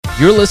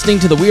You're listening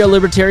to the We Are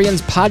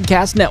Libertarians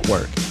Podcast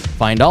Network.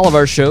 Find all of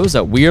our shows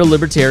at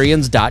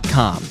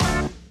wearelibertarians.com.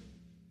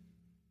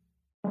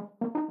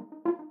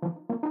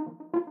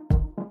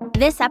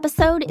 This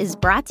episode is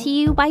brought to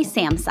you by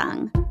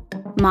Samsung.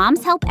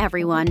 Moms help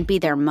everyone be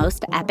their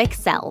most epic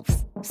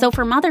selves. So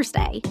for Mother's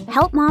Day,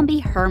 help mom be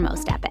her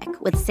most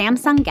epic with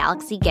Samsung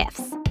Galaxy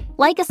gifts.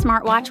 Like a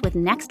smartwatch with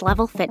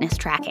next-level fitness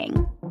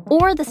tracking.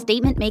 Or the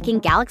statement-making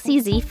Galaxy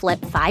Z Flip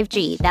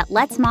 5G that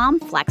lets mom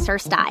flex her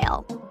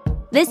style.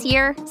 This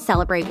year,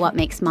 celebrate what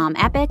makes mom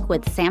epic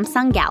with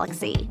Samsung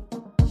Galaxy.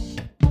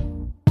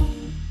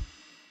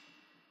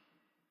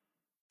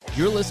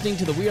 You're listening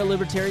to the We Are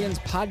Libertarians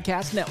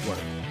Podcast Network.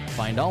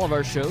 Find all of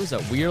our shows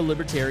at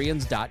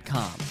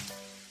wearelibertarians.com.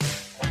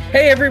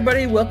 Hey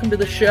everybody, welcome to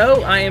the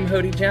show. I am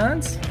Hody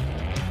Johns.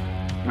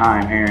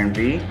 I'm Aaron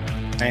B.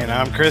 And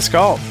I'm Chris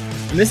Galt.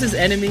 And this is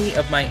Enemy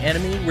of My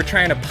Enemy. We're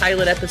trying a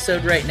pilot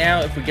episode right now.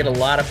 If we get a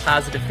lot of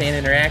positive fan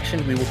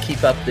interaction, we will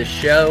keep up this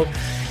show.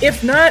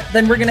 If not,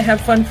 then we're going to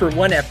have fun for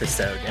one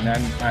episode, and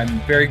I'm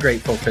very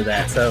grateful for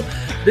that. So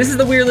this is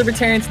the We Are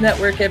Libertarians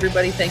Network,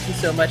 everybody. Thank you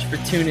so much for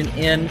tuning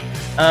in.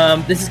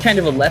 This is kind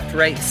of a left,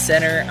 right,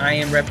 center. I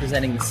am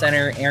representing the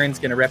center. Aaron's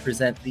going to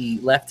represent the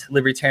left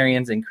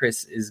libertarians, and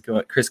Chris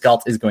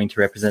Galt is going to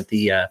represent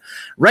the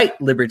right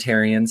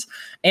libertarians.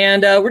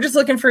 And we're just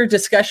looking for a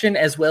discussion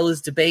as well as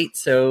debate,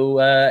 so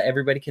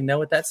everybody can know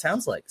what that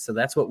sounds like. So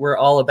that's what we're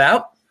all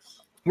about.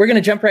 We're going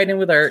to jump right in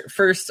with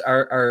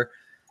our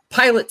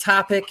pilot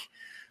topic,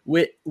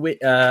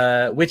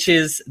 which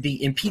is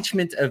the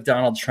impeachment of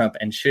Donald Trump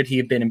and should he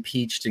have been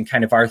impeached, and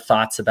kind of our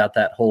thoughts about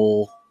that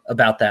whole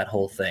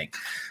thing.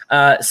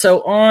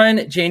 So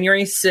on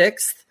January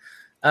 6th,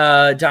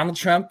 Donald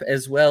Trump,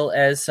 as well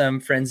as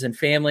some friends and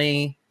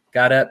family,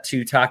 got up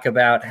to talk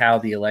about how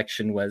the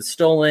election was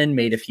stolen,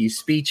 made a few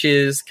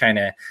speeches, kind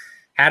of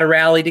had a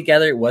rally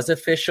together. It was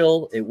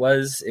official. It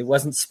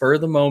wasn't spur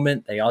of the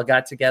moment. They all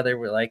got together.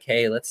 We're like,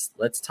 hey, let's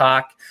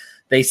talk.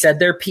 They said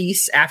their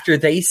piece. After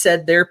they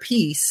said their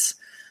piece,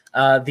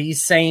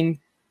 these same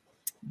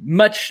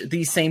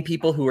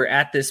people who were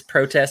at this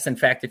protest. In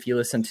fact, if you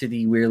listen to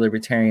the We're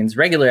Libertarians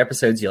regular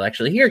episodes, you'll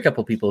actually hear a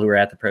couple people who were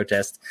at the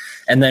protest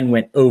and then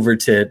went over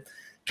to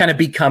kind of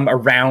become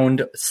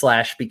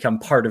become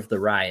part of the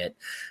riot,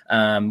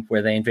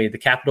 where they invaded the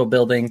Capitol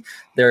building.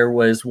 There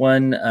was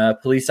one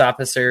police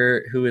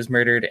officer who was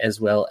murdered,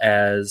 as well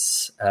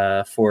as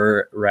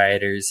 4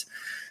 rioters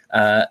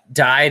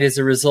died as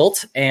a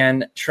result,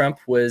 and Trump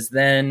was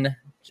then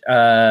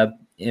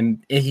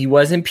he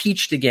was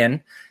impeached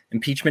again.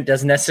 Impeachment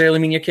doesn't necessarily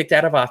mean you're kicked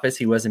out of office.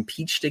 He was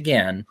impeached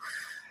again,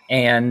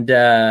 and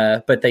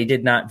but they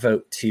did not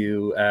vote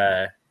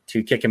to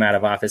kick him out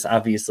of office.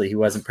 Obviously, he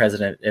wasn't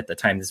president at the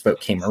time this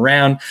vote came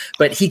around,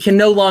 but he can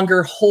no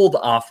longer hold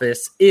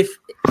office if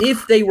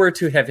they were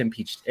to have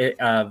impeached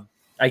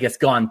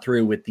gone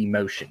through with the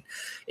motion.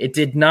 It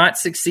did not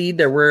succeed.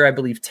 There were, I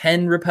believe,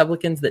 10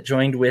 Republicans that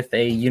joined with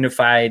a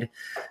unified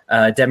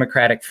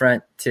Democratic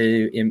front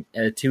to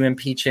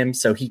impeach him,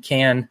 so he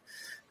can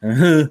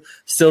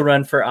still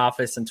run for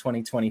office in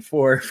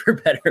 2024, for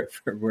better or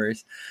for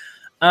worse.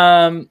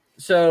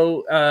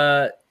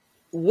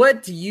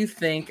 What do you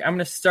think? I'm going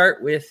to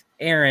start with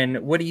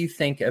Aaron. What do you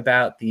think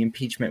about the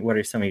impeachment? What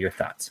are some of your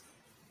thoughts?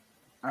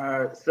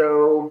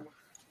 So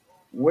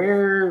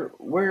where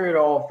it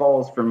all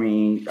falls for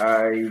me,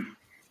 I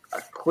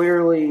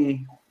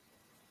clearly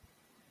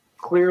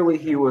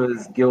he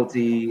was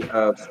guilty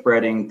of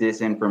spreading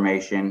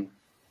disinformation.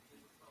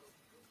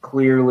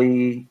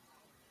 Clearly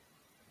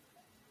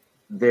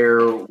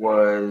there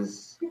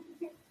was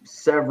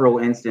several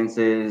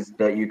instances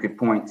that you could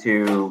point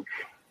to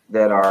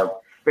that are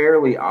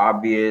fairly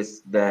obvious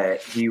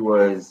that he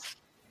was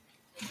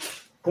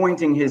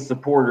pointing his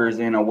supporters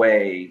in a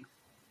way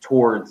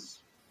towards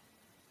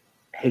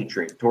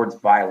hatred, towards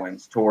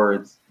violence,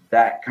 towards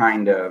that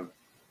kind of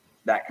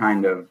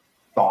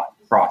thought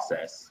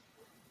process.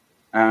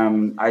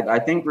 I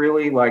think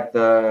really like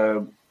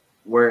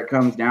where it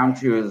comes down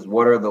to is,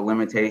 what are the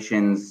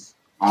limitations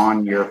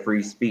on your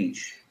free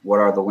speech? What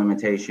are the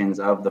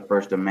limitations of the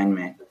First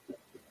Amendment?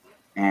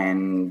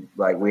 And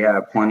like, we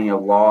have plenty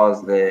of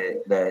laws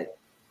that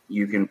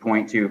you can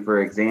point to.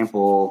 For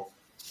example,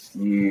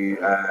 Rudy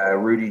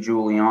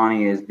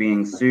Giuliani is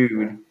being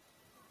sued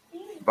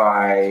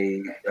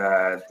by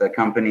the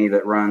company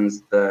that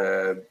runs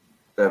the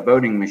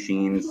voting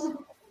machines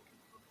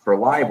for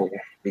libel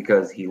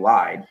because he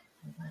lied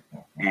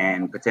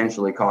and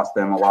potentially cost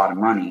them a lot of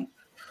money.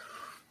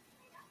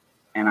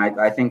 And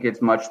I think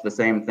it's much the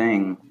same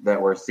thing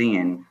that we're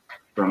seeing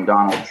from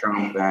Donald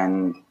Trump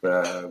and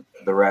the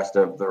rest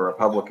of the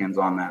Republicans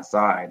on that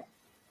side.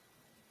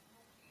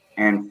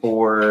 And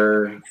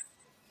for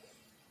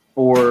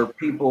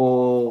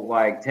people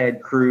like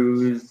Ted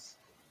Cruz,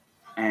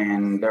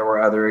 and there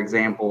were other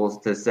examples,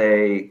 to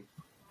say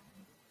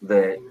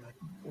that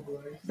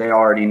they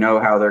already know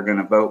how they're going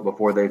to vote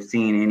before they've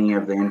seen any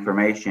of the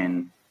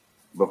information,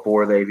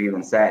 before they've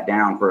even sat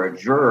down. For a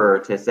juror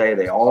to say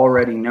they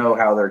already know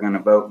how they're going to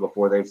vote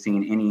before they've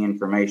seen any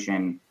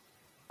information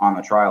on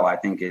the trial, I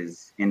think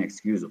is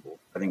inexcusable.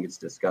 I think it's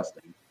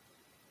disgusting.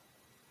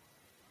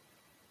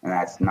 And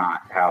that's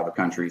not how the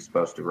country is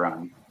supposed to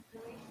run.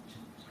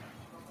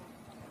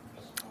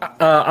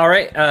 All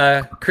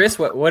right, Chris,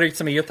 what are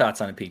some of your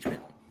thoughts on impeachment?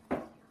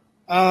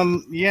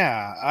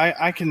 Yeah,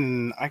 I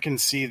can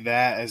see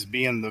that as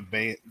being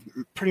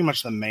pretty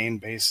much the main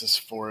basis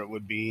for it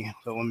would be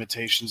the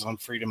limitations on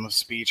freedom of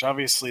speech.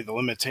 Obviously, the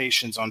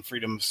limitations on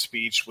freedom of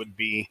speech would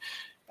be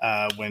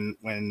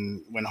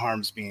when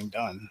harm's being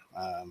done,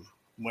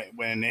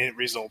 when it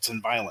results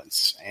in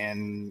violence,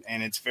 and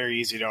it's very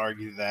easy to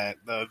argue that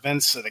the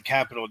events of the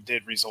Capitol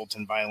did result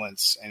in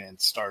violence, and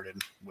it started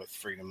with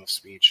freedom of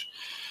speech,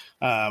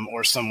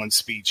 or someone's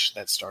speech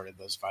that started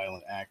those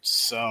violent acts.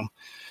 So.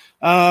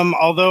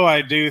 Although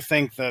I do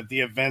think that the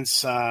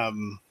events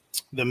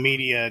the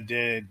media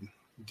did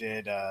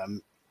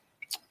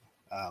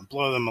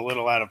blow them a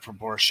little out of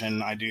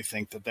proportion, I do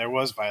think that there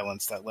was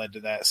violence that led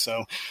to that.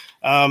 So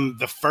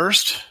the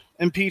first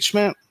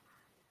impeachment,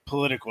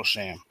 political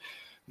sham.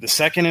 The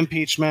second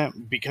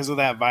impeachment, because of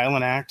that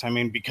violent act,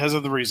 because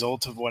of the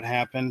result of what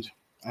happened,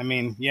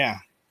 yeah,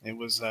 it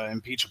was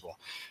impeachable.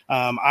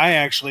 I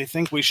actually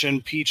think we should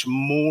impeach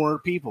more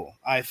people.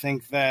 I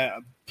think that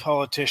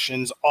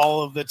politicians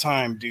all of the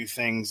time do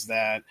things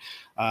that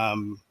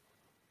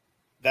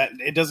that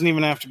it doesn't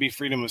even have to be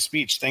freedom of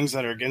speech, things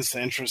that are against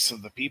the interests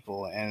of the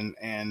people.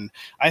 And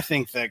I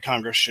think that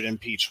Congress should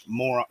impeach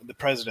the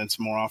presidents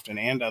more often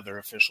and other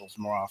officials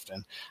more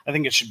often. I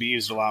think it should be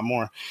used a lot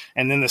more.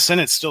 And then the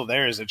Senate's still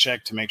there as a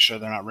check to make sure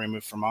they're not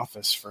removed from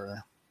office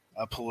for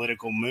a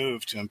political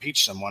move to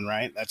impeach someone,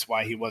 right? That's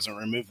why he wasn't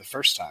removed the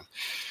first time.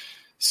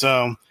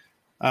 So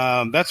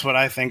that's what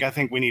I think. I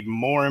think we need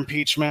more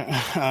impeachment.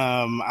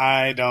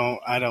 I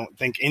don't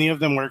think any of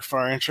them work for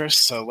our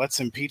interests, so let's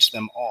impeach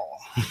them all.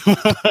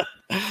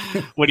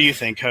 What do you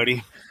think,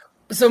 Cody?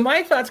 So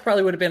my thoughts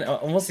probably would have been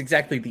almost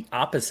exactly the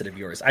opposite of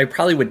yours. I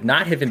probably would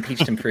not have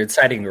impeached him for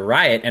inciting a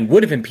riot, and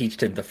would have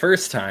impeached him the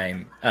first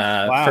time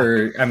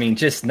for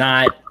just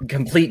not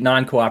complete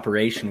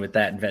non-cooperation with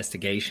that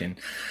investigation.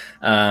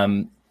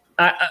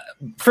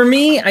 For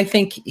me, I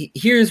think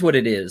here's what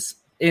it is.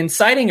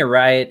 Inciting a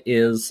riot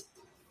is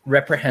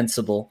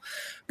reprehensible,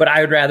 but I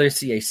would rather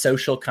see a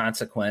social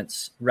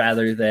consequence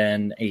rather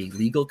than a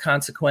legal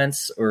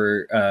consequence,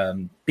 or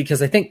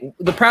because I think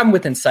the problem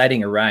with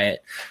inciting a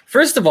riot,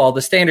 first of all,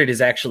 the standard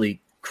is actually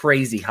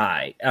crazy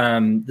high.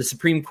 The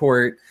Supreme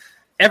Court,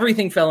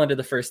 everything fell into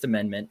the First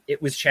Amendment.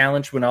 It was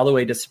challenged, went all the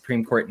way to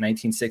Supreme Court in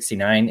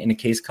 1969 in a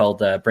case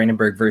called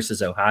Brandenburg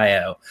versus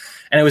Ohio.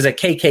 And it was a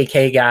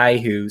KKK guy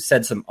who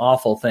said some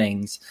awful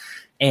things.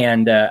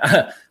 And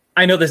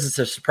I know this is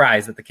a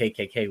surprise that the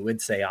KKK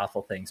would say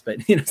awful things, but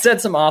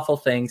said some awful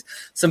things.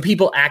 Some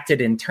people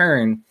acted in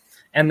turn,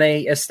 and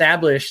they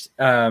established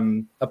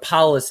a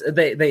policy.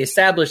 They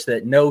established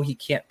that no, he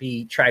can't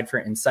be tried for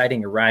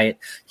inciting a riot.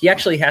 He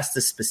actually has to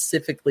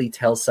specifically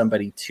tell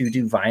somebody to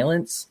do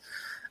violence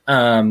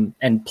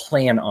and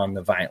plan on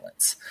the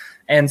violence.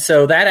 And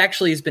so that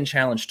actually has been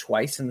challenged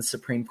twice in the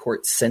Supreme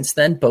Court since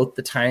then. Both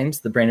the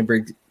times the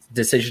Brandenburg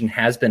decision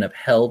has been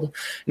upheld.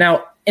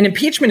 Now, an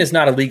impeachment is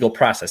not a legal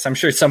process. I'm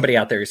sure somebody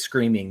out there is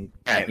screaming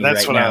at me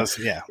That's right what now. I was,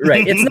 yeah.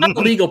 Right. It's not a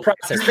legal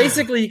process.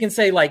 Basically, you can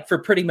say like for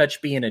pretty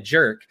much being a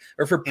jerk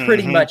or for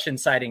pretty much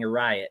inciting a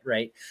riot,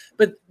 right?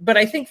 But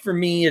I think for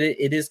me,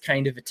 it is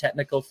kind of a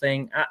technical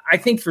thing. I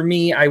think for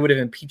me, I would have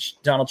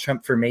impeached Donald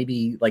Trump for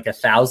maybe like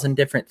 1,000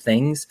 different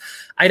things.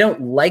 I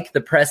don't like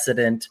the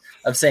precedent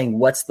of saying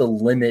what's the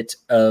limit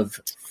of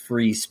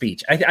free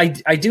speech.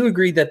 I do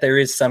agree that there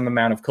is some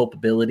amount of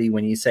culpability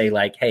when you say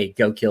like, hey,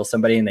 go kill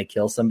somebody, and they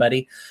kill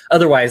somebody.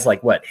 Otherwise,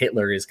 like what,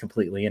 Hitler is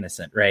completely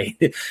innocent, right?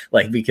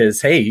 Like,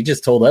 because, hey, you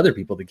just told other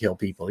people to kill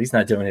people. He's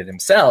not doing it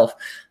himself.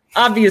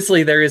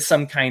 Obviously, there is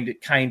some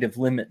kind of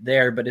limit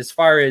there. But as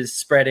far as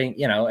spreading,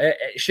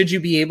 should you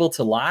be able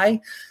to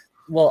lie?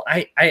 Well,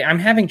 I'm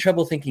having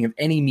trouble thinking of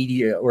any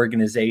media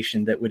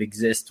organization that would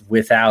exist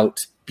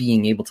without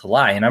being able to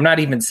lie. And I'm not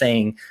even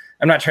saying,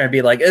 I'm not trying to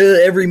be like,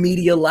 every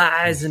media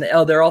lies and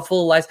they're all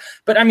full of lies.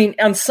 But I mean,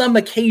 on some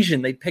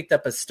occasion, they picked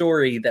up a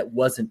story that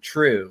wasn't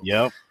true.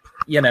 Yep.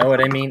 You know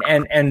what I mean?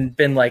 And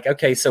been like,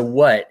 okay, so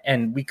what?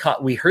 And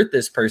we hurt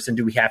this person.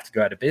 Do we have to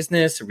go out of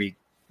business? Or we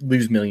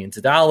lose millions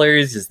of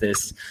dollars? Is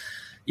this,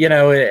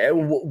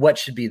 what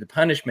should be the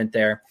punishment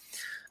there?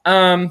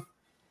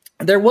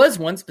 There was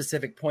one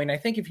specific point. I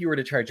think if you were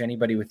to charge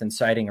anybody with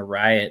inciting a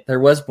riot, there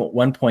was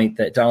one point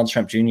that Donald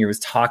Trump Jr. was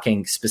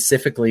talking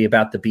specifically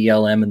about the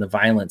BLM and the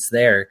violence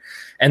there,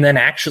 and then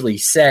actually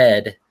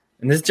said,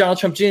 and this is Donald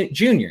Trump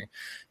Jr.,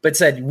 but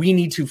said, we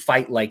need to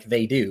fight like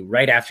they do,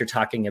 right after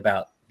talking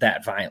about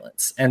that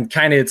violence. And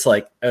kind of it's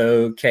like,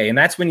 okay. And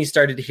that's when you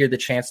started to hear the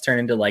chants turn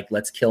into like,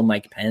 let's kill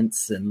Mike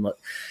Pence. And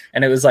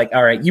it was like,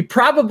 all right, you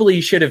probably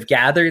should have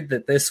gathered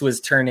that this was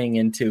turning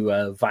into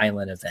a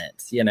violent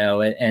event,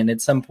 and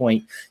at some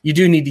point you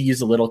do need to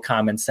use a little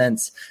common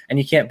sense, and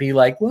you can't be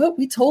like, well,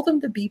 we told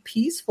them to be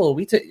peaceful.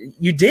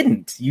 You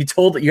didn't.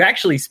 You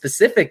actually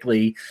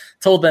specifically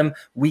told them,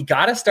 we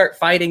got to start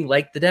fighting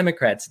like the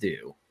Democrats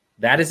do.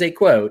 That is a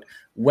quote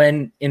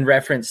when in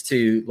reference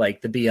to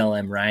like the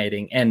BLM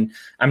rioting. And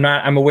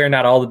I'm aware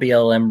not all the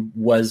BLM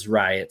was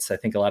riots. I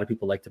think a lot of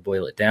people like to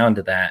boil it down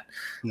to that,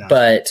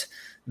 but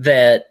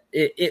that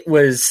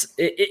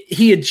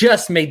he had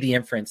just made the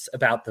inference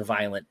about the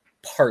violent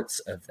parts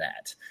of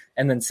that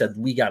and then said,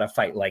 we got to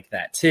fight like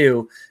that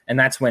too. And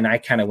that's when I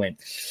kind of went,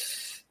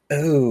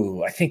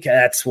 oh, I think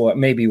that's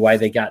maybe why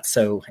they got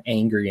so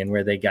angry and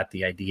where they got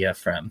the idea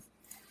from.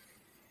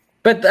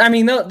 But I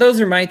mean, those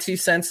are my 2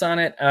 cents on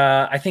it.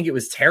 I think it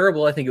was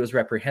terrible. I think it was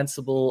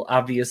reprehensible.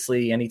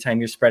 Obviously, anytime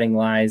you're spreading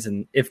lies,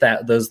 and if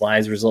those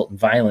lies result in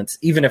violence,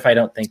 even if I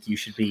don't think you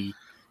should be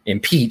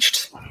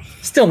impeached,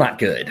 still not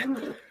good.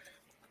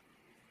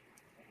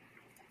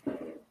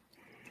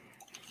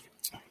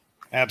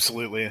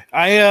 Absolutely.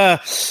 The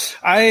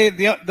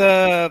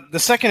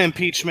second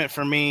impeachment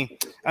for me,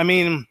 I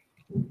mean,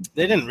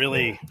 he was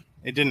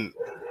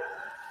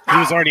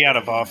already out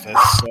of office.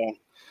 So,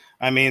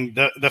 I mean,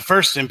 the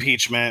first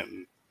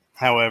impeachment,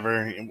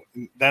 however,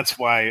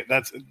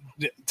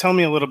 tell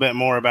me a little bit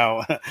more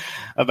about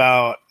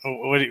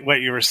what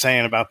you were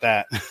saying about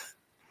that,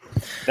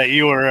 that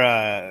you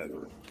were,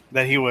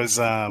 that he was,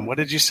 what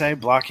did you say?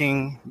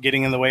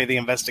 Getting in the way of the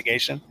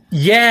investigation?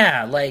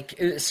 Yeah. Like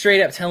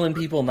straight up telling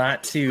people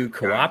not to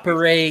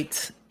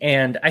cooperate.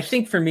 And I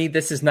think for me,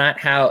 this is not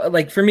how,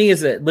 like for me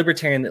as a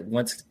libertarian that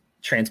wants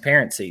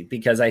transparency,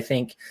 because I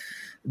think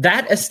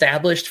that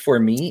established for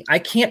me, I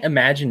can't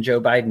imagine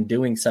Joe Biden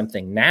doing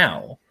something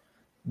now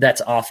that's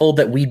awful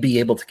that we'd be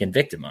able to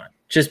convict him on,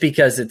 just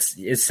because it's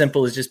as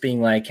simple as just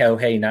being like, oh,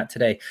 hey, not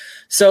today.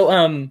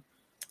 So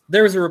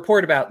there was a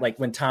report about like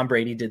when Tom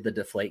Brady did the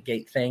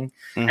Deflategate thing,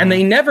 and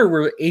they never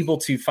were able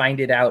to find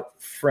it out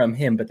from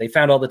him, but they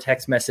found all the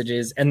text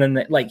messages, and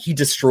then he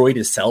destroyed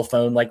his cell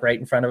phone like right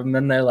in front of him.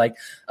 And they're like,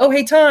 oh,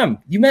 hey, Tom,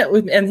 you met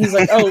with me. And he's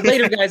like, oh,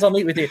 later, guys, I'll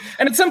meet with you.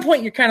 And at some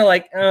point you're kind of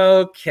like,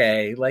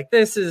 okay, like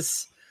this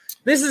is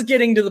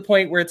getting to the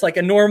point where it's like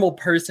a normal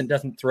person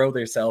doesn't throw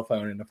their cell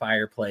phone in a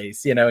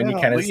fireplace, and you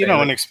kind of you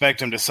don't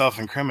expect him to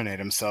self-incriminate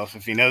himself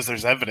if he knows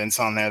there's evidence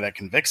on there that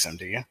convicts him,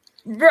 do you?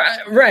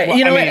 Right.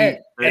 Well,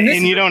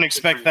 and you don't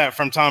expect that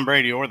from Tom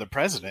Brady or the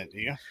president, do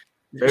you?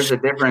 There's a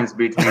difference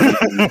between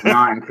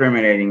not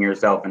incriminating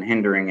yourself and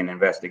hindering an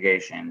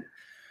investigation.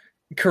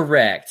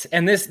 Correct.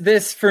 And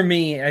this for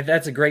me,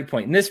 that's a great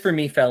point. And this for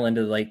me fell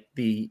into like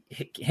the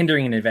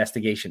hindering an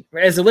investigation.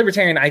 As a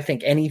libertarian, I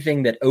think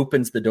anything that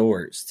opens the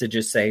doors to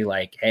just say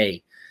like,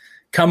 hey,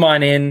 come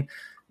on in,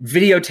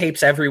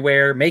 videotapes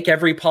everywhere, make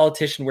every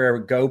politician wear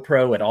a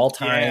GoPro at all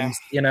times,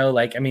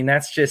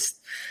 that's just,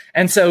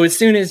 and so as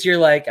soon as you're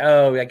like,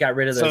 oh, I got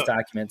rid of those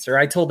documents, or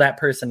I told that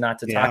person not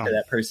to talk to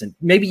that person,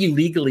 maybe you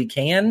legally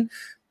can,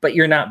 but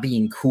you're not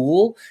being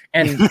cool.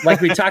 And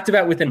like we talked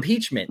about with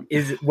impeachment,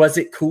 was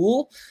it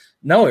cool?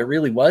 No, it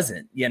really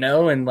wasn't,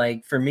 and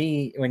like for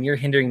me, when you're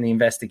hindering the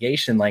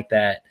investigation like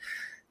that,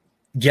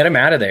 get them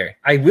out of there.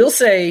 I will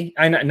say,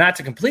 not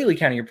to completely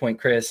counter your point,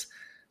 Chris,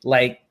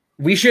 like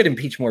we should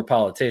impeach more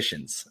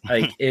politicians.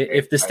 Like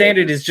if the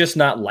standard is just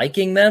not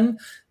liking them,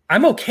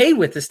 I'm okay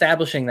with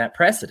establishing that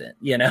precedent.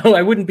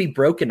 I wouldn't be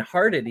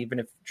brokenhearted even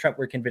if Trump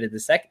were convicted the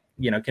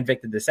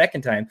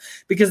second time,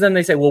 because then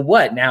they say, well,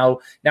 what now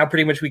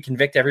pretty much we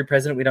convict every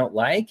president we don't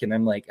like. And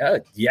I'm like, oh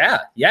yeah.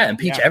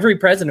 Impeach every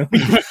president.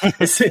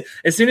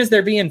 As soon as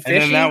they're being fishy.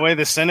 And then that way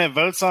the Senate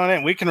votes on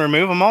it, we can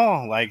remove them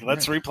all. Like,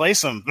 let's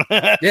replace them.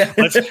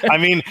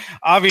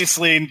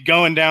 Obviously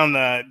going down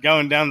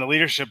the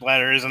leadership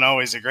ladder isn't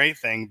always a great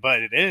thing,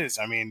 but it is.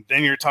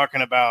 Then you're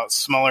talking about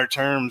smaller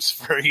terms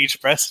for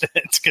each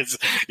president, because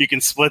you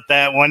can split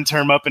that one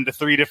term up into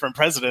 3 different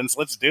presidents.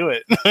 Let's do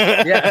it.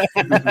 Yeah.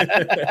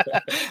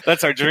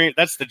 That's our dream.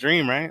 That's the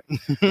dream, right?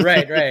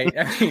 Right.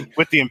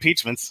 With the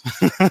impeachments.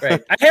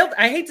 Right.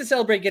 I hate to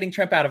celebrate getting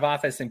Trump out of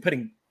office and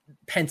putting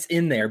Pence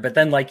in there, but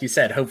then, like you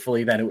said,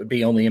 hopefully then it would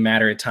be only a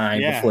matter of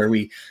time before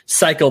we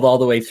cycled all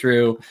the way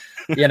through.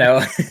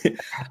 I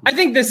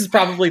think this is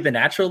probably the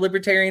natural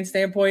libertarian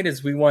standpoint,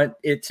 is we want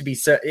it to be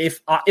so,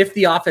 if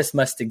the office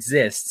must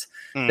exist,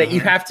 that you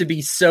have to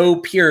be so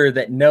pure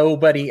that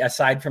nobody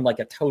aside from like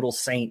a total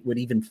saint would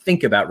even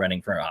think about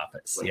running for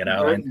office,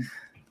 And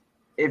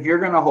if you're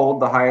going to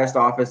hold the highest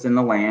office in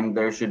the land,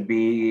 there should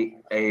be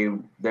a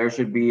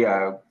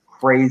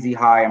crazy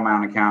high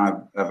amount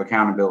of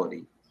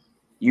accountability.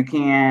 You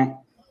can't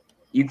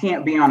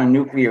be on a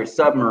nuclear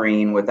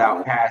submarine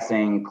without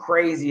passing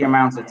crazy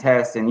amounts of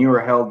tests, and you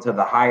are held to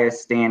the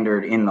highest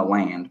standard in the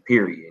land,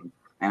 period.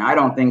 And I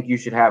don't think you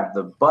should have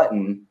the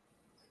button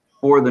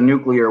for the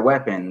nuclear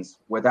weapons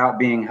without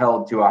being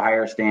held to a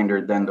higher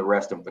standard than the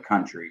rest of the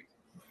country.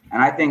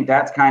 And I think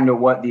that's kind of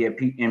what the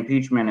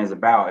impeachment is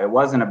about. It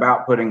wasn't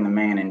about putting the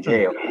man in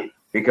jail,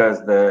 because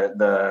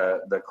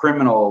the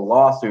criminal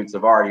lawsuits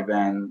have already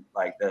been,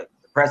 like, the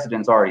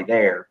precedent's already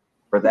there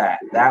for that.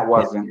 That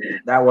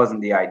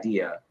wasn't the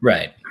idea.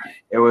 Right.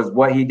 It was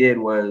what he did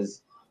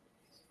was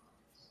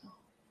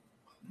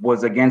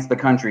against the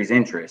country's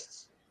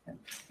interests.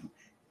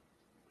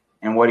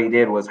 And what he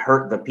did was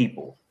hurt the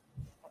people.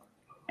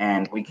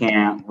 And we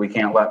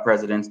can't let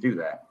presidents do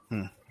that.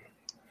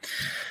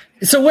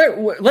 So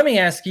let me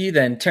ask you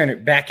then, turn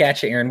it back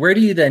at you, Aaron. Where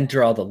do you then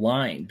draw the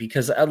line?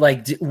 Because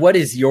what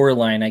is your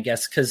line, I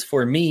guess? Because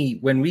for me,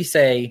 when we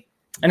say,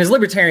 and as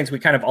libertarians, we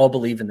kind of all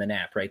believe in the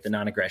NAP, right? The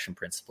non-aggression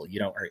principle. You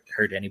don't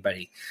hurt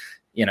anybody,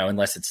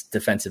 unless it's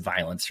defensive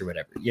violence or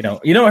whatever. You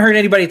don't hurt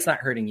anybody. It's not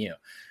hurting you,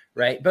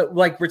 right? But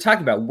like we're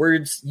talking about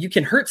words, you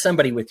can hurt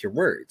somebody with your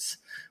words.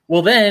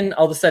 Well, then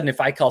all of a sudden, if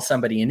I call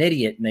somebody an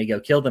idiot and they go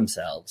kill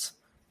themselves,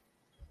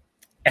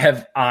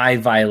 have I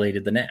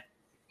violated the NAP?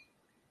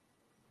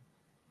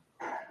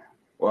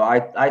 Well,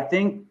 I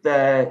think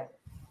that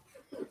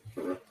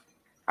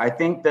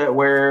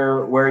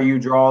where you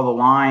draw the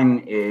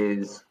line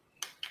is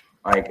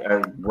like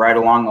right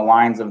along the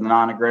lines of the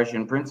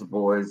non-aggression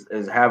principle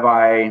is have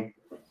I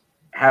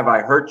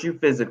hurt you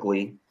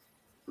physically?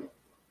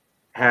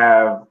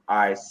 Have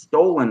I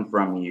stolen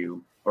from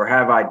you, or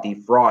have I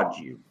defrauded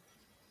you?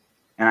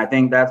 And I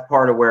think that's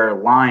part of where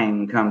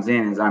lying comes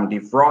in, is I'm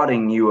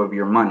defrauding you of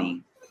your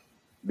money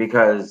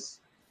because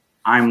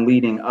I'm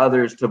leading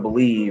others to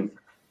believe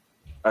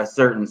a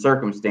certain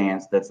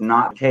circumstance that's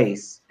not the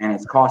case, and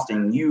it's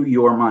costing you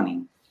your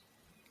money.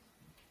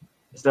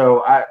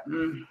 So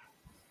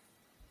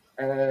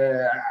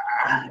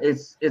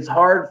it's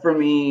hard for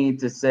me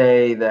to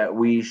say that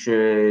we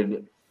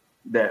should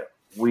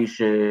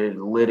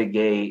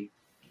litigate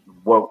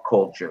woke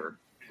culture.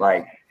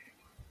 Like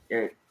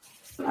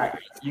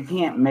you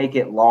can't make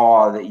it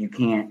law that you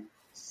can't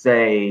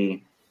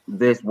say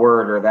this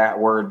word or that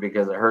word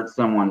because it hurts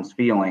someone's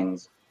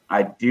feelings.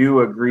 I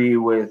do agree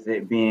with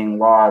it being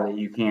law that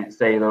you can't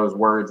say those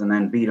words and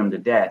then beat them to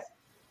death,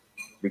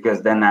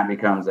 because then that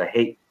becomes a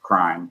hate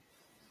crime.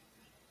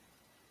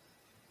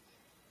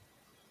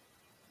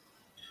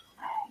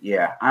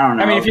 Yeah, I don't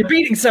know. I mean, if you're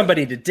beating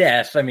somebody to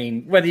death, I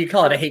mean, whether you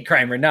call it a hate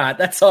crime or not,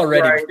 that's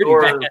already pretty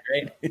bad,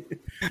 right?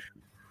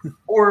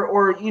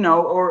 or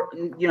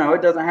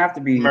it doesn't have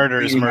to be murder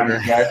is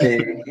murder.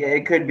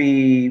 It could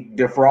be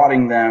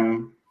defrauding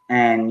them,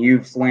 and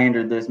you've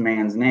slandered this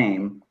man's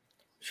name.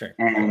 Sure.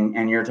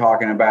 And you're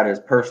talking about his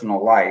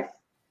personal life.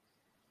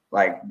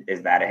 Like,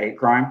 is that a hate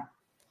crime?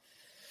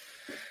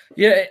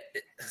 Yeah,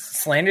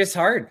 slander is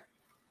hard.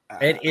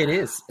 It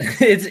is.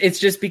 It's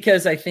just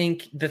because I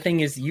think the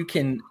thing is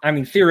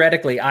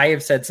theoretically, I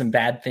have said some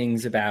bad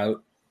things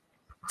about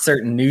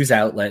certain news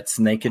outlets,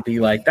 and they could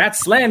be like, that's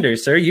slander,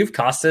 sir. You've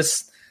cost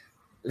us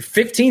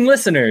 15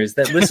 listeners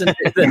that listen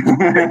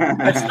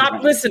that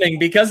stopped listening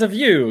because of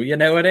you. You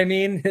know what I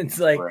mean? It's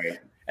like, right.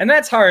 And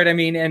that's hard. I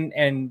mean,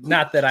 and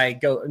not that I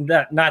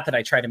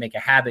try to make a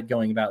habit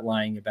going about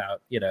lying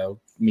about,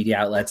 media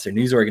outlets or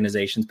news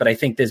organizations, but I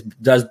think this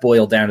does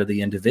boil down to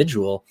the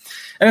individual.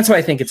 And that's why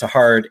I think it's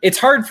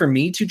hard for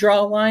me to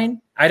draw a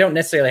line. I don't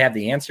necessarily have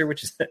the answer,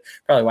 which is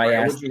probably why I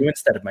asked you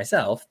instead of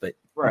myself, but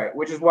right.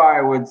 Which is why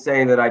I would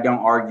say that I don't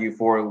argue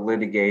for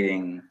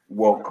litigating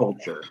woke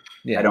culture.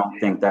 Yeah. I don't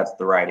think that's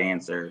the right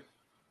answer.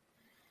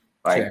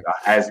 Like, sure.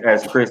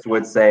 As Chris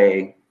would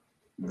say,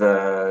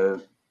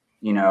 the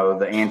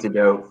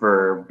antidote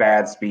for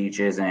bad speech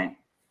isn't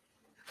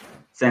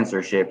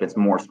censorship, it's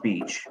more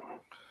speech.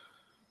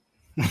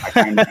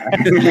 You're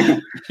going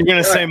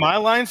to say my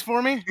lines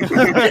for me?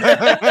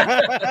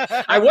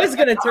 I was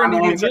going to turn to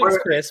you next,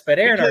 Chris, but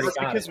Aaron already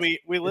got because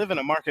it. we live in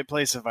a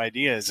marketplace of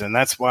ideas, and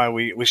that's why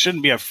we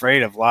shouldn't be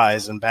afraid of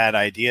lies and bad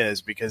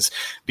ideas, because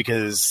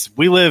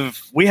we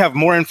have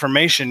more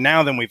information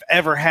now than we've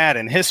ever had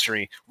in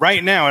history.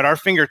 Right now, at our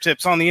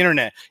fingertips on the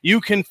internet,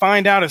 you can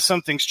find out if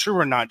something's true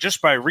or not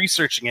just by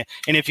researching it.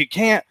 And if you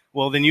can't,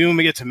 well, then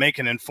you get to make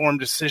an informed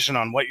decision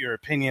on what your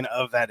opinion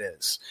of that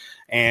is,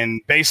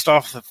 and based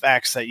off the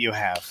facts that you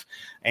have.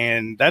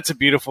 And that's a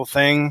beautiful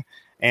thing.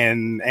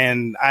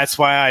 And that's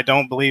why I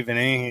don't believe in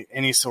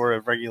any sort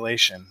of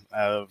regulation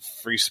of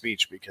free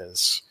speech,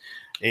 because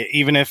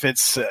even if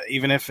it's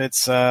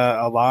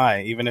a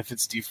lie, even if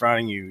it's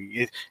defrauding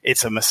you,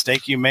 it's a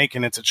mistake you make,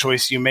 and it's a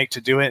choice you make to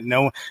do it.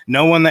 No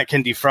one that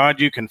can defraud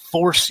you can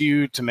force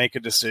you to make a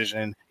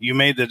decision. You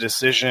made the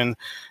decision,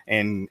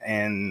 and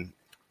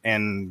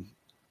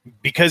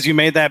because you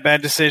made that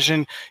bad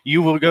decision,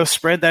 you will go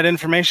spread that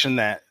information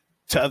to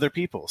other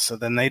people, so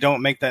then they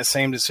don't make that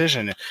same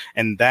decision.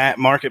 And that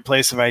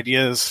marketplace of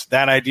ideas,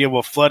 that idea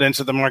will flood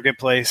into the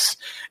marketplace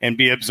and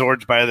be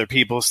absorbed by other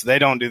people, so they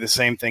don't do the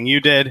same thing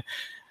you did,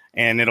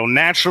 and it'll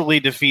naturally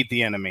defeat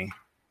the enemy.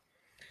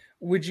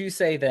 Would you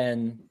say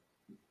then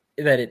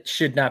that it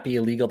should not be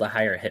illegal to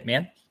hire a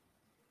hitman?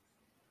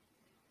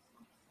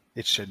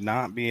 It should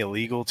not be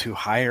illegal to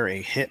hire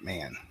a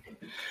hitman.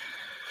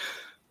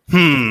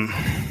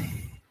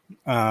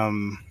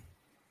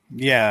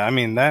 Yeah, I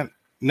mean that.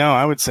 No,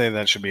 I would say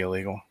that should be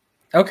illegal.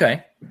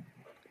 Okay.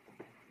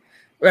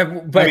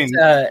 But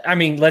I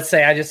mean, let's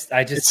say I just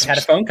had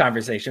a phone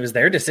conversation. It was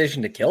their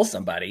decision to kill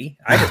somebody.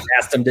 I just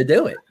asked them to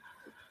do it.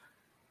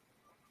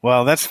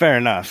 Well, that's fair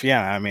enough.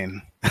 Yeah, I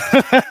mean,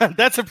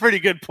 That's a pretty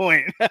good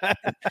point. I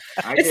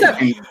just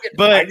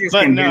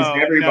convinced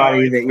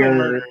everybody that you're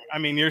murder. I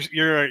mean,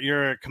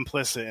 you're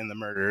complicit in the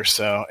murder.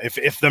 So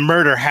if the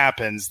murder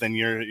happens, then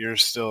you're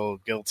still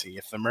guilty.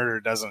 If the murder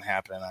doesn't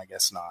happen, I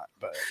guess not.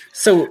 But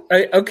so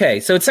okay,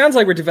 so it sounds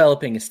like we're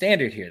developing a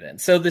standard here. Then,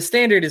 so the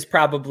standard is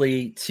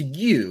probably to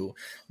you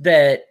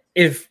that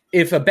if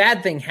a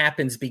bad thing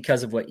happens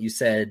because of what you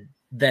said,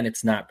 then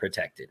it's not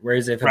protected.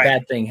 Whereas if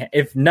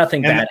if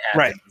nothing bad happens,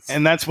 right,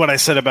 and that's what I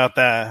said about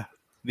the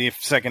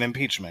second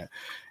impeachment.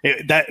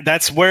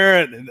 That's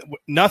where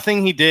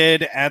nothing he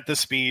did at the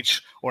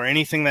speech or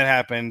anything that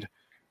happened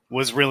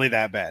was really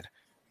that bad.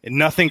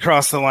 Nothing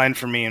crossed the line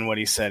for me in what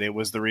he said. It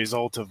was the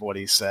result of what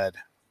he said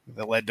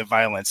that led to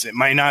violence. It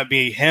might not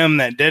be him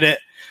that did it,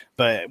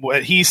 but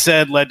what he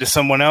said led to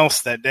someone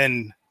else that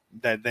then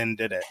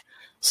did it.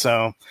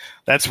 So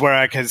that's where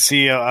I could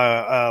see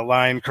a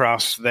line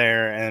crossed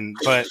there,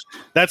 but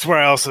that's where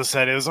I also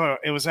said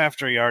it was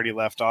after he already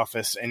left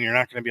office, and you're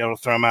not going to be able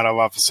to throw him out of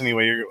office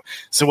anyway.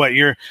 So what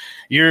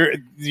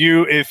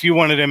if you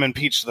wanted him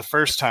impeached the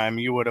first time,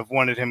 you would have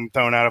wanted him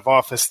thrown out of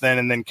office then,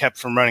 and then kept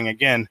from running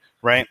again,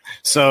 right?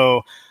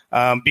 So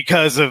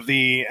because of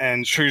the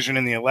intrusion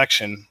in the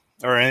election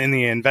or in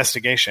the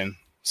investigation,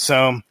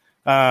 so.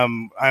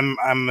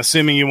 I'm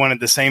assuming you wanted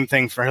the same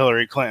thing for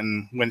Hillary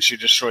Clinton when she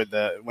destroyed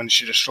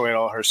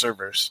all her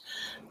servers.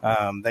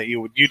 That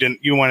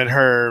you wanted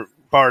her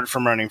barred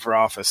from running for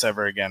office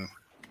ever again.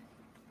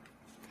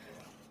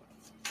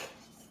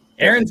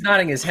 Aaron's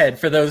nodding his head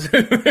for those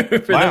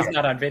those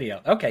not on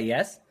video. Okay,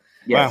 yes.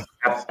 Yes,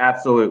 wow.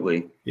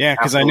 Absolutely. Yeah,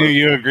 because I knew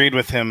you agreed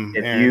with him,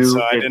 Aaron,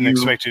 so I didn't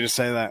expect you to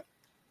say that.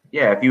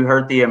 Yeah, if you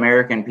hurt the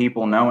American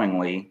people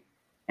knowingly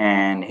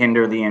and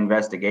hinder the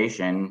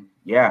investigation.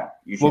 Yeah,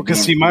 you should. Well,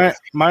 because see, my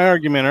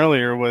argument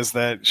earlier was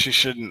that she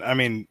shouldn't. I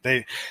mean,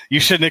 you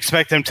shouldn't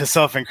expect them to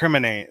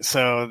self-incriminate.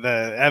 So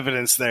the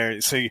evidence there.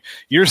 So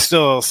you're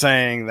still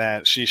saying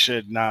that she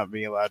should not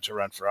be allowed to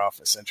run for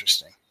office.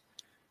 Interesting.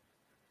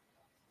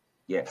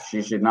 Yes,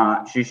 she should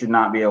not. She should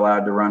not be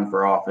allowed to run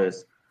for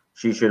office.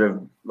 She should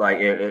have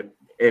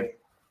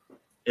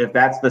if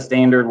that's the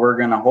standard we're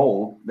going to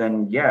hold,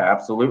 then yeah,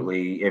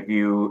 absolutely. If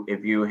you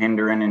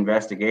hinder an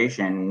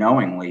investigation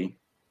knowingly.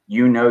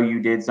 You know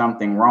you did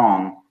something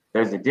wrong.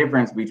 There's a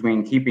difference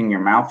between keeping your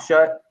mouth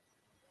shut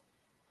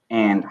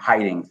and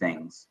hiding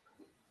things.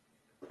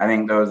 I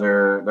think those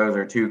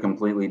are two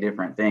completely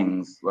different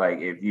things.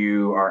 Like if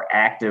you are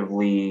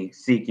actively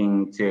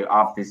seeking to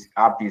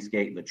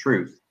obfuscate the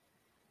truth,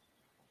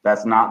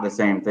 that's not the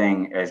same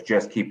thing as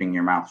just keeping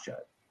your mouth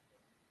shut.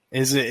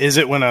 Is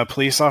it when a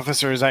police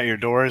officer is at your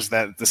door? Is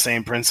that the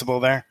same principle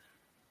there?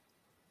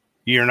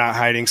 You're not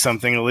hiding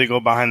something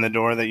illegal behind the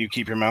door that you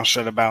keep your mouth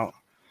shut about?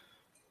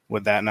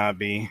 Would that not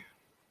break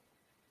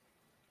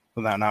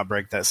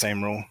that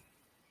same rule?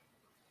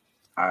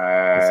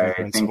 I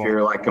think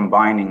you're like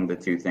combining the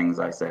two things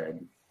I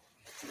said.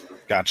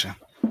 Gotcha.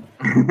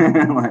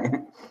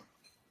 I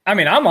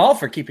mean, I'm all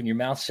for keeping your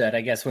mouth shut. I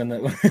guess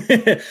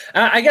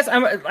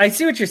I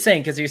see what you're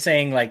saying, because you're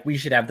saying like we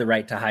should have the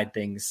right to hide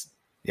things.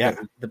 Yeah,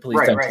 the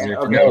police don't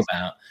deserve to know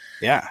about.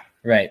 Yeah.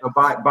 Right. So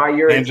by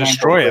your and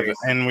destroy it,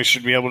 and we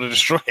should be able to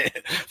destroy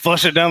it,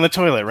 flush it down the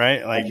toilet,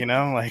 right? Like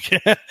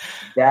that,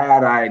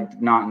 I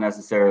not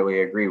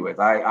necessarily agree with.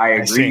 I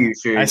agree. You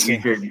should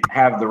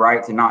have the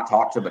right to not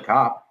talk to the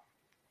cop.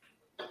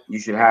 You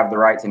should have the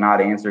right to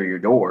not answer your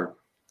door.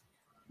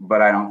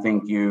 But I don't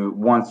think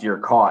once you're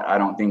caught, I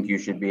don't think you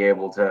should be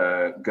able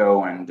to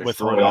go and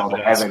destroy all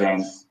the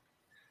evidence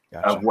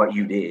of what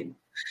you did.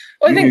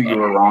 Well, you knew you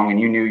were wrong, and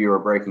you knew you were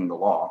breaking the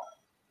law.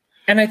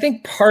 And I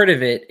think part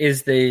of it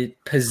is the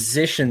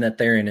position that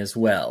they're in as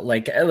well.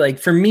 Like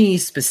for me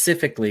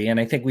specifically, and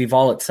I think we've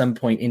all at some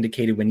point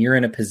indicated when you're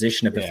in a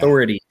position of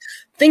authority,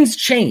 things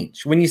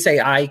change. When you say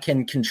I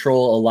can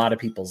control a lot of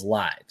people's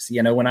lives,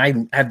 when I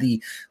have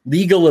the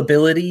legal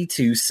ability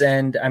to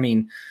send, I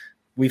mean,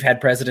 we've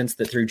had presidents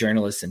that threw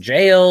journalists in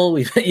jail.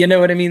 You know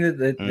what I mean?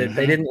 That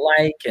they didn't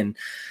like. And,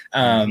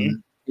 I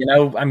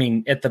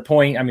mean, at the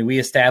point, we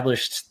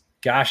established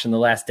in the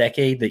last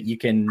decade that you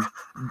can,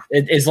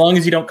 as long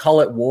as you don't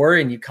call it war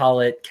and you call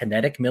it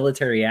kinetic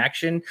military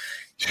action,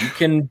 you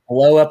can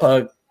blow up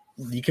a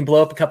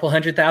couple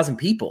 100,000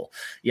 people,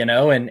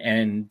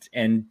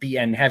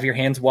 and have your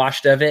hands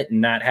washed of it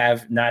and not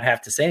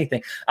have to say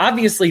anything.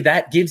 Obviously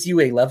that gives you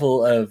a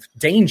level of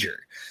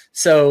danger.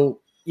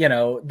 So,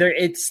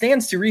 it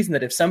stands to reason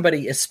that if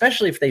somebody,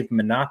 especially if they've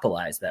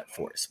monopolized that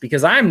force,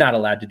 because I'm not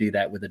allowed to do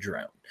that with a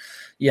drone,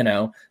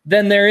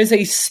 then there is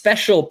a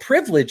special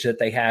privilege that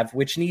they have,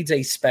 which needs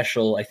a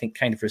special, I think,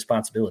 kind of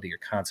responsibility or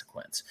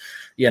consequence.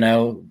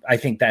 I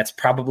think that's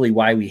probably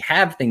why we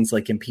have things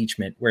like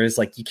impeachment, whereas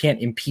like you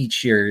can't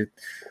impeach the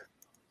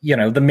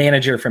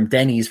manager from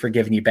Denny's for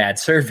giving you bad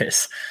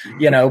service,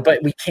 but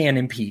we can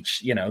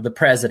impeach, the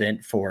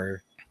president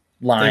for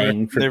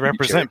lying. They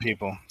represent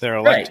people. They're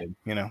elected,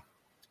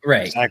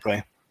 Right.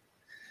 Exactly.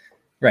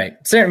 Right.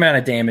 Certain amount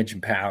of damage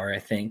and power, I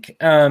think.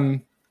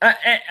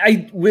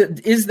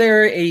 Is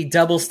there a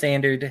double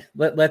standard?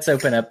 Let's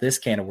open up this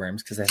can of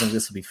worms because I think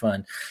this will be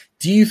fun.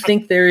 Do you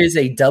think there is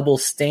a double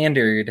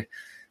standard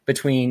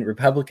between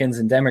Republicans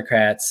and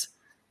Democrats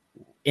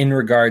in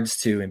regards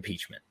to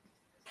impeachment?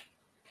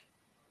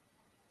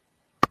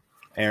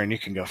 Aaron, you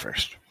can go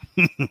first.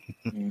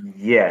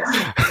 Yes.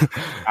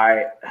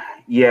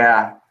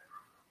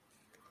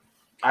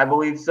 I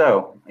believe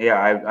so.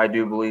 Yeah, I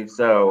do believe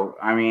so.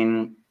 I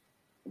mean,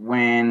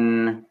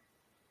 when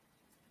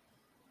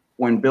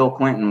Bill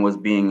Clinton was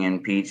being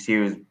impeached, he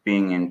was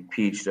being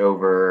impeached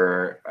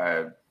over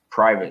a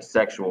private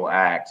sexual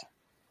act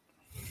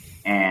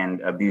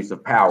and abuse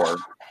of power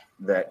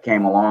that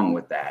came along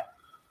with that,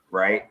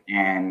 right?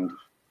 And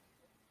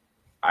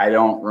I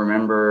don't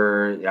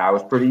remember, I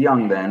was pretty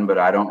young then, but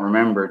I don't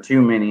remember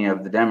too many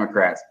of the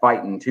Democrats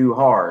fighting too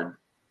hard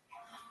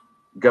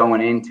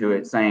going into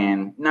it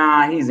saying,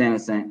 nah, he's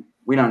innocent.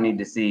 We don't need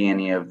to see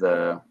any of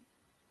the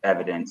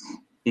evidence.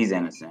 He's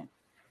innocent.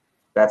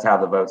 That's how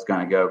the vote's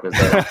going to go because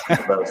they don't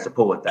have the votes to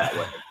pull it that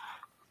way.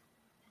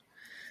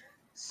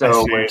 So, I see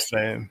what you're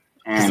saying.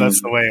 Because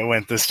that's the way it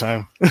went this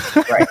time.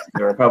 Right.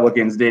 The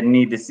Republicans didn't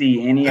need to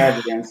see any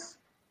evidence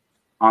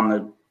on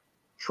the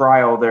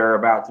trial they're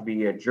about to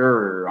be a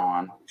juror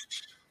on,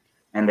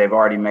 and they've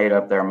already made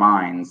up their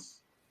minds.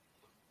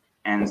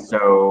 And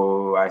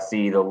so I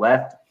see the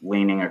left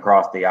leaning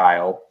across the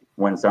aisle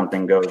when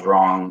something goes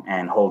wrong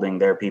and holding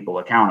their people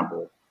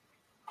accountable.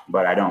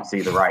 But I don't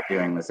see the right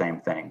doing the same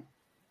thing.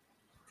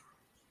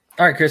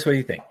 All right, Chris, what do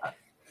you think?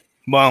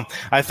 Well,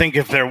 I think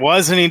if there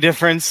was any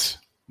difference,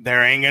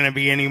 there ain't going to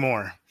be any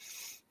more.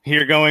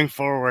 Here going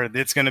forward,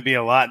 it's going to be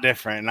a lot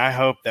different. And I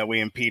hope that we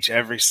impeach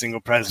every single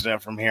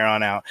president from here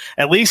on out.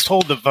 At least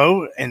hold the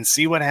vote and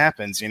see what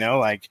happens,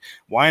 like,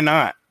 why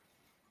not?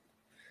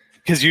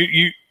 Because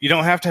you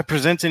don't have to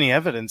present any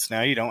evidence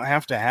now. You don't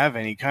have to have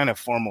any kind of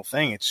formal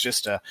thing. It's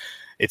just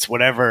it's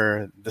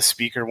whatever the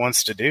speaker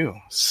wants to do.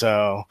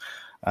 So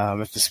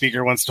if the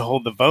speaker wants to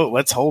hold the vote,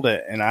 let's hold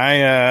it. And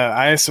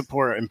I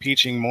support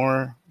impeaching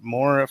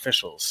more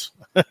officials.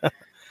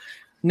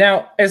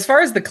 Now, as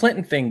far as the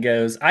Clinton thing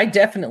goes, I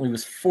definitely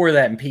was for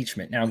that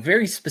impeachment. Now,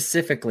 very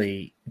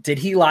specifically, did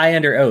he lie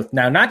under oath?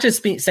 Now, not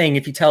just saying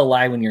if you tell a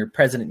lie when you're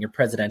president, your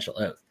presidential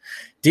oath.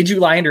 Did you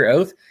lie under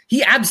oath?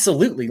 He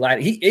absolutely lied.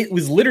 It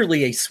was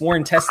literally a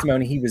sworn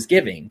testimony he was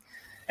giving.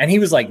 And he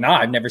was like, nah,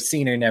 I've never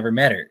seen her, never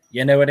met her.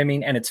 You know what I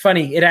mean? And it's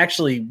funny. It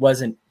actually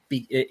wasn't.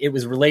 It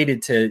was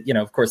related to,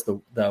 of course,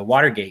 the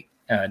Watergate,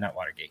 not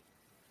Watergate.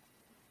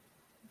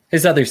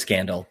 His other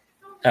scandal.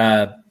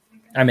 I'm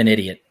an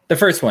idiot. The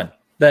first one.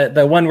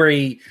 The one where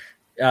he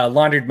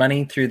laundered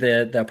money through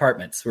the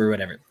apartments or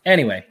whatever.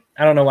 Anyway,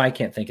 I don't know why I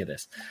can't think of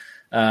this.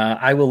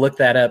 I will look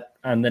that up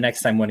on the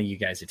next time one of you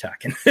guys are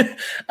talking.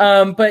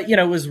 But,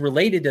 it was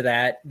related to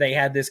that. They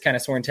had this kind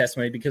of sworn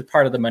testimony because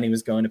part of the money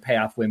was going to pay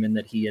off women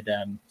that he had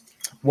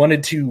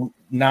wanted to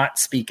not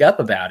speak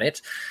up about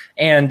it.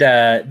 And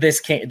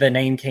the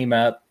name came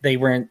up. They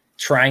weren't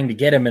trying to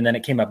get him. And then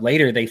it came up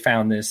later. They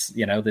found this,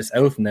 this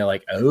oath. And they're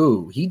like,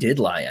 oh, he did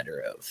lie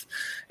under oath.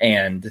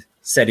 And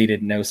said he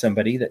didn't know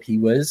somebody that he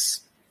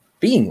was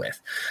being with.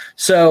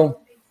 So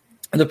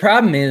the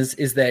problem is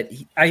that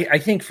I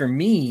think for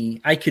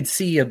me, I could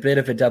see a bit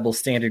of a double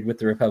standard with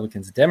the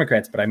Republicans and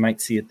Democrats, but I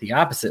might see it the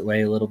opposite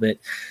way a little bit,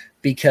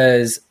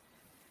 because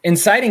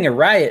inciting a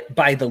riot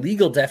by the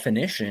legal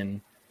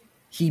definition,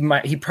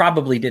 he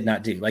probably did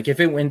not do. Like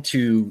if it went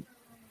to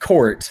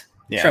court,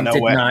 Trump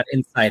did not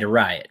incite a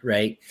riot,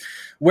 right?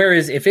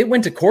 Whereas if it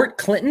went to court,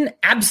 Clinton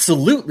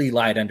absolutely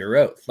lied under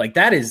oath. Like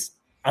that is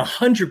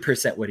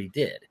 100% what he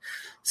did.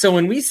 So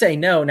when we say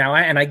no, now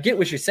I get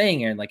what you're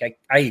saying, Aaron. Like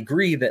I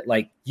agree that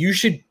like you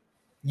should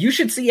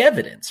see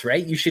evidence,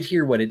 right? You should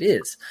hear what it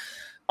is.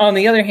 On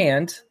the other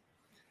hand,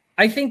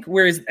 I think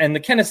and the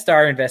Kenneth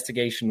Starr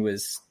investigation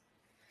was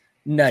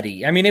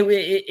nutty. I mean,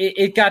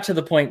 it got to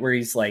the point where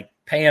he's like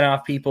paying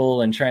off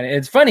people and trying to.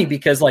 It's funny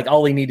because like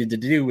all he needed to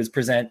do was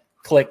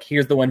click.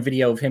 Here's the one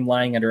video of him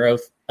lying under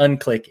oath.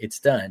 Unclick. It's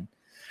done.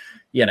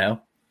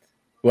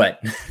 What?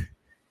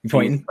 You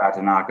pointing? He's about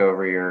to knock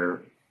over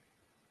your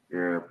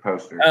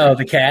poster. Oh,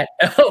 the cat.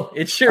 Oh,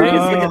 it sure is.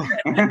 Look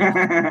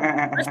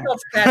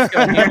at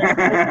that.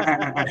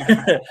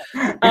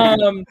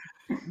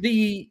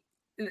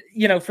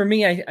 For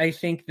me, I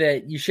think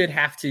that you should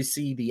have to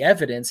see the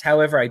evidence.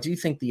 However, I do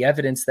think the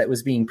evidence that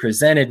was being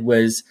presented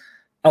was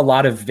a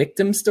lot of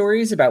victim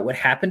stories about what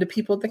happened to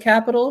people at the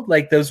Capitol.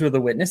 Like those were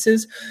the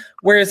witnesses.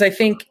 Whereas I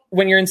think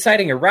when you're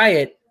inciting a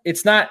riot,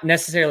 it's not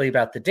necessarily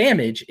about the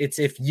damage. It's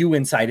if you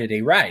incited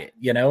a riot,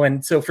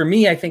 And so for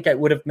me, I think it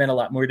would have meant a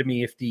lot more to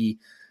me if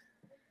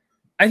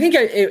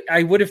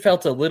I would have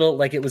felt a little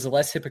like it was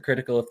less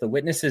hypocritical if the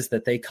witnesses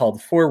that they called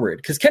forward,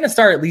 because Kenneth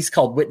Starr at least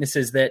called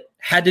witnesses that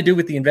had to do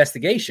with the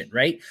investigation,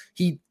 right?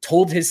 He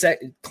told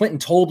Clinton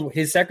told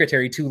his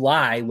secretary to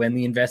lie when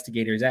the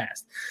investigators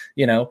asked,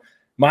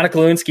 Monica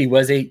Lewinsky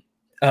was a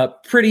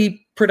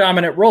pretty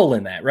predominant role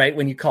in that, right?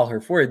 When you call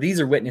her forward, these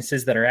are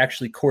witnesses that are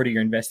actually core to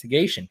your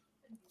investigation.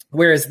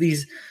 Whereas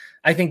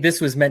I think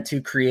this was meant to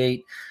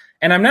create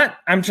And I'm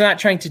not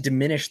trying to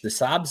diminish the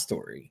sob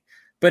story,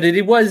 but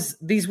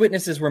these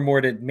witnesses were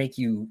more to make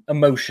you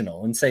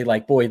emotional and say,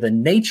 like, boy, the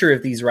nature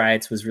of these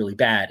riots was really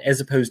bad,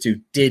 as opposed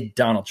to, did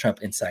Donald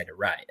Trump incite a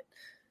riot?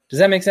 Does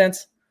that make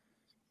sense?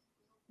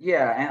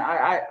 Yeah, and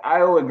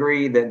I will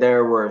agree that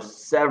there were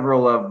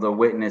several of the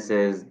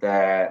witnesses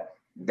that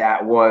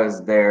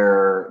was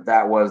their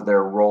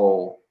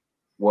role,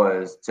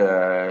 was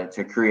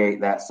to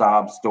create that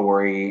sob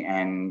story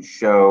and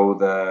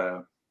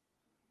show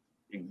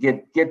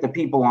get the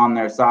people on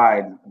their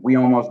side. We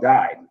almost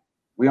died.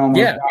 We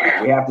almost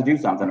died. We have to do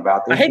something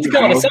about this. I hate to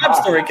call it a sob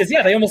story because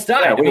they almost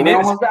died. Yeah, we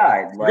almost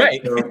died. Right.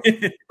 So,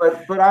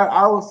 but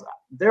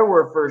there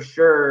were for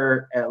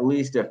sure at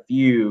least a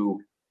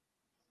few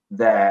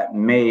that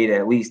made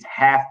at least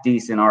half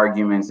decent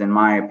arguments, in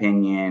my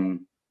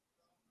opinion,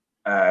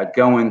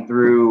 going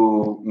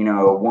through,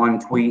 one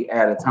tweet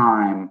at a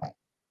time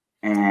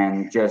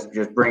and just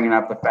bringing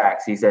up the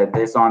facts. He said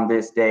this on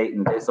this date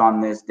and this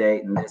on this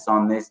date and this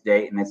on this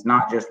date. And it's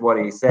not just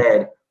what he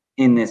said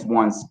in this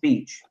one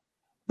speech.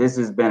 This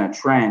has been a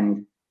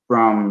trend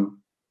from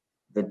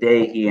the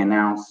day he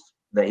announced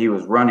that he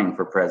was running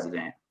for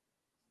president,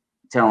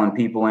 telling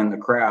people in the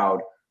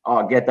crowd,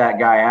 "Oh, get that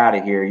guy out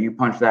of here. You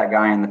punch that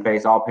guy in the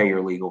face, I'll pay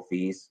your legal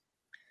fees."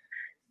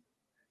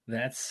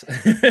 That's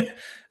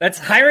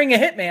hiring a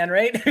hitman,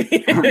 right?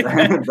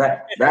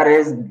 that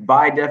is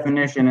by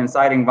definition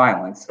inciting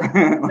violence.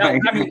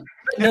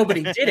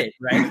 Nobody did it,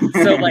 right?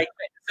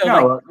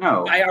 No.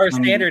 By our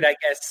standard, I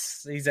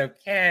guess he's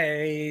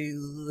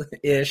okay-ish.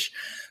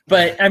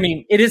 But I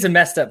mean, it is a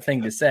messed up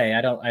thing to say.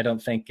 I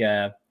don't think.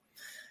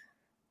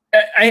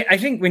 I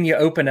think when you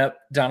open up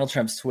Donald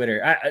Trump's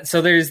Twitter,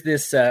 so there's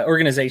this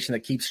organization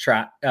that keeps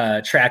track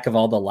of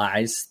all the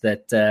lies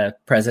that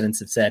presidents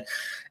have said.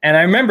 And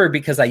I remember,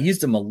 because I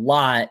used them a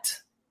lot,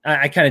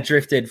 I kind of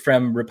drifted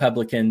from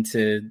Republican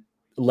to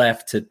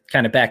left to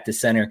kind of back to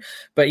center.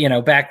 But,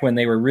 back when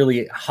they were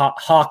really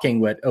hawking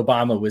what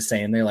Obama was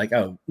saying, they're like,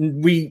 oh,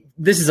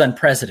 this is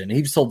unprecedented.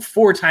 He's told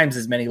 4 times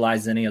as many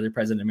lies as any other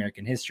president in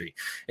American history.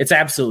 It's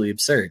absolutely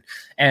absurd.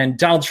 And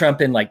Donald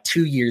Trump in like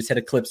 2 years had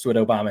eclipsed what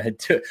Obama had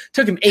took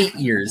him 8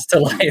 years to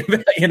lie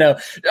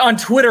about, on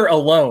Twitter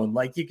alone.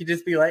 Like, you could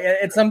just be like,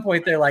 at some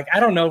point they're like, I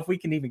don't know if we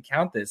can even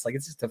count this. Like,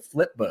 it's just a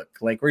flip book.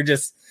 Like, we're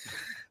just,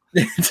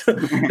 this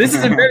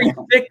is a very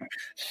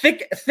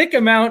thick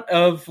amount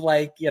of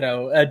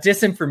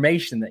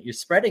disinformation that you're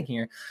spreading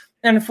here.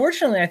 And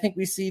unfortunately, I think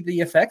we see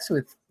the effects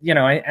with,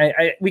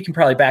 we can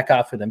probably back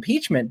off with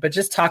impeachment, but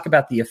just talk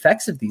about the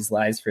effects of these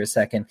lies for a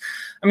second.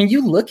 I mean,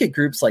 you look at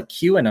groups like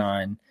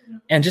QAnon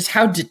and just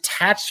how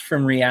detached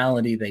from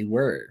reality they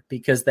were,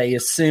 because they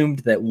assumed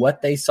that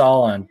what they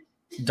saw on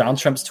Donald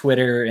Trump's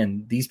Twitter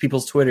and these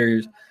people's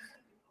Twitters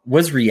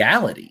was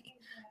reality.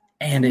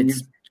 And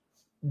it's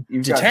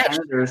You've got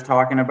senators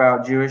talking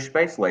about Jewish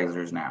space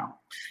lasers now.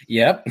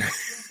 Yep.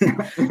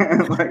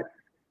 Like,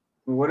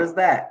 what is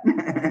that?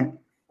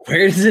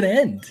 Where does it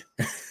end?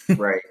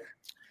 Right.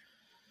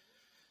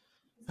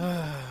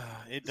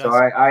 So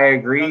I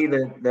agree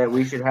that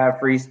we should have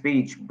free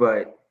speech,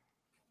 but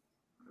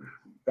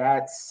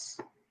that's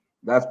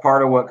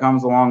part of what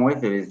comes along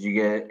with it, is you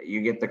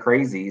get the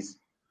crazies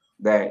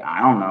that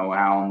I don't know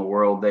how in the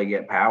world they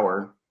get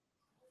power.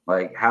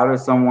 Like, how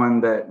does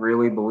someone that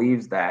really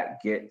believes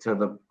that get to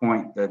the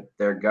point that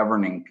they're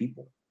governing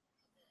people?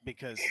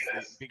 Because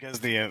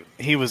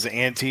he was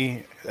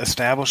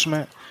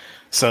anti-establishment,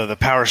 so the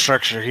power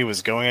structure he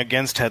was going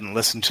against hadn't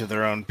listened to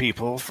their own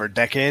people for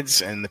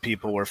decades, and the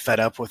people were fed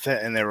up with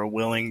it, and they were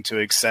willing to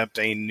accept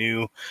a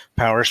new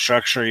power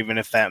structure, even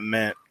if that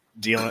meant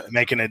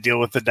making a deal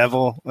with the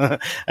devil,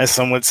 as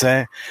some would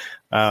say,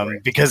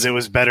 because it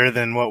was better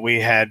than what we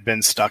had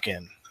been stuck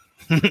in.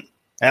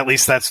 At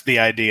least that's the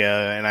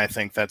idea, and I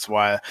think that's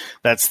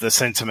the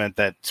sentiment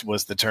that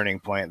was the turning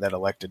point that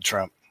elected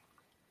Trump.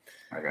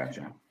 I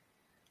gotcha.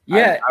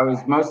 Yeah, I was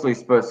mostly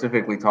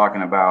specifically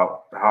talking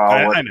about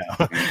how I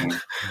know.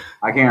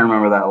 I can't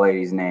remember that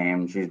lady's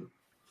name. She's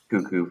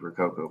cuckoo for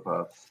Cocoa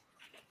Puffs.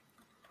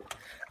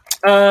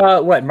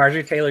 What,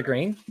 Marjorie Taylor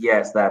Greene?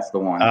 Yes, that's the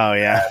one. Oh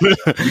yeah.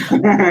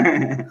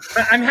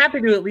 I'm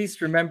happy to at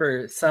least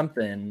remember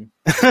something.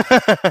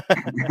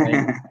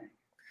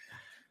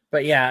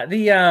 But yeah,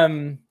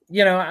 the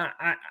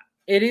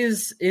it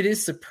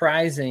is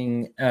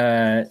surprising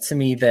to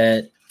me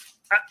that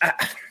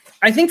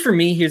I think for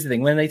me, here's the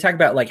thing: when they talk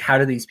about like how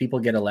do these people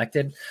get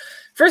elected,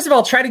 first of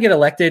all, try to get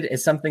elected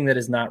is something that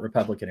is not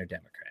Republican or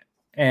Democrat,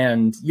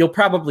 and you'll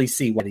probably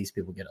see why these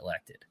people get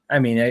elected. I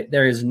mean,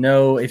 there is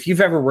no, if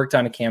you've ever worked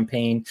on a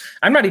campaign,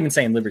 I'm not even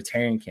saying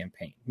libertarian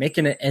campaign, make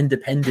an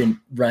independent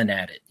run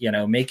at it,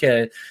 make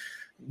a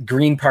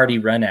Green Party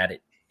run at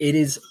it. It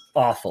is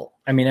awful.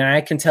 I mean, and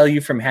I can tell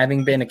you from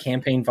having been a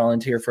campaign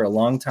volunteer for a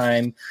long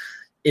time,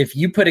 if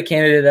you put a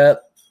candidate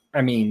up,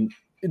 I mean,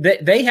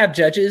 they have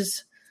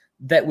judges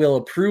that will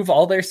approve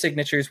all their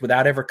signatures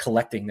without ever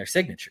collecting their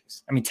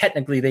signatures. I mean,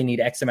 technically they need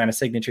X amount of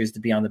signatures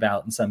to be on the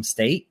ballot in some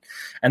state.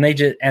 And they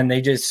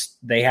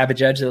have a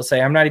judge that'll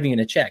say, I'm not even going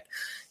to check.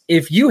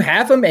 if you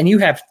have them and you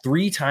have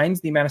 3 times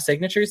the amount of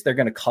signatures, they're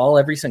going to call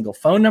every single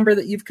phone number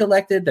that you've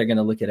collected. They're going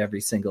to look at every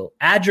single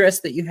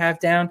address that you have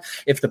down.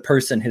 If the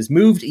person has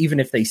moved, even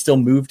if they still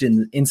moved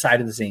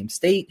inside of the same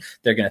state,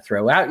 they're going to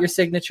throw out your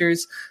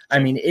signatures. I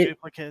mean,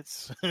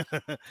 duplicates.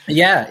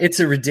 Yeah, it's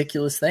a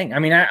ridiculous thing. I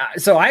mean,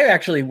 so I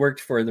actually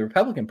worked for the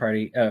Republican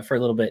Party for a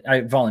little bit.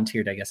 I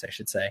volunteered, I guess I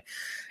should say.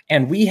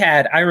 And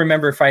I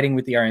remember fighting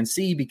with the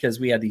RNC because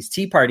we had these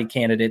Tea Party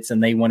candidates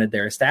and they wanted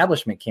their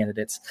establishment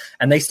candidates.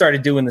 And they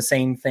started doing the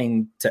same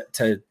thing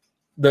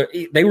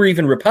they were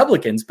even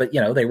Republicans, but,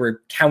 they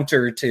were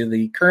counter to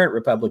the current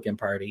Republican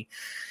Party.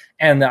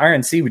 And the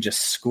RNC would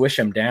just squish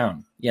them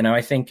down.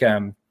 I think,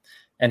 and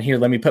here,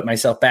 let me put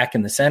myself back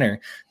in the center.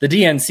 The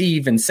DNC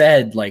even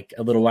said like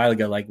a little while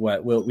ago, like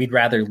we'd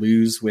rather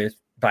lose with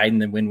Biden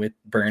than win with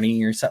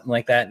Bernie or something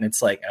like that. And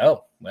it's like,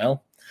 oh,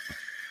 well,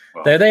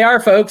 there they are,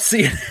 folks.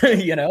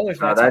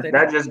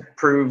 That just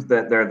proves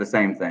that they're the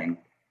same thing.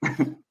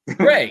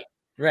 Right.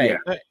 Yeah.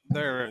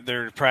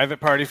 They're private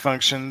party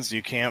functions.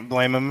 You can't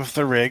blame them if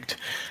they're rigged,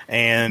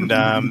 and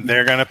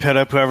they're going to pit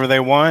up whoever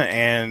they want.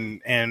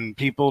 And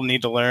people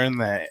need to learn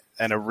that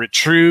a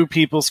true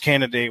people's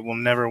candidate will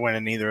never win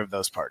in either of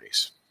those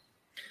parties.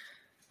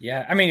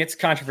 Yeah, I mean, it's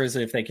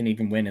controversial if they can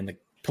even win in the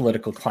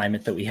political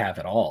climate that we have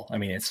at all. I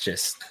mean, it's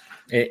just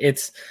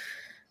it's.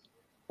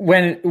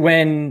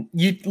 When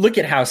you look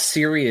at how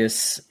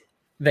serious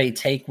they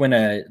take when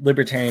a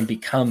libertarian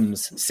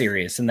becomes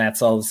serious, and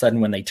that's all of a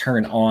sudden when they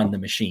turn on the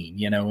machine,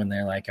 when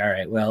they're like, all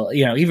right, well,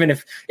 even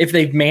if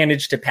they've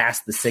managed to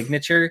pass the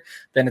signature,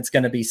 then it's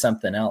going to be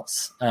something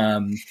else.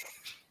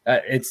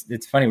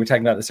 It's funny. We're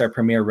talking about this. Our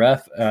Premier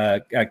Ruff,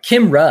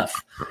 Kim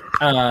Ruff,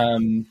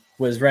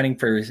 was running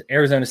for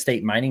Arizona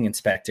State mining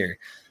inspector,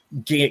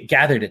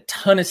 gathered a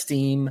ton of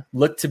steam,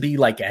 looked to be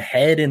like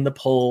ahead in the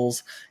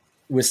polls,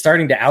 was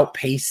starting to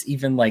outpace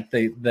even like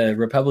the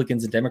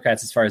Republicans and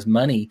Democrats as far as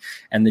money,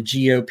 and the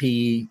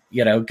GOP,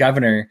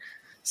 governor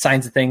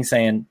signs a thing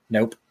saying,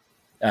 nope,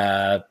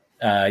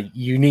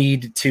 you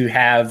need to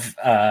have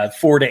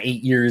 4 to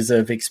 8 years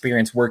of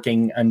experience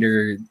working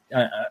under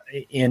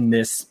in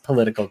this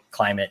political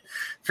climate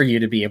for you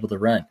to be able to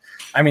run.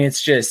 I mean,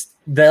 it's just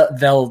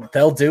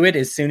they'll do it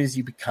as soon as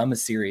you become a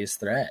serious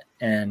threat,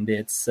 and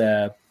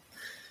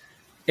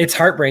it's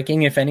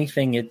heartbreaking. If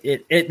anything,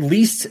 it at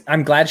least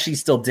I'm glad she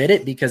still did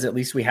it, because at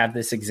least we have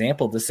this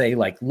example to say,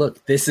 like,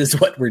 look, this is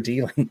what we're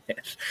dealing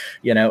with.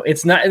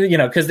 It's not,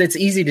 because it's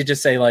easy to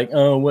just say like,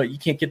 oh, what, you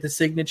can't get the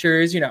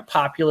signatures, you're not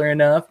popular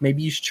enough,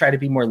 maybe you should try to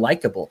be more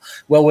likable.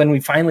 Well, when we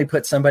finally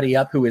put somebody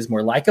up who is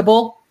more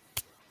likable,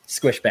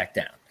 squish back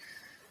down.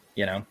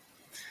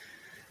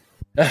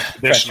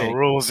 Additional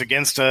rules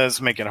against us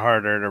make it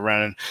harder to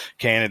run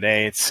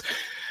candidates.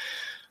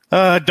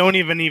 They don't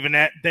even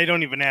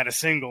add a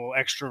single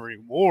extra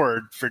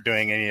reward for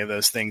doing any of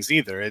those things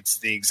either. It's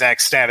the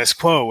exact status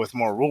quo with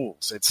more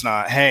rules. It's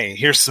not, hey,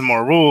 here's some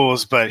more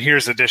rules, but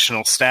here's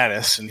additional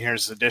status, and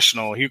here's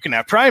additional, you can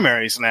have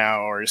primaries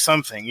now or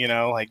something,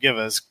 like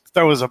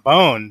throw us a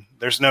bone.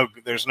 There's no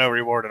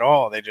reward at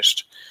all. They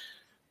just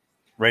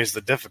raise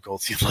the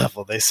difficulty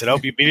level. They said, oh,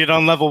 you beat it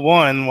on level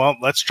 1. Well,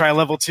 let's try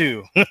level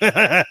 2.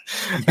 And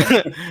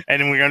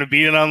then we're going to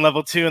beat it on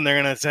level 2, and they're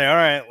going to say, all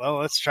right, well,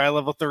 let's try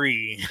level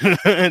 3.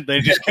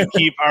 They just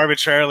keep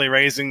arbitrarily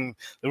raising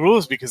the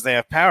rules because they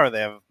have power.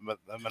 They have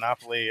a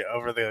monopoly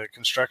over the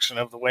construction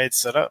of the way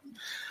it's set up.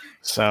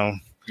 So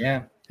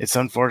yeah, it's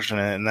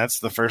unfortunate. And that's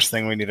the first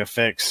thing we need to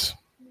fix.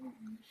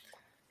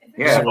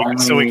 Yeah.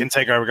 So we can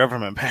take our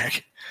government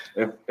back.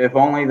 If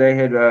only they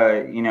had,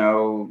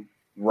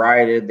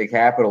 rioted the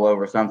Capitol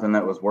over something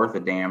that was worth a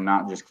damn,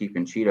 not just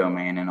keeping Cheeto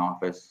Man in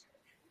office.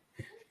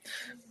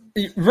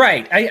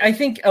 Right. I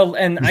think,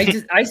 and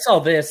I saw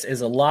this as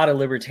a lot of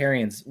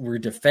libertarians were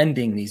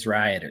defending these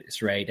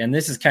rioters, right? And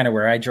this is kind of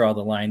where I draw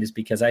the line, is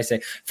because I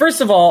say, first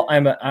of all,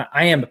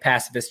 I am a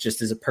pacifist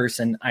just as a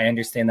person. I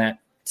understand that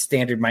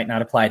standard might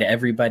not apply to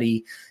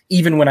everybody.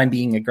 Even when I'm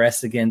being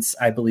aggressed against,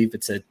 I believe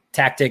it's a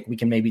tactic. We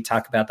can maybe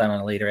talk about that on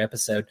a later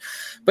episode.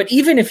 But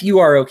even if you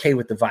are okay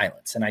with the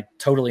violence, and I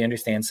totally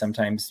understand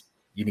sometimes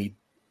you need,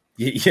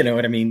 you know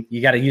what I mean?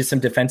 You got to use some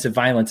defensive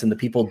violence, and the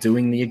people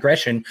doing the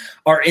aggression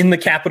are in the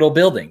Capitol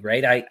building,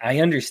 right? I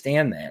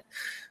understand that.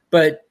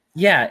 But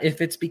yeah,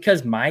 if it's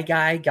because my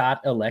guy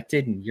got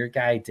elected and your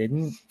guy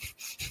didn't,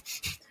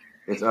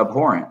 it's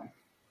abhorrent.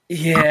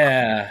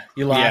 Yeah,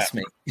 you lost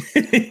me.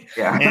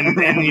 Yeah,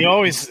 and you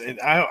always.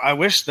 I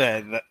wish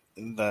that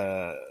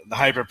the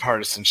hyper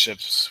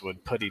partisanships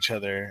would put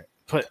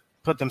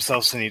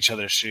themselves in each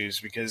other's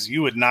shoes, because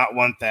you would not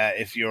want that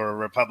if you're a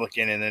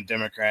Republican and a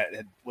Democrat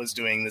was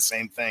doing the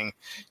same thing.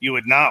 You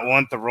would not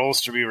want the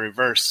roles to be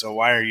reversed. So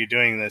why are you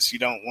doing this? You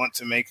don't want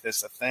to make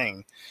this a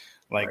thing.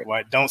 Like, right.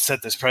 Why don't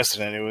set this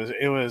precedent?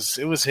 It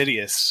was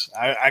hideous.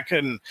 I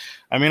couldn't.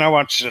 I mean, I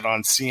watched it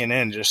on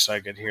CNN just so I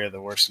could hear the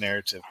worst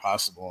narrative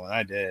possible, and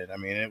I did. I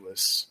mean, it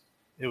was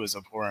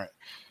abhorrent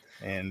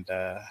and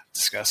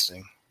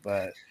disgusting.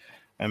 But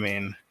I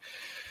mean,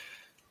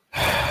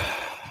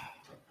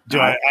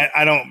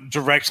 I don't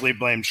directly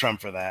blame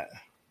Trump for that.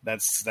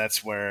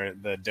 That's where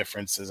the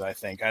difference is, I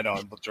think. I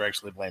don't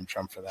directly blame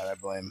Trump for that. I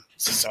blame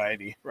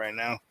society right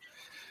now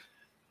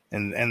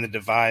and the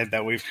divide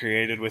that we've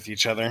created with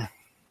each other.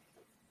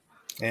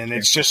 And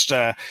it's just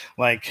even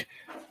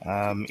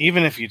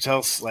if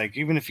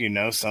you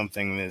know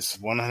something is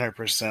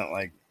 100%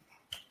 like,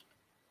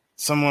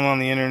 someone on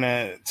the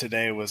internet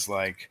today was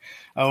like,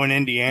 oh, in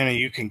Indiana,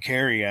 you can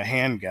carry a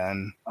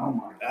handgun,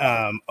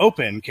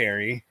 open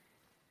carry,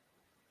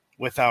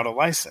 without a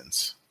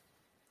license,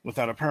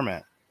 without a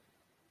permit.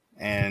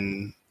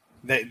 And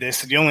they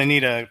said you only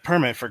need a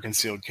permit for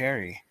concealed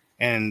carry.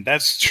 And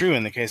that's true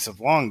in the case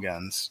of long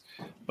guns.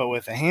 But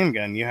with a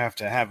handgun, you have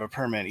to have a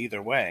permit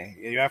either way.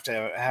 You have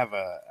to have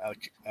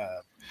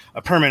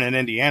a permit in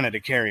Indiana to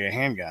carry a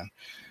handgun.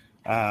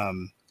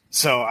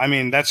 So, I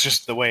mean, that's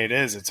just the way it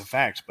is. It's a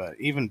fact. But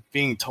even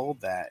being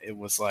told that, it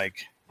was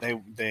like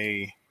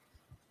they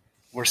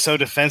were so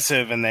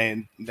defensive, and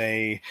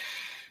they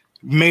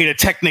made a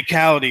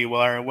technicality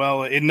where,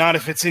 well, not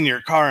if it's in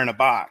your car in a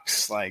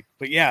box. Like,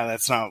 but yeah,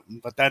 that's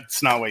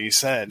not what you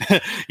said.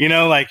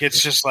 Like,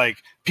 it's just like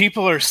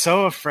people are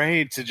so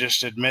afraid to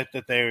just admit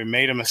that they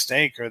made a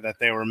mistake or that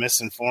they were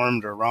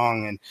misinformed or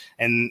wrong.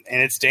 And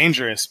it's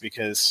dangerous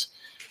because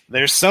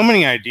there's so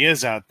many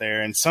ideas out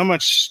there and so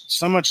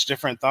much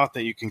different thought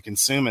that you can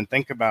consume and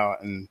think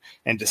about and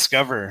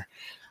discover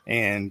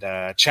and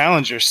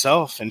challenge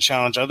yourself and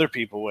challenge other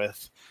people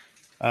with.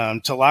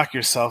 To lock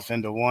yourself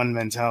into one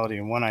mentality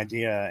and one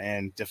idea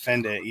and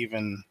defend it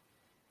even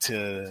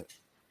to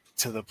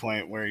the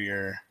point where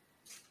you're,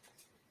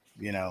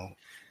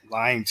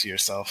 lying to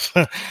yourself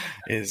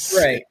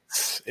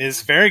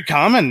is very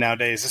common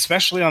nowadays,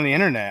 especially on the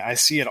internet. I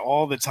see it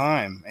all the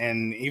time.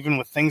 And even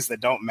with things that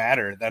don't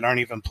matter, that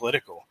aren't even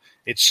political,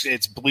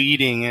 it's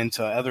bleeding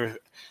into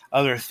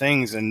other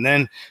things. And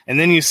then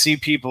you see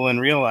people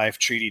in real life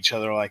treat each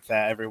other like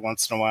that every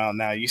once in a while.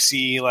 Now you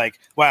see like,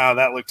 wow,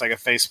 that looked like a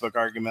Facebook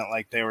argument.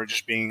 Like they were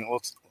just being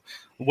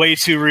way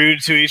too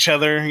rude to each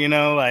other,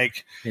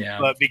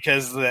 but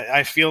because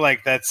I feel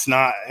like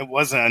it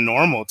wasn't a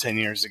normal 10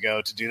 years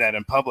ago to do that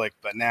in public,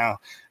 but now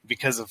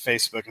because of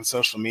Facebook and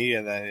social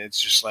media, that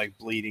it's just like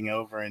bleeding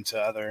over into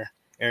other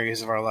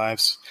areas of our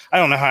lives. I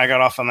don't know how I got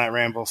off on that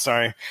ramble.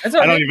 Sorry. I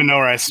don't even know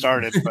where I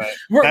started, but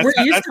that's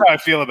how I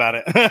feel about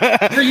it.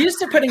 We're used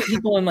to putting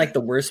people in like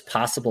the worst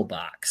possible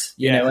box.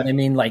 You know what I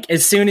mean? Like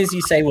as soon as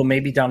you say, well,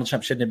 maybe Donald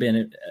Trump shouldn't have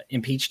been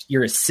impeached,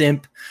 you're a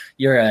simp,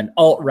 you're an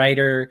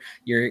alt-righter,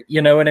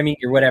 you know what I mean?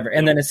 You're whatever.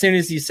 And then as soon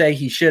as you say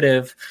he should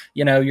have,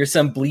 you're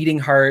some bleeding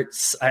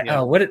hearts.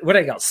 What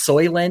I got?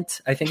 Soylent,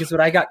 I think is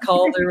what I got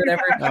called or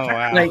whatever. Oh,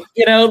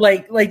 wow.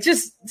 Like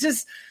just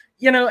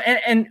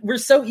and we're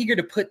so eager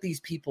to put these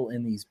people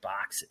in these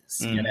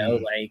boxes,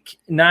 like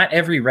not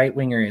every right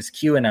winger is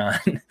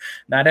QAnon.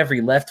 Not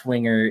every left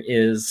winger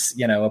is,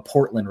 a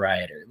Portland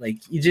rioter. Like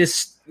you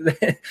just,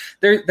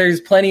 there's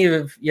plenty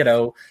of,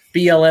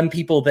 BLM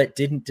people that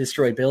didn't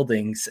destroy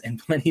buildings and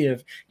plenty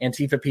of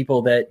Antifa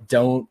people that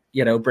don't,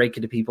 break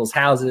into people's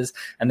houses.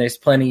 And there's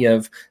plenty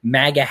of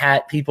MAGA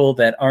hat people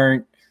that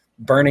aren't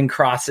burning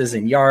crosses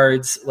in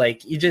yards.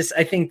 Like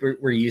I think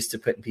we're used to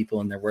putting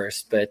people in their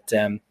worst, but,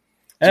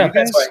 do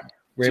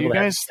you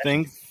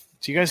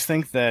guys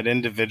think that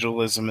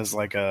individualism is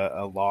like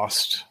a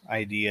lost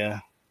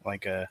idea?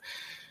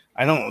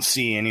 I don't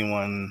see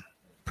anyone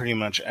pretty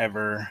much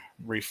ever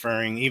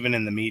referring, even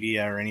in the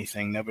media or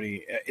anything.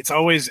 It's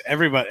always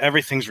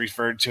everything's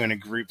referred to in a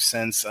group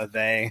sense, a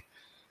they,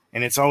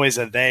 and it's always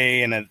a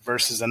they and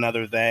versus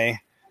another they,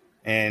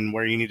 and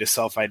where you need to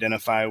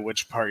self-identify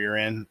which part you're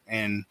in,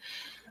 and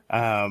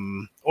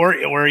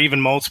or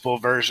even multiple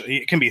versions.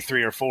 It can be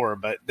 3 or 4,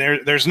 but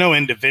there's no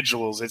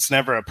individuals. It's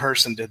never a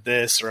person did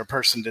this or a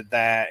person did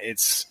that.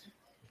 It's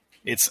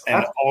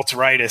an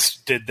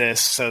alt-rightist did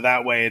this, so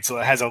that way it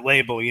has a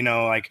label.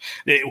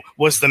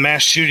 Was the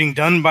mass shooting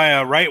done by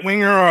a right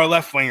winger or a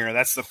left winger?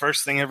 That's the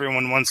first thing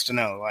everyone wants to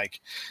know.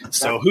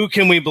 So who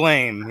can we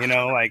blame?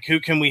 Who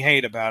can we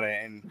hate about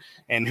it?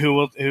 And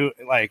who do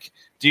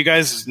you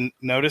guys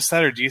notice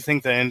that, or do you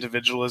think that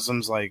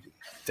individualism's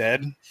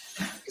dead?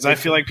 Because I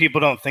feel like people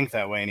don't think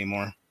that way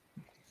anymore.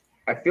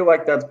 I feel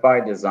like that's by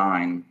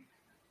design,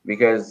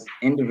 because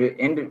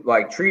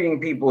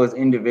treating people as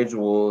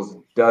individuals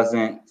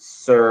doesn't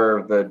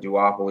serve the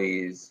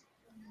duopoly's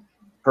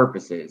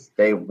purposes.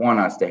 They want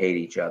us to hate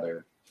each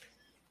other.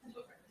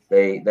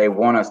 They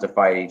want us to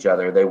fight each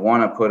other. They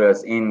want to put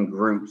us in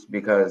groups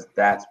because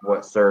that's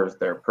what serves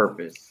their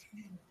purpose.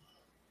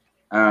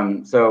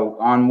 So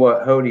on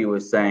what Hody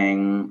was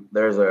saying,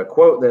 there's a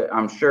quote that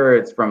I'm sure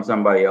it's from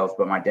somebody else,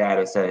 but my dad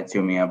has said it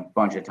to me a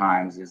bunch of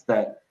times, is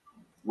that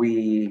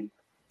we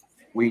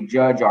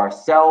judge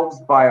ourselves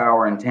by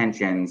our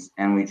intentions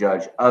and we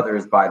judge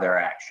others by their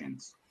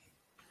actions.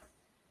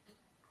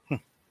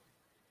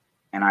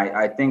 And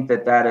I think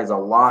that is a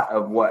lot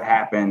of what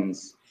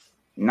happens,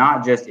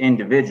 not just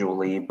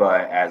individually,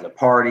 but as a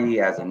party,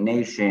 as a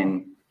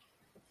nation.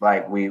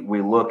 Like we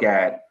look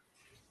at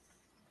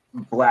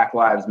Black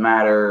Lives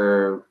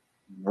Matter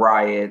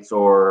riots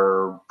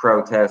or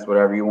protests,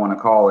 whatever you want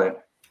to call it,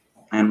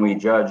 and we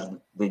judge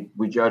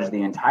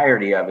the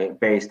entirety of it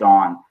based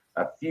on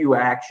a few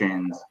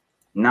actions,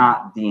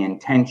 not the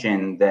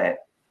intention that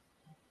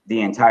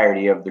the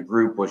entirety of the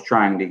group was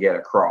trying to get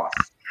across.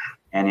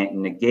 And it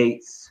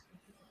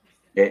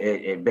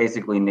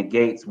basically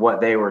negates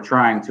what they were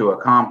trying to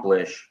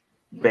accomplish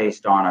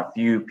based on a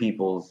few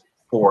people's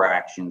poor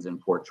actions and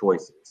poor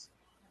choices.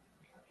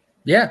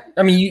 Yeah.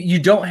 I mean, you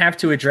don't have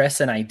to address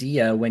an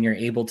idea when you're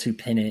able to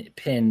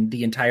pin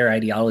the entire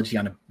ideology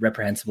on a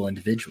reprehensible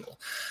individual,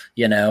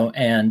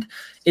 and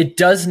it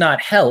does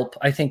not help.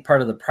 I think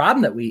part of the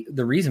problem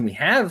the reason we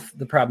have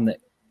the problem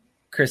that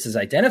Chris has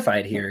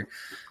identified here,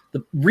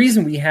 the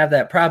reason we have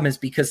that problem is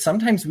because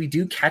sometimes we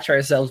do catch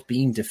ourselves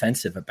being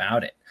defensive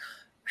about it.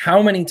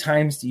 How many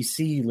times do you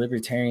see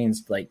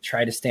libertarians like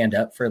try to stand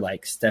up for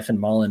like Stefan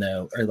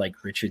Molyneux or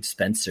like Richard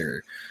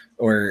Spencer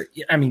or,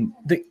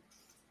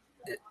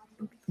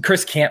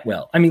 Chris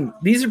Cantwell? I mean,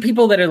 these are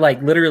people that are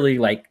like literally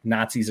like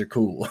Nazis are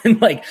cool and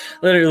like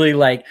literally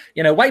like,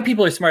 white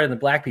people are smarter than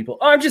black people.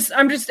 Oh, I'm just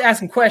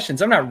asking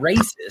questions. I'm not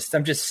racist.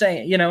 I'm just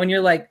saying, and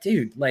you're like,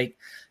 dude, like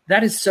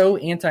that is so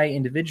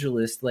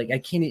anti-individualist. Like I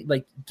can't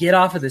like get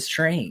off of this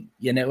train.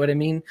 You know what I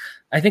mean?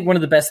 I think one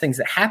of the best things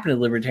that happened to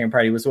the Libertarian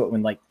Party was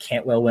when like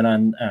Cantwell went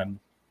on,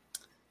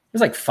 it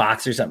was like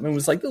Fox or something. It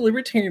was like the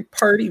Libertarian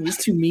Party was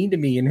too mean to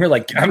me. And we're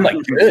like, I'm like,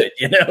 good,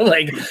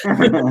 like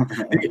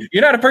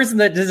you're not a person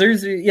that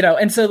deserves,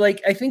 And so like,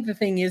 I think the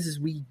thing is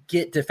we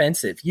get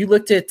defensive. You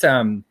looked at,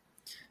 I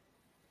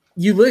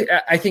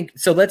think,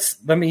 so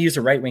let me use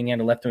a right wing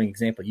and a left wing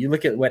example. You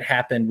look at what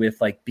happened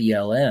with like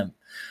BLM,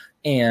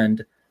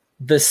 and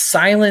the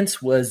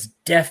silence was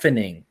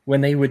deafening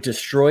when they would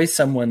destroy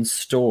someone's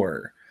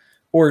store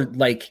or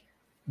like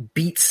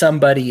beat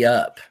somebody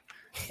up.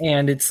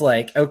 And it's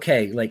like,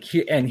 okay, like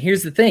here, and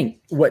here's the thing: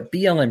 what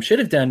BLM should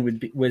have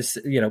done was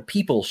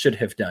people should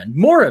have done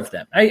more of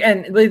them.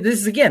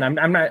 This is again,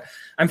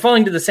 I'm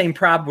falling to the same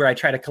problem where I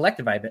try to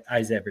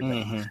collectivize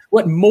everybody. Mm-hmm.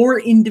 What more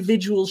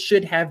individuals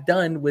should have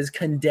done was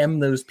condemn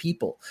those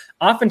people.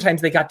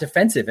 Oftentimes they got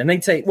defensive and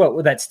they'd say,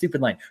 well, that stupid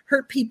line,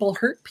 hurt people.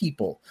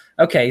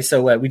 Okay,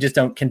 so we just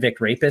don't convict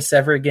rapists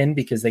ever again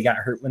because they got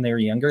hurt when they were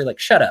younger. Like,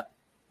 shut up.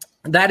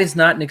 That is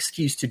not an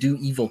excuse to do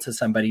evil to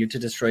somebody or to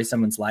destroy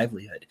someone's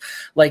livelihood.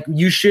 Like,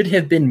 you should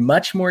have been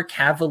much more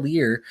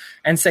cavalier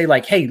and say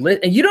like, hey,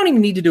 and you don't even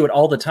need to do it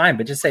all the time,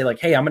 but just say like,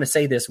 hey, I'm going to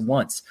say this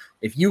once.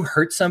 If you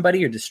hurt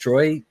somebody or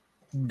destroy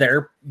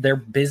their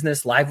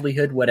business,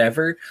 livelihood,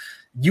 whatever,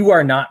 you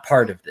are not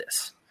part of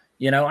this.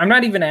 I'm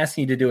not even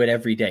asking you to do it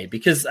every day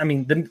because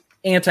the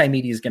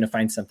anti-media is going to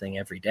find something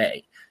every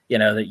day,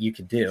 that you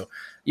can do,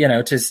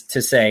 to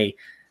say,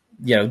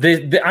 I'm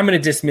going to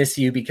dismiss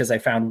you because I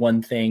found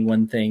one thing,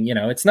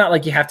 it's not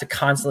like you have to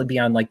constantly be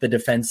on like the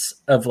defense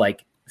of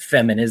like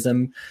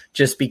feminism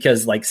just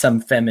because like some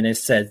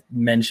feminist said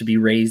men should be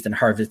raised and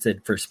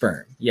harvested for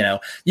sperm.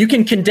 You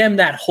can condemn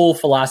that whole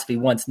philosophy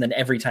once, and then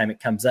every time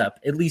it comes up,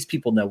 at least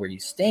people know where you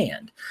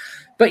stand.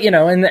 But,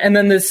 and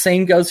then the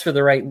same goes for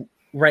the right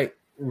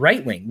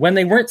wing. When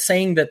they weren't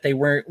saying that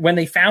when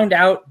they found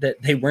out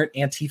that they weren't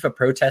Antifa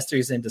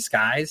protesters in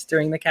disguise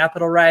during the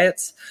Capitol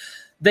riots,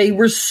 they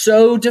were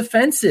so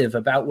defensive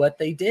about what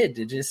they did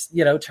to just,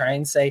 try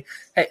and say,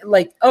 hey,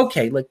 like,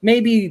 okay, like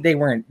maybe they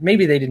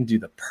didn't do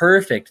the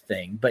perfect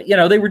thing, but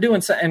they were doing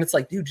something. And it's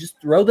like, dude, just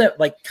throw that,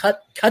 like cut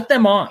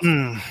them off.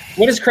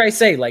 What does Christ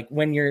say? Like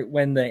when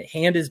the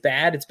hand is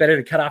bad, it's better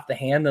to cut off the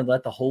hand than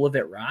let the whole of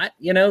it rot.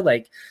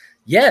 Like,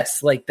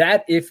 yes, like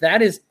that, if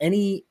that is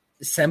any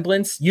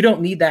semblance, you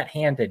don't need that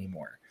hand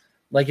anymore.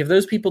 Like if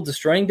those people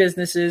destroying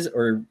businesses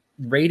or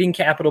raiding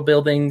Capitol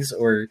buildings,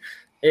 or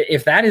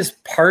if that is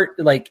part,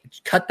 like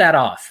cut that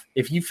off.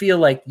 If you feel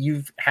like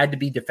you've had to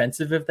be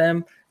defensive of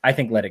them, I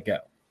think let it go.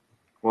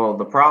 Well,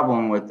 the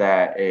problem with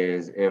that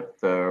is if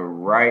the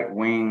right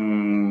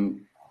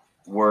wing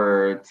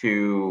were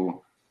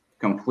to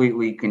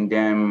completely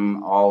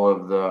condemn all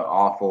of the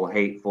awful,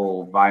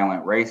 hateful,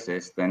 violent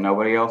racists, then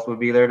nobody else would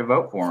be there to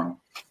vote for them.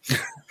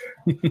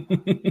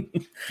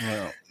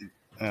 Well,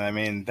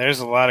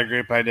 there's a lot of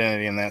group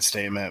identity in that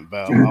statement,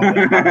 but I'm not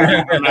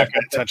going to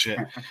touch it.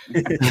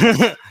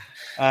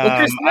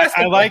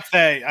 I like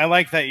that. I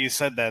like that you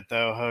said that,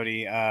 though,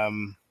 Hody.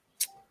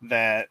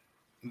 That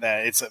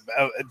it's a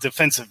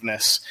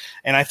defensive-ness,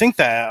 and I think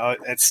that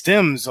it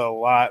stems a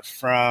lot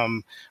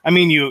from.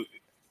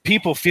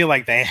 People feel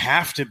like they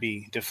have to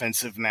be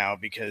defensive now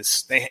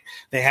because they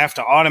have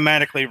to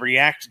automatically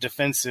react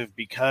defensive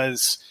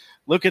because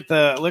look at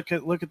the.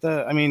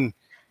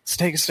 Let's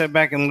take a step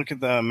back and look at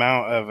the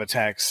amount of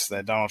attacks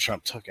that Donald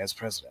Trump took as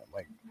president.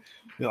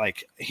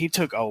 Like he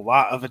took a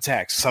lot of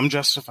attacks, some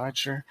justified,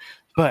 sure,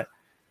 but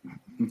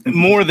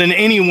more than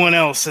anyone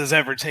else has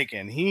ever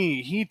taken.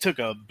 He took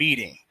a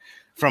beating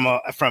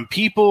from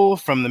people,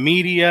 from the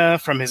media,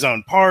 from his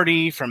own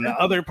party, from the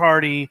other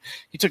party.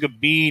 He took a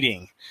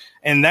beating.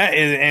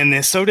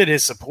 And so did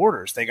his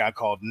supporters. They got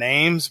called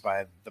names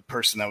by the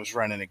person that was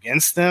running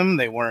against them.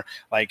 They weren't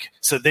like,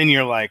 so then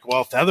you're like,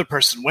 well, if the other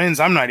person wins,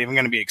 I'm not even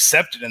going to be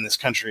accepted in this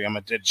country. I'm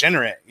a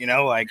degenerate,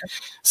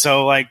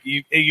 so like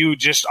you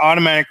just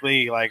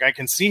automatically, like, I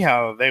can see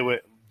how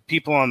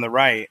people on the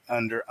right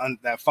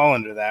that fall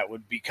under that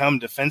would become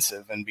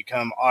defensive and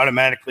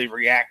automatically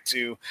react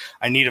to,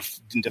 I need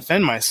to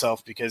defend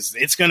myself because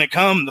it's going to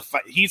come, the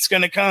heat's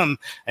going to come,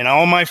 and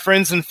all my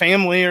friends and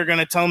family are going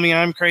to tell me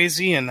I'm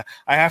crazy and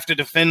I have to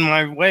defend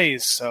my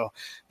ways. So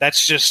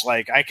that's just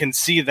like, I can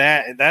see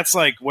that. That's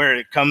like where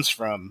it comes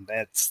from.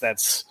 That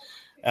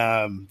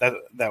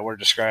we're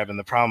describing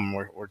the problem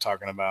we're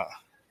talking about.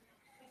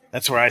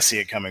 That's where I see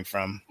it coming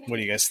from. What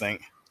do you guys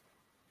think?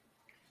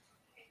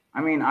 I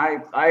mean,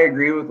 I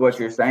agree with what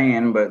you're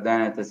saying, but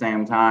then at the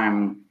same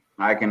time,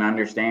 I can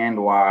understand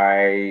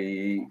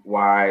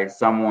why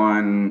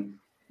someone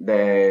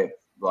that,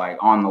 like,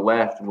 on the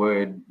left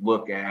would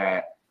look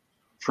at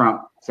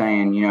Trump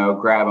saying,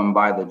 grab him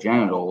by the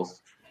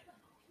genitals,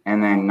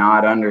 and then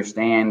not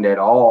understand at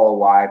all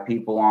why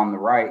people on the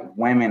right,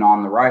 women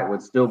on the right,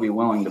 would still be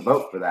willing to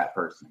vote for that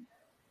person.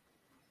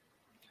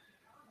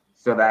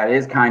 So that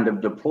is kind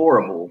of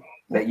deplorable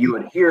that you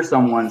would hear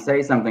someone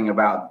say something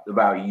about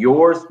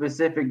your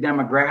specific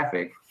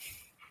demographic.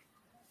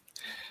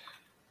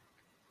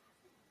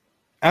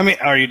 I mean,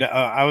 are you?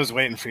 I was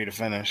waiting for you to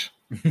finish.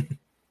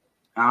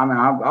 I mean,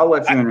 I'll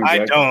let you interject.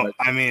 I don't.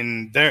 I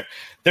mean, there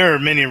are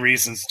many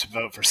reasons to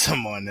vote for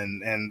someone,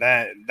 and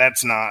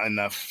that's not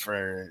enough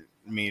for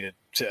me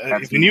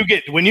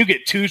to. When you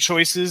get two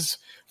choices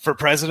for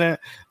president,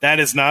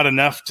 that is not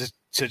enough to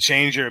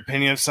change your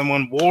opinion of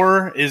someone.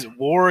 War is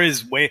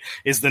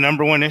the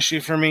number one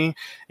issue for me.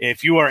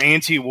 If you are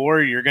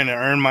anti-war, you're going to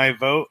earn my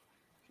vote,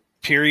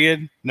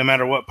 period, no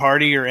matter what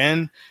party you're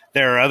in.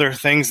 There are other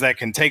things that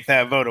can take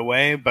that vote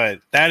away,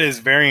 but that is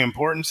very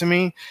important to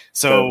me.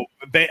 So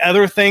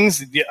other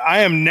things,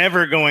 I am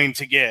never going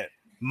to get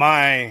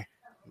my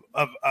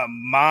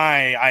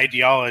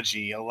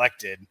ideology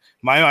elected.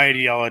 My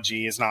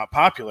ideology is not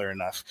popular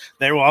enough.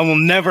 I will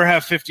never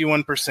have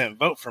 51%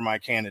 vote for my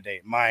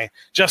candidate, my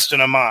Justin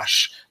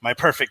Amash, my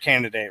perfect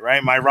candidate,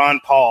 right? My Ron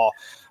Paul,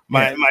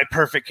 my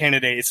perfect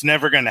candidate. It's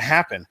never going to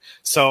happen.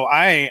 So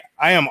I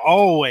am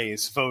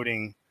always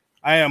voting.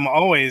 I am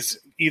always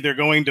either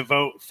going to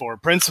vote for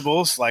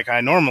principles like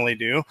I normally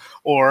do,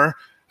 or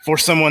for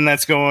someone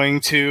that's going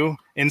to,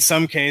 in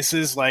some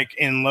cases, like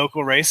in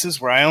local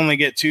races where I only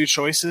get two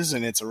choices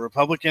and it's a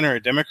Republican or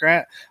a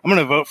Democrat, I'm going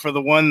to vote for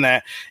the one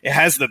that it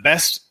has the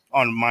best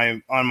on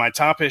my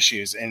top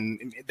issues.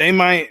 And they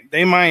might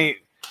be for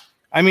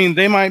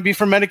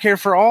Medicare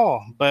for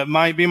all, but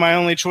might be my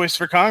only choice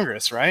for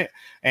Congress, right?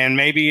 And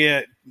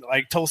maybe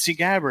like Tulsi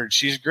Gabbard,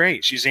 she's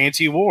great. She's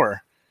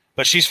anti-war,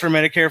 but she's for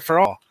Medicare for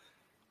all.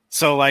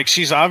 So, like,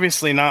 she's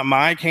obviously not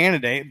my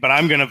candidate, but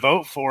I'm going to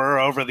vote for her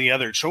over the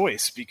other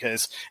choice,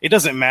 because it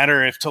doesn't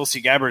matter if Tulsi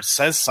Gabbard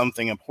says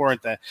something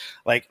important that,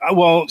 like,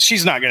 well,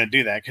 she's not going to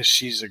do that because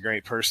she's a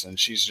great person.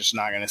 She's just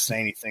not going to say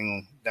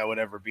anything that would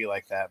ever be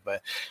like that.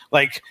 But,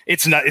 like,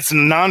 it's a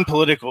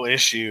non-political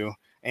issue,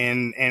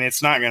 and it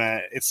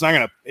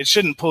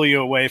shouldn't pull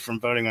you away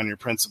from voting on your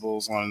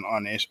principles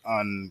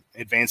on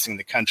advancing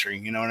the country.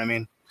 You know what I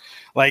mean?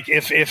 Like,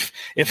 if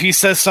he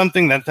says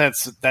something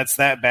that's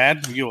that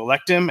bad, you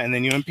elect him and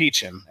then you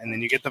impeach him and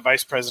then you get the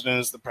vice president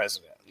as the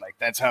president. Like,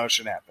 that's how it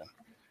should happen.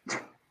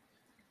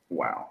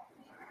 Wow.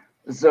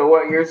 So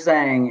what you're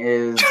saying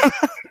is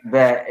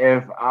that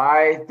if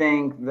I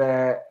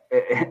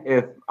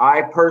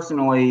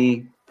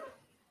personally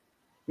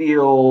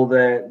feel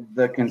that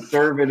the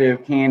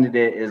conservative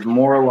candidate is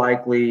more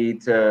likely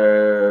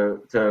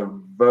to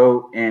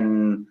vote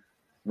in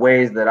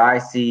ways that I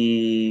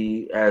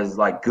see as,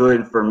 like,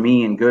 good for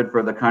me and good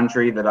for the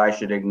country, that I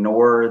should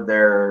ignore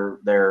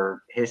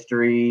their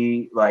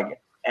history,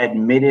 like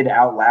admitted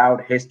out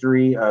loud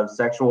history of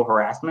sexual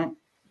harassment.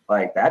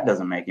 Like, that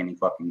doesn't make any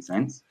fucking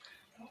sense.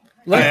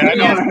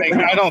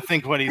 I don't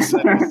think what he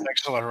said was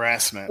sexual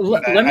harassment.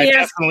 Let me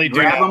ask,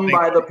 grab him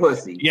by the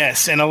pussy.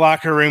 Yes, in a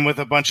locker room with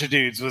a bunch of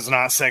dudes was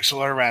not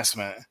sexual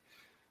harassment.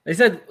 They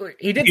said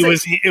he did. When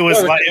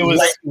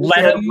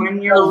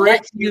you're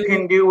rich, you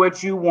can do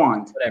what you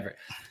want. Whatever.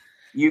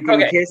 You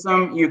can kiss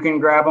them. You can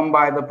grab them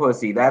by the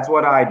pussy. That's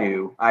what I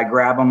do. I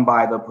grab them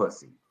by the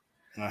pussy.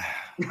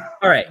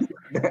 All right.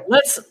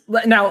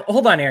 Now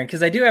hold on, Aaron,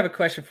 because I do have a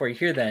question for you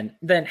here.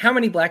 Then how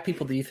many black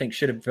people do you think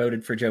should have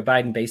voted for Joe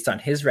Biden based on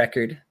his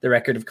record, the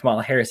record of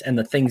Kamala Harris, and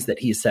the things that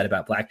he said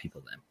about black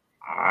people? Then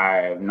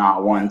I have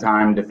not one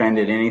time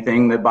defended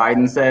anything that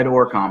Biden said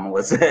or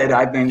Kamala said.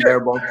 I think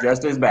they're both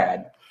just as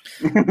bad.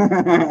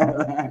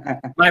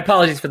 My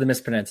apologies for the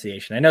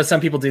mispronunciation. I know some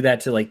people do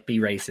that to, like, be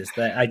racist.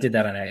 I did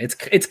that on it.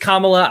 It's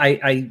Kamala.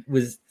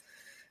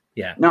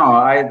 Yeah. No,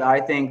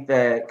 I think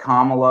that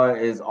Kamala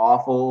is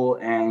awful,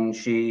 and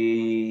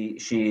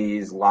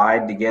she's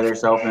lied to get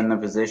herself in the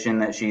position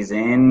that she's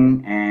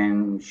in,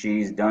 and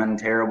she's done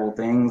terrible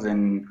things,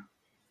 and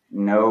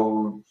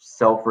no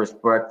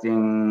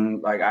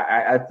self-respecting. Like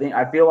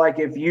I feel like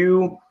if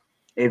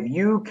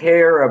you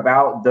care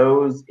about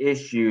those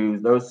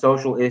issues, those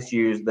social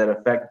issues that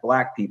affect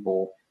Black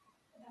people,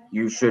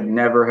 you should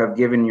never have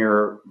given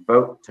your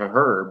vote to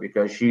her,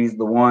 because she's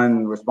the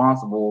one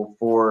responsible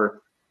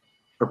for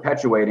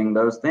perpetuating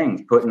those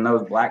things, putting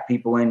those Black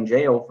people in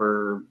jail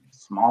for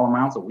small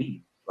amounts of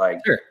weed. Like,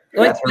 sure.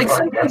 That's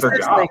her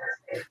job.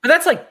 But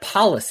that's like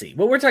policy.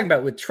 What we're talking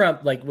about with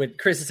Trump, like what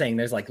Chris is saying,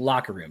 there's like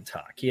locker room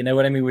talk, you know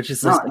what I mean? Which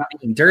is just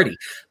being dirty.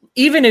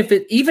 Even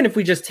if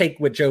we just take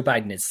what Joe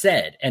Biden has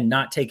said and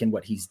not taken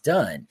what he's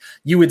done,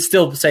 you would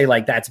still say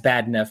like that's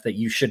bad enough that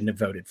you shouldn't have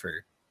voted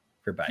for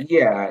Biden.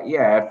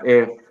 Yeah.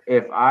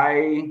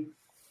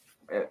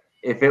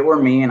 If it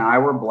were me and I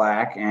were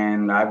Black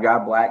and I've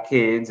got Black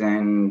kids,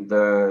 and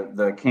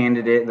the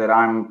candidate that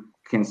I'm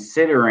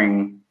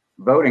considering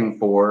voting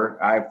for,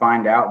 I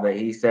find out that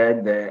he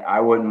said that I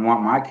wouldn't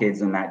want my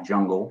kids in that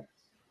jungle.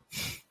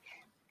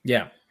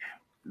 Yeah.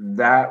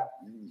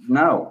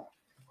 No.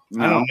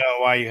 I don't know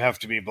why you have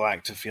to be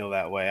Black to feel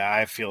that way.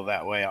 I feel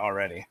that way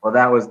already. Well,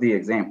 that was the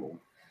example.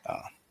 Oh,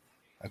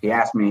 okay. He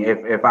asked me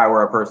if I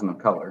were a person of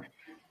color.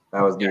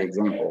 That was the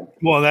example.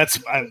 Well, that's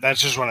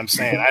just what I'm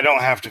saying. I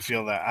don't have to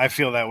feel that. I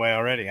feel that way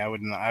already. I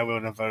wouldn't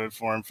have voted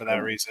for him for that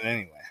reason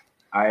anyway.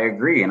 I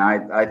agree. And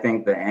I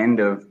think the end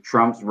of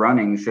Trump's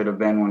running should have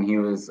been when he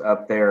was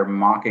up there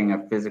mocking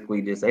a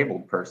physically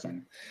disabled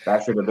person.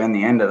 That should have been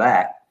the end of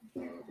that.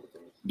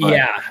 But,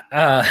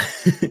 yeah.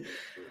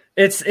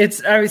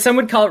 It's I mean, some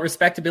would call it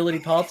respectability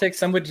politics.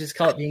 Some would just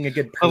call it being a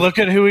good person. But look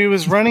at who he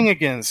was running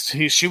against.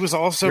 She was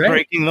also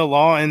breaking the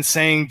law and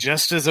saying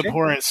just as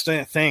abhorrent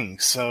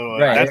things. So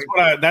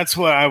that's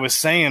what I was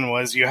saying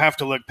was you have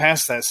to look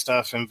past that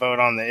stuff and vote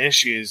on the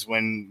issues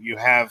when you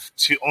have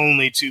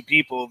only two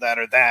people that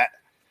are that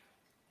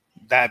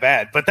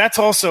bad. But that's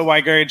also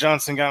why Gary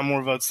Johnson got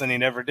more votes than he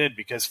ever did,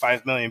 because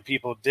 5 million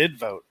people did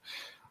vote,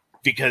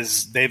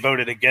 because they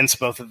voted against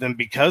both of them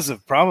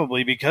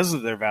probably because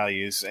of their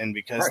values and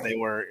because they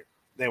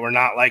were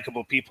not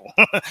likable people.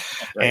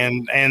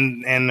 and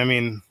I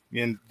mean,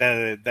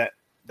 that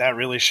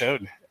really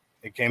showed.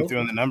 It came through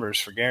in the numbers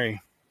for Gary.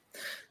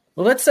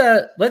 Well, let's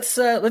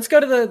go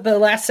to the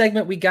last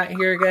segment we got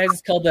here, guys.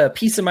 It's called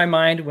Piece of My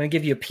Mind. I'm going to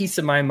give you a piece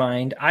of my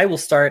mind. I will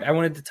start. I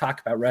wanted to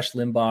talk about Rush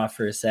Limbaugh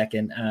for a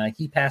second.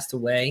 He passed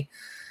away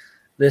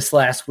this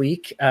last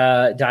week,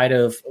 died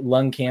of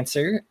lung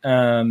cancer.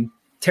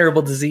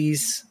 Terrible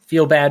disease.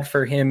 Feel bad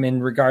for him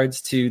in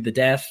regards to the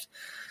death.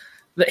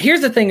 But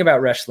here's the thing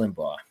about Rush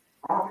Limbaugh.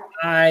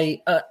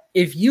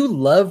 If you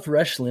love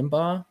Rush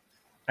Limbaugh,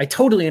 I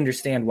totally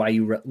understand why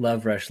you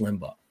love Rush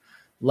Limbaugh.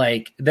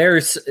 Like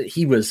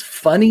he was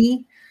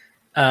funny.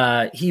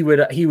 He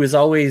was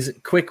always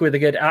quick with a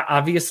good.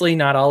 Obviously,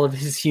 not all of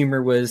his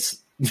humor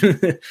was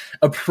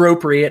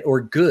appropriate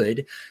or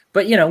good,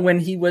 but when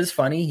he was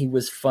funny, he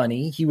was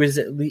funny. He was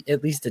at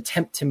least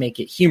attempt to make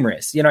it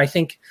humorous. I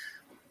think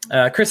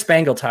Chris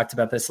Spangle talked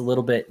about this a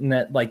little bit, in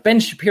that like Ben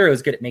Shapiro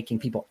is good at making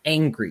people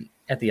angry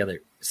at the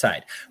other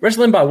side. Rush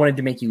Limbaugh wanted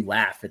to make you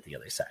laugh at the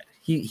other side.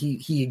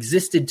 He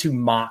existed to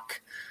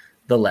mock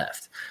the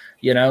left.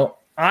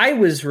 I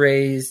was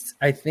raised,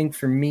 I think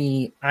for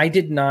me, I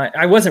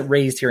wasn't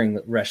raised hearing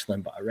Rush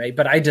Limbaugh, right?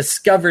 But I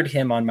discovered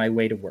him on my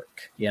way to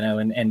work,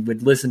 and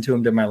would listen to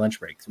him during my lunch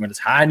breaks. When it's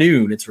high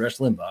noon, it's Rush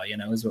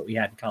Limbaugh, is what we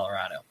had in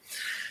Colorado.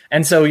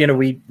 And so,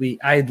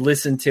 I'd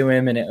listened to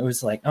him, and it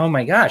was like, oh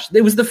my gosh.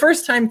 It was the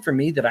first time for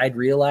me that I'd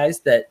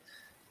realized that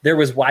there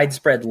was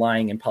widespread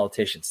lying in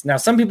politicians. Now,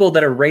 some people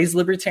that are raised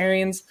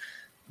libertarians,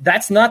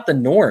 that's not the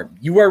norm.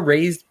 You are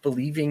raised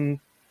believing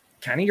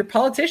kind of your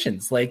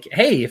politicians. Like,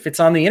 hey, if it's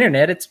on the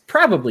internet, it's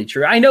probably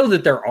true. I know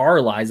that there are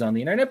lies on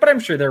the internet, but I'm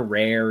sure they're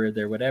rare or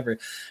they're whatever.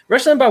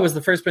 Rush Limbaugh was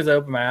the first person to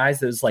open my eyes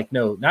that was like,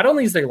 no, not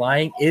only is there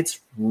lying,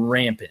 it's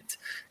rampant.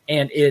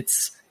 And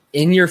it's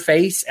in your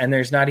face, and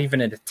there's not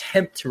even an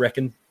attempt to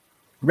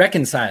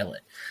reconcile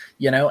it,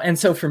 And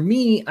so for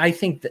me, I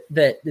think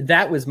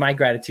that was my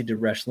gratitude to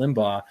Rush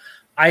Limbaugh.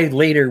 I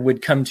later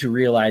would come to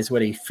realize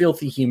what a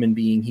filthy human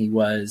being he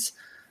was,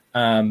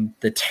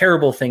 the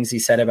terrible things he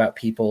said about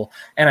people.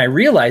 And I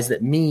realized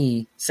that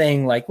me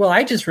saying like, well,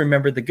 I just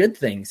remember the good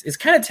things is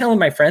kind of telling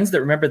my friends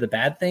that remember the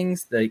bad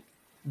things that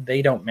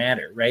they don't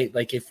matter, right?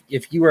 Like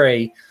if you're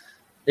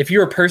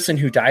a person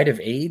who died of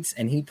AIDS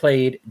and he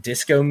played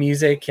disco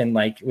music and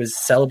like was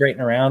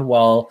celebrating around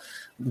while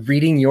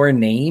reading your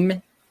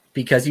name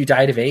because you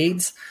died of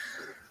AIDS,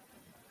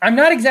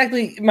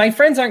 my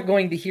friends aren't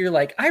going to hear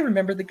like, I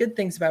remember the good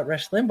things about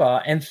Rush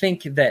Limbaugh and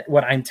think that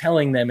what I'm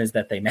telling them is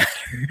that they matter,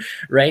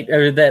 right?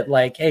 Or that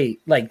like, hey,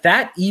 like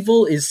that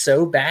evil is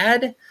so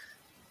bad,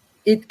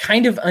 it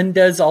kind of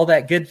undoes all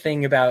that good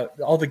thing about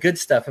all the good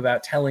stuff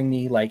about telling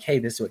me like, hey,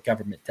 this is what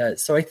government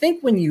does. So I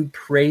think when you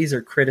praise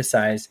or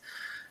criticize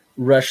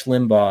Rush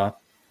Limbaugh,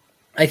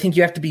 I think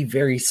you have to be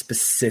very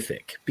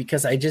specific,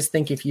 because I just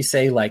think if you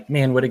say like,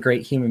 man, what a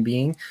great human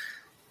being,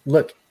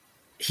 look,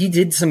 he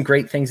did some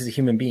great things as a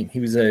human being. He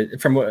was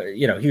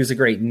he was a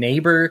great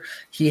neighbor.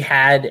 He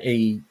had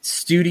a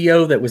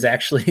studio that was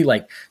actually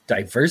like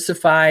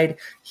diversified.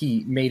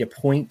 He made a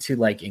point to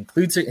like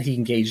include, he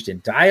engaged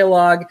in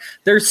dialogue.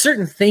 There are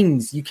certain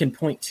things you can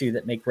point to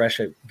that make Rush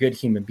a good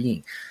human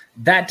being.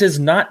 That does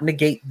not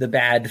negate the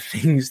bad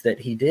things that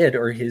he did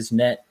or his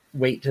net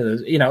weight to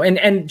those,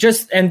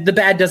 and the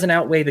bad doesn't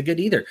outweigh the good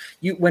either.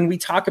 When we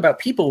talk about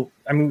people,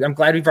 I mean, I'm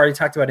glad we've already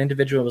talked about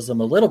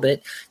individualism a little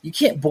bit. You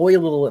can't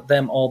boil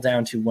them all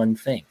down to one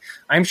thing.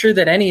 I'm sure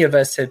that any of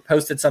us had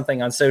posted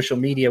something on social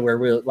media where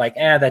we're like,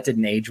 that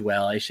didn't age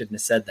well, I shouldn't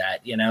have said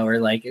that, or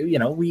like,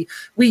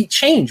 we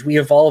change, we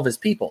evolve as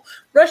people.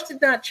 Rush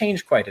did not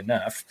change quite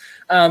enough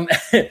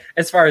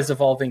as far as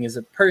evolving as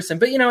a person.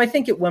 But, I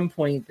think at one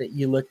point that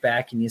you look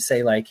back and you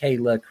say like, hey,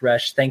 look,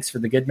 Rush, thanks for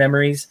the good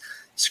memories.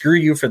 Screw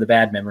you for the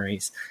bad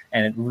memories.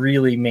 And it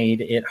really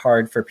made it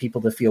hard for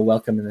people to feel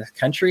welcome in this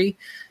country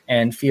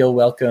and feel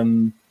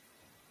welcome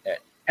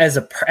as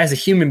a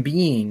human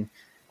being.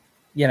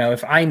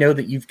 If I know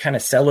that you've kind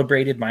of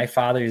celebrated my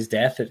father's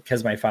death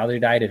because my father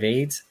died of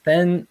AIDS,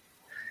 then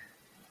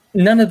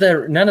none of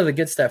the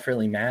good stuff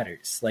really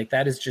matters. Like,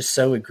 that is just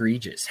so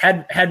egregious.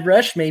 Had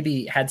Rush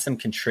maybe had some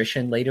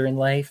contrition later in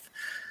life,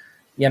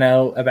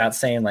 about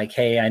saying like,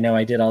 hey, I know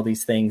I did all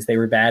these things, they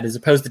were bad, as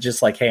opposed to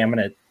just like, hey, I'm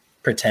going to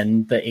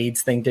pretend the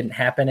AIDS thing didn't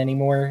happen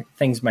anymore,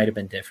 things might have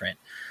been different.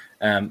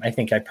 I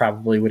think I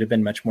probably would have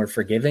been much more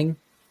forgiving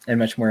and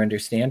much more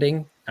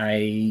understanding.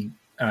 I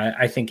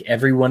think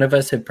every one of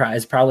us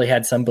has probably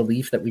had some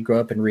belief that we grow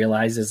up and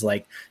realize is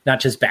like not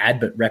just bad,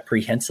 but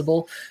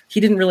reprehensible. He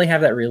didn't really have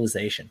that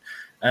realization.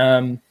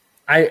 He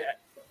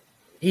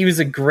was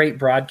a great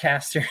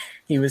broadcaster.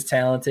 He was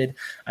talented.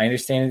 I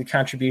understand the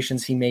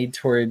contributions he made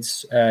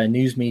towards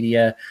news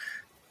media,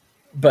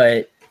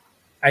 but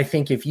I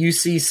think if you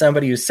see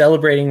somebody who's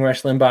celebrating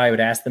Rush Limbaugh, I would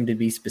ask them to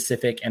be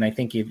specific. And I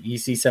think if you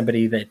see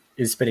somebody that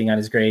is spitting on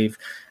his grave,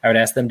 I would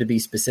ask them to be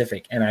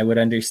specific. And I would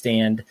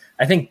understand.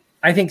 I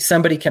think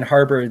somebody can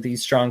harbor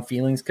these strong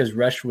feelings because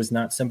Rush was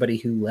not somebody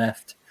who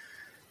left.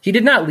 He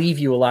did not leave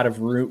you a lot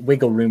of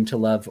wiggle room to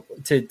love,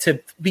 to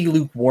be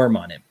lukewarm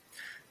on him.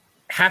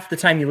 Half the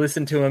time you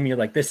listen to him, you're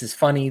like, this is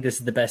funny. This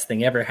is the best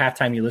thing ever. Half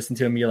time you listen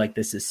to him, you're like,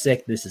 this is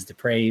sick. This is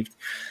depraved.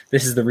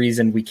 This is the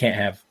reason we can't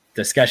have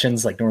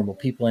discussions like normal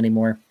people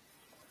anymore.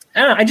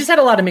 I don't know. I just had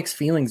a lot of mixed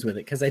feelings with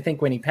it because I think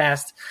when he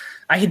passed,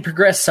 I had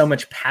progressed so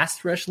much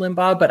past Rush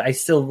Limbaugh, but I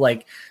still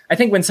I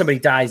think when somebody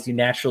dies, you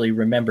naturally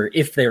remember,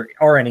 if there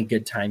are any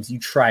good times, you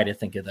try to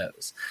think of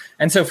those.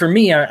 And so for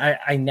me,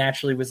 I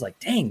naturally was like,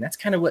 dang, that's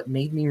kind of what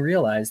made me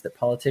realize that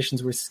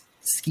politicians were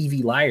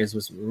skeevy liars,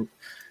 was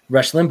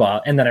Rush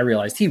Limbaugh. And then I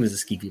realized he was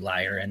a skeevy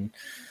liar. And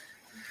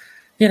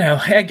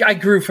I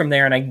grew from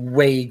there, and I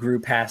way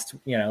grew past,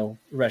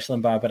 Rush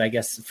Limbaugh. But I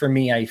guess for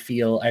me, I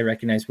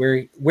recognize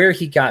where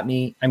he got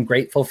me. I'm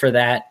grateful for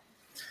that.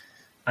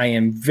 I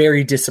am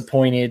very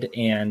disappointed,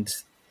 and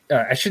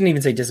I shouldn't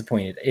even say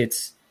disappointed.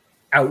 It's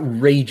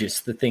outrageous,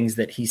 the things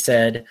that he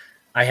said.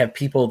 I have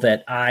people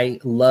that I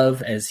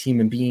love as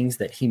human beings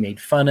that he made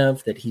fun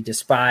of, that he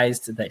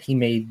despised, that he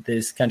made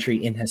this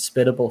country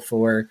inhospitable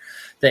for,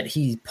 that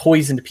he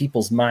poisoned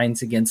people's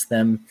minds against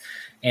them.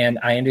 And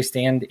I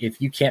understand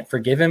if you can't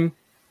forgive him,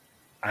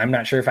 I'm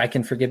not sure if I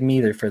can forgive him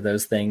either for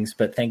those things,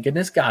 but thank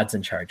goodness God's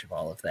in charge of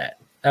all of that.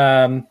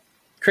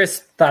 Chris,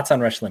 thoughts on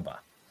Rush Limbaugh?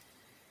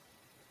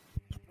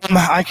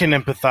 I can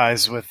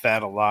empathize with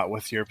that a lot,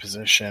 with your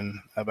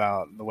position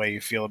about the way you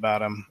feel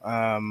about him.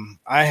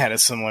 I had a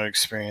similar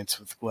experience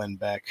with Glenn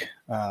Beck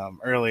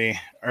early,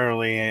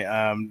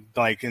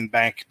 like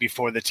back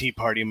before the Tea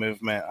Party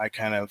movement. I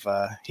kind of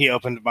he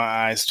opened my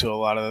eyes to a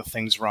lot of the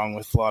things wrong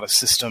with a lot of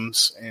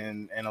systems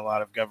and a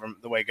lot of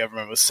government, the way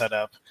government was set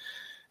up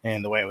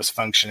and the way it was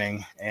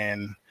functioning.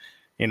 And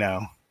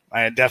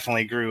I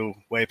definitely grew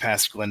way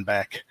past Glenn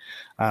Beck.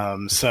 I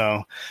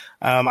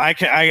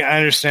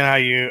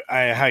understand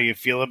how you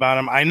feel about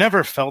him. I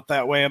never felt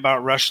that way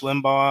about Rush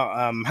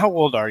Limbaugh. How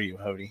old are you,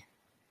 Hody?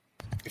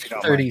 If you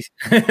don't 30.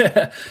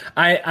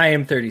 I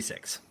am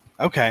 36.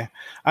 Okay.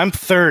 I'm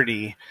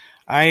 30.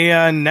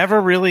 I never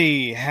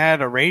really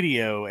had a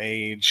radio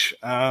age.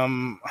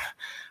 I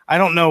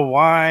don't know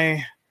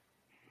why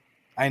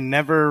I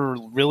never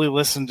really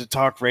listened to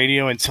talk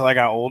radio until I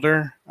got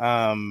older.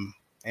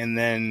 And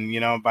then,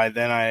 by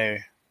then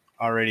I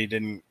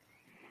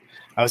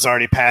was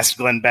already past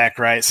Glenn Beck,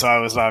 right? So I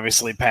was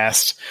obviously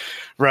past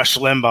Rush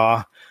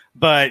Limbaugh.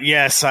 But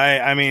yes,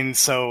 I mean,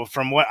 so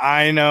from what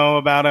I know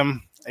about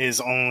him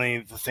is only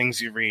the things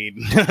you read.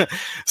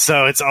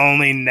 So it's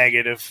only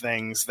negative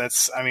things.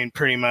 That's,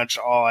 pretty much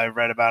all I've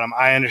read about him.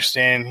 I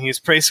understand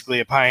he's basically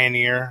a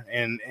pioneer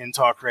in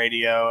talk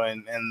radio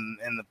and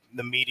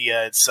the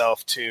media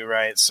itself too,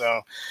 right?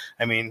 So,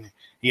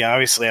 he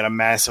obviously had a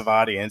massive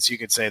audience. You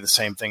could say the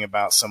same thing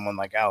about someone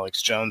like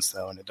Alex Jones,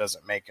 though, and it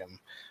doesn't make him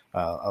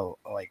a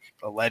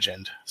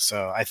legend.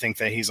 So I think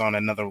that he's on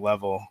another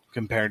level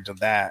compared to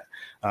that.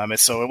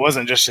 So it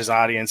wasn't just his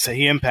audience.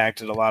 He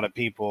impacted a lot of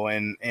people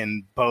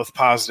in both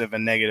positive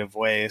and negative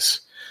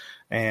ways.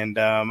 And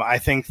I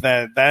think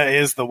that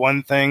is the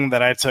one thing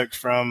that I took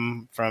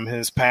from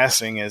his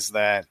passing, is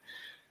that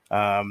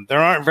there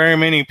aren't very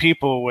many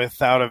people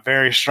without a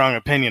very strong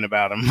opinion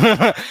about him.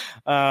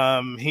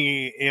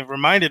 It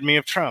reminded me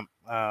of Trump.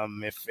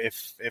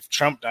 If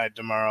Trump died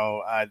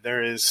tomorrow,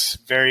 there is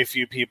very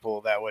few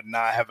people that would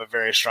not have a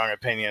very strong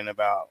opinion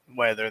about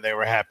whether they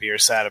were happy or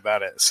sad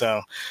about it.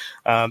 So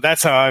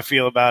that's how I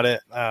feel about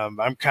it.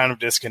 I'm kind of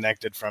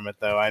disconnected from it,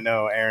 though. I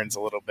know Aaron's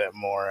a little bit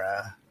more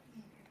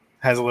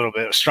has a little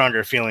bit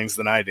stronger feelings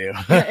than I do.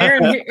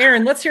 Yeah,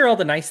 Aaron, let's hear all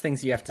the nice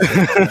things you have to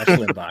say about Rush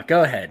Limbaugh.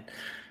 Go ahead.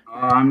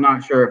 I'm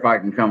not sure if I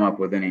can come up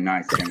with any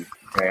nice things.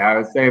 Okay, I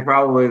would say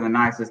probably the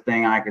nicest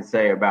thing I could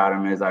say about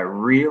him is I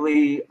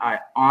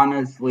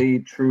honestly,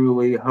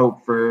 truly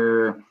hope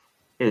for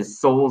his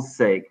soul's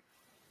sake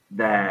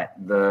that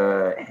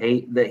the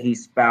hate that he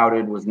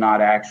spouted was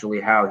not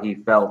actually how he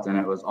felt, and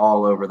it was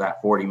all over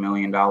that $40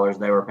 million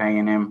they were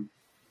paying him.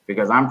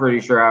 Because I'm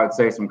pretty sure I would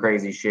say some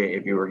crazy shit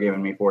if you were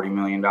giving me $40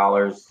 million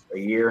a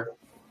year.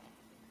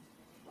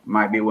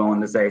 Might be willing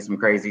to say some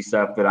crazy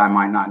stuff that I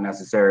might not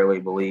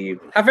necessarily believe.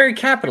 How very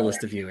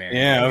capitalist of you, Aaron.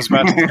 Yeah, I was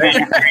about to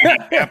say,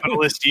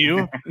 capitalist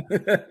you?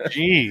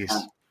 Jeez.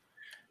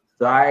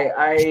 So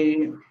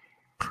I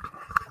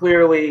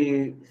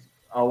clearly,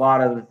 a lot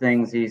of the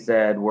things he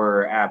said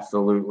were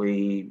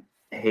absolutely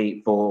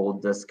hateful,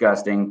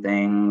 disgusting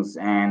things,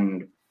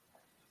 and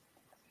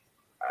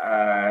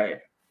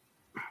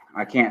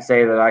I can't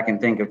say that I can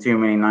think of too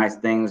many nice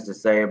things to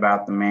say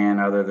about the man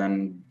other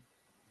than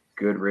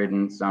good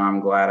riddance. I'm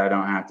glad I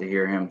don't have to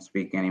hear him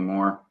speak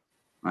anymore.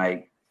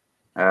 Like,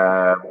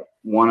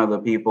 one of the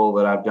people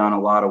that I've done a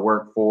lot of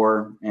work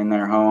for in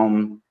their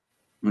home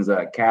is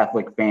a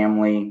Catholic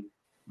family,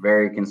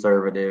 very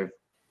conservative.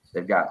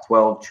 They've got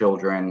 12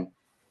 children,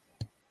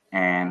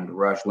 and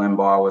Rush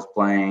Limbaugh was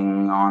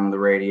playing on the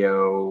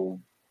radio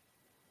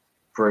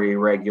pretty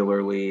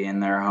regularly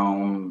in their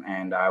home,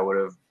 and I would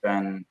have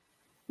been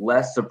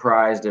less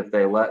surprised if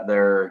they let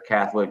their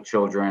Catholic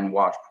children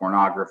watch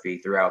pornography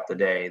throughout the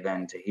day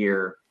than to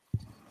hear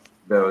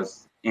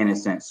those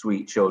innocent,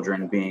 sweet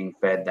children being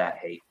fed that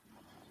hate.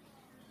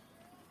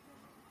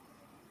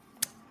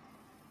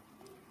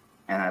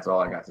 And that's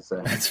all I got to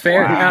say. That's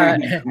fair. Wow.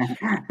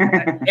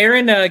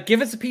 Aaron,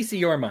 give us a piece of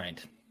your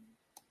mind.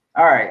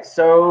 All right.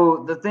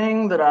 So the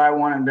thing that I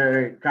wanted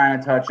to kind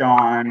of touch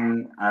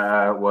on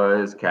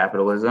was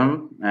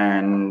capitalism,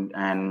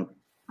 and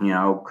you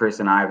know,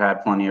 Chris and I have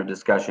had plenty of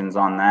discussions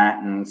on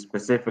that, and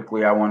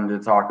specifically I wanted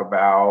to talk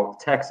about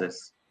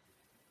Texas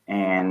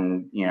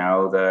and, you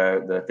know,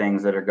 the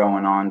things that are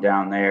going on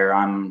down there.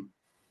 I'm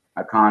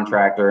a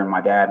contractor, and my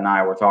dad and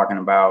I were talking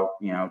about,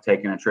 you know,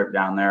 taking a trip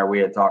down there. We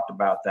had talked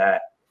about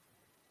that.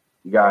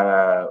 You got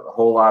a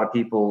whole lot of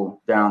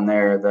people down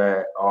there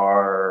that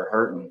are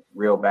hurting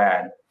real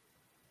bad,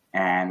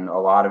 and a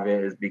lot of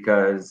it is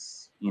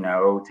because, you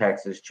know,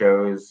 Texas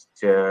chose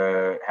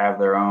to have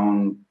their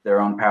own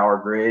power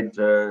grid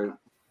to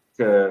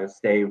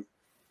stave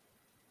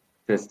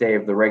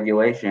the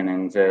regulation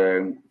and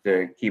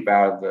to keep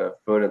out of the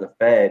foot of the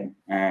Fed.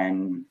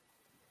 And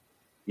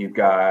you've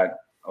got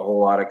a whole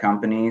lot of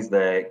companies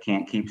that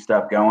can't keep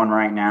stuff going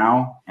right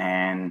now,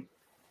 and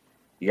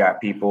you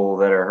got people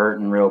that are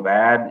hurting real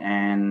bad,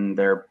 and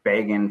they're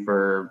begging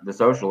for the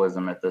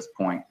socialism at this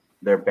point.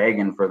 They're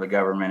begging for the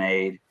government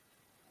aid.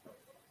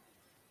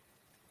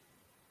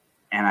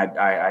 And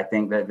I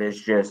think that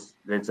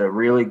it's a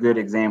really good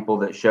example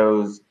that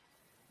shows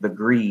the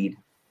greed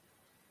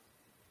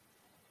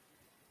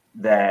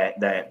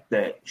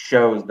that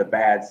shows the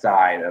bad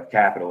side of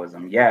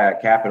capitalism. Yeah,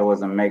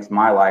 capitalism makes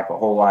my life a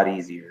whole lot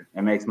easier.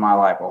 It makes my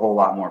life a whole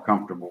lot more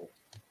comfortable.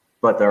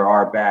 But there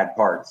are bad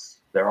parts.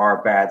 There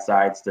are bad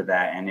sides to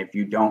that. And if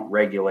you don't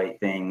regulate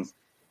things,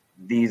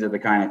 these are the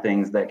kind of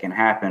things that can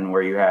happen,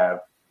 where you have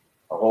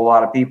a whole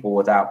lot of people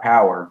without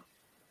power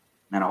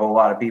and a whole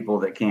lot of people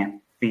that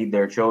can't feed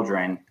their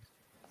children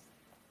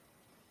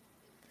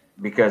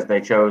because they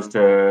chose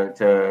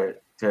to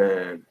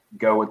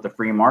go with the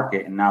free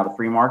market, and now the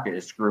free market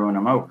is screwing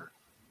them over.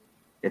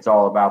 It's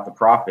all about the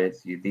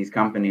profits. These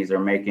companies are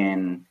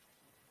making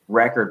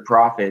record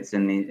profits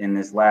in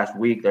this last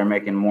week. They're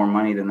making more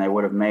money than they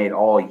would have made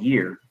all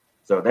year,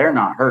 so they're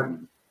not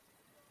hurting.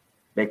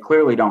 They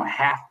clearly don't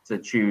have to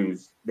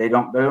choose. They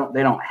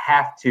don't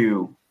have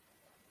to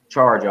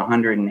charge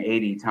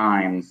 180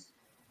 times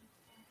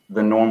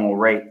the normal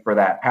rate for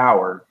that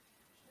power,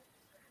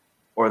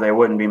 or they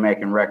wouldn't be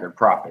making record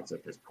profits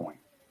at this point.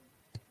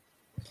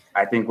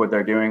 I think what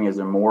they're doing is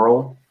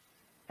immoral,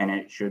 and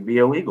it should be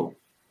illegal.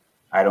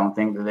 I don't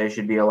think that they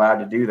should be allowed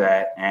to do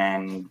that,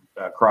 and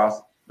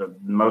across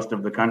most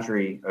of the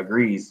country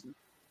agrees,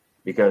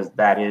 because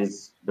that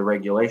is the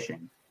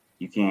regulation.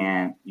 You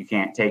can't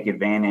take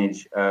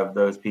advantage of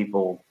those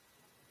people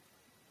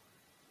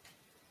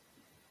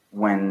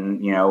when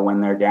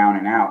they're down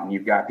and out, and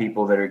you've got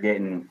people that are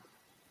getting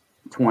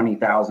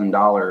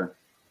 $20,000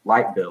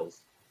 light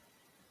bills,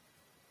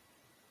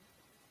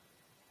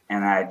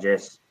 and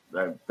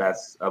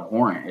that's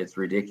abhorrent. It's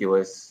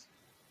ridiculous,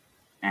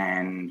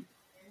 and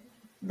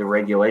the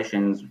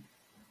regulations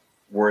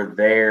were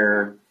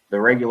there, the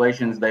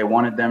regulations they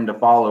wanted them to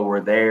follow were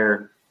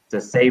there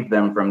to save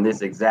them from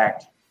this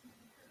exact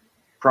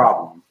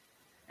problem.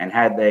 And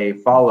had they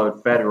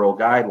followed federal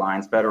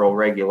guidelines, federal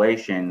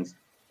regulations,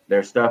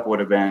 their stuff would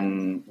have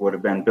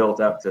been built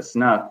up to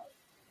snuff,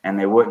 and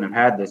they wouldn't have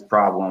had this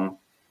problem,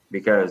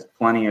 because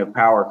plenty of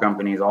power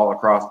companies all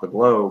across the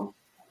globe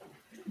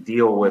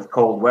deal with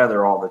cold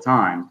weather all the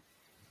time.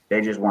 They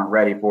just weren't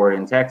ready for it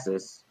in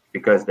Texas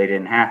because they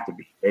didn't have to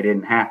be. They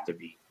didn't have to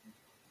be.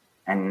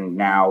 And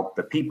now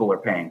the people are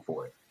paying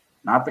for it,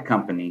 not the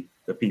company,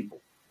 the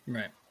people.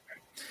 Right.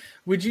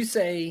 Would you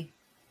say,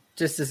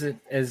 just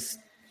as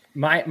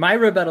my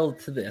rebuttal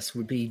to this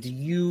would be, do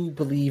you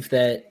believe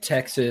that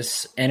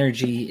Texas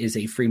energy is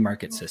a free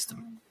market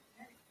system?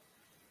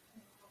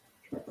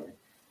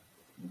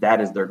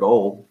 That is their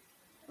goal.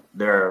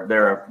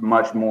 They're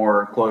much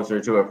more closer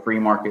to a free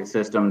market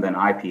system than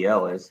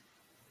IPL is.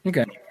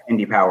 Okay.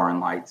 Indy Power and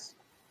Lights.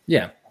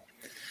 Yeah.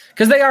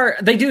 Because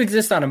they do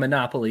exist on a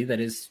monopoly that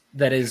is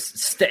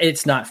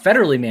it's not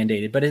federally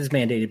mandated, but it is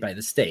mandated by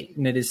the state,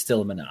 and it is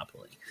still a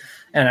monopoly.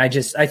 And I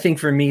think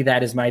for me,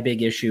 that is my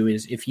big issue,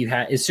 is if you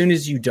as soon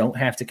as you don't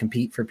have to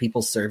compete for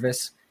people's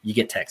service, you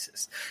get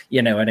Texas.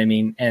 You know what I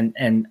mean?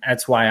 And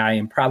that's why I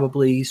am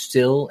probably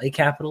still a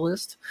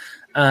capitalist.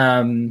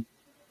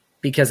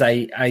 Because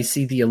I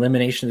see the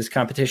elimination of this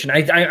competition.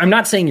 I'm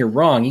not saying you're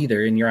wrong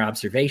either in your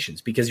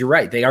observations, because you're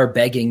right. They are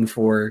begging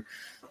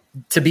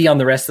to be on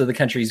the rest of the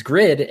country's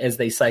grid as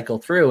they cycle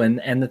through.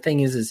 And the thing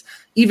is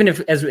even if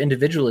as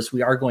individualists,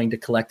 we are going to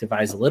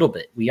collectivize a little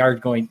bit.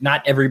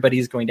 Not everybody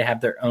is going to have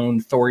their own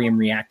thorium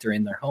reactor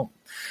in their home,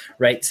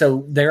 right?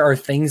 So there are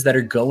things that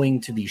are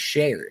going to be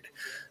shared,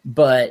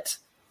 but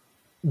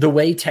the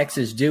way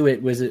Texas do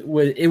it was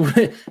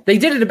they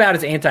did it about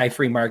as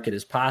anti-free market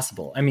as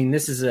possible. I mean,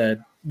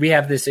 we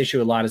have this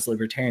issue a lot as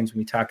libertarians when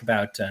we talk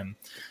about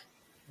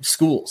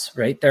schools,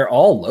 right? They're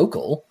all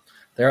local.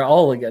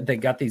 They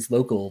got these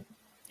local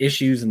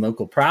issues and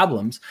local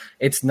problems.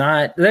 It's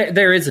not,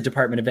 there is a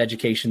Department of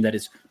Education that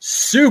is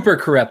super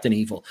corrupt and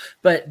evil,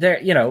 but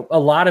a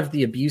lot of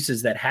the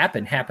abuses that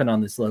happen on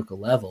this local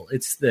level.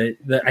 It's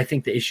I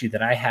think the issue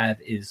that I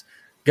have is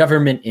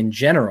government in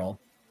general.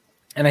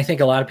 And I think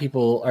a lot of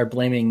people are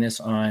blaming this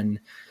on,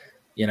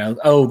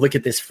 look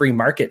at this free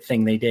market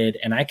thing they did.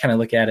 And I kind of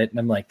look at it and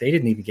I'm like, they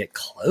didn't even get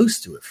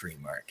close to a free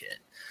market,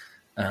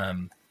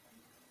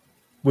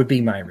 would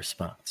be my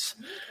response.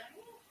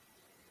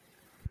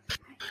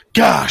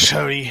 Gosh,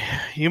 Hody,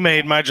 you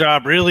made my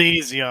job really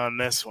easy on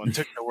this one.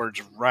 Took the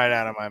words right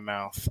out of my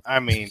mouth. I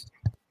mean,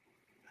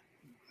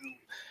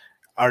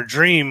 our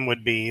dream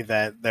would be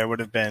that there would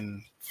have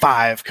been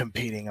 5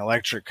 competing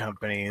electric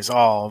companies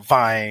all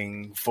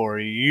vying for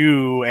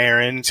you,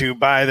 Aaron, to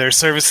buy their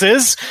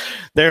services.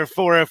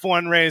 Therefore, if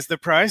one raised the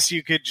price,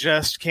 you could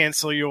just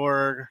cancel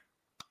your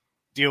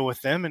deal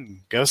with them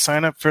and go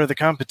sign up for the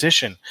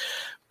competition.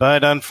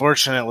 But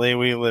unfortunately,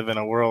 we live in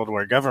a world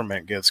where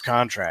government gives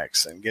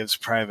contracts and gives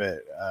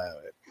private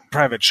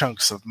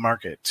chunks of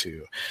market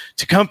to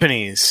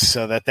companies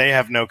so that they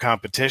have no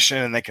competition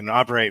and they can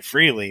operate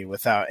freely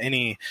without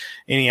any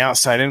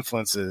outside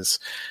influences.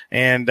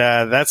 And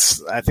I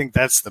think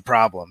that's the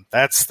problem.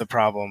 That's the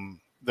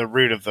problem, the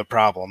root of the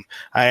problem.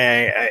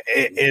 I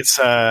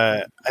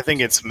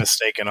think it's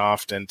mistaken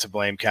often to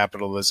blame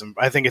capitalism.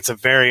 I think it's a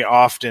very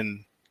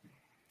often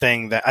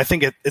thing that I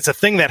think it's a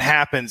thing that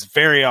happens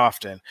very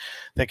often,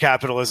 that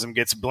capitalism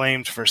gets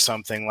blamed for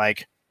something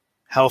like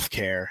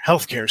healthcare.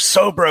 Healthcare is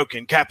so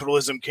broken,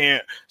 capitalism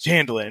can't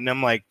handle it. And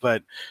I'm like,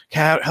 but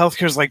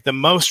healthcare is like the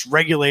most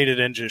regulated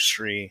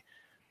industry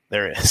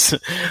there is.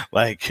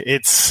 Like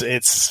it's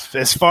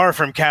as far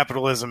from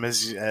capitalism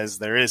as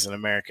there is in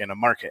America in a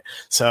market.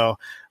 So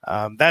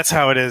that's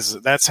how it is.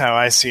 That's how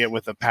I see it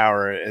with the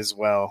power as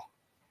well.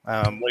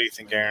 What do you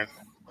think, Aaron?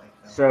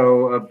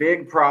 So a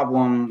big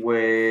problem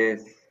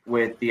with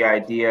the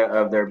idea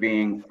of there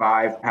being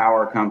 5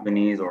 power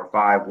companies or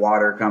 5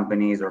 water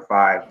companies or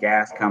 5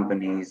 gas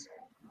companies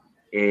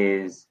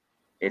is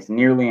it's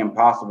nearly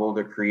impossible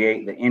to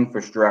create the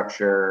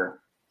infrastructure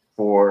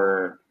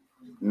for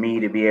me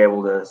to be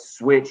able to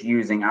switch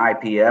using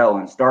IPL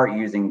and start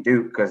using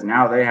Duke, because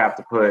now they have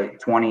to put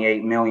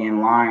 28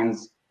 million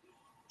lines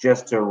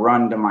just to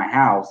run to my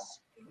house.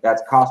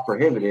 That's cost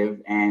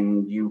prohibitive,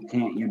 and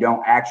you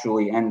don't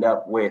actually end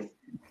up with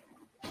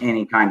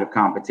any kind of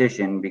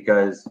competition,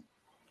 because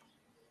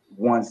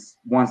once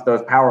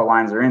those power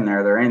lines are in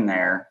there, they're in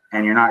there,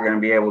 and they're not going to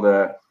be able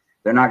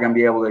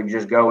to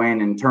just go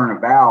in and turn a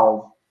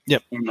valve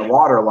in the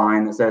water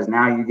line that says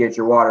now you get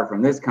your water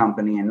from this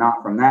company and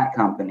not from that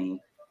company.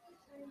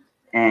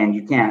 And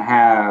you can't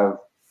have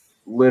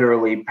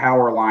literally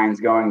power lines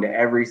going to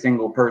every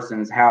single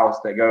person's house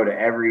that go to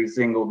every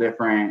single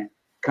different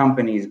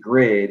company's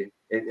grid.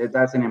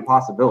 That's an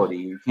impossibility.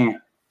 You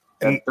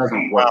That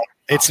doesn't work.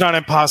 It's not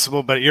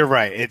impossible, but you're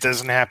right. It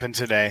doesn't happen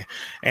today,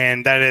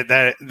 and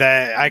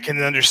that I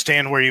can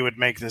understand where you would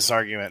make this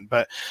argument.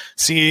 But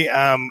see,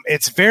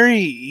 it's very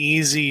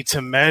easy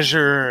to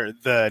measure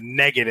the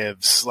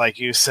negatives, like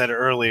you said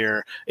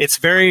earlier. It's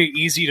very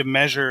easy to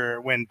measure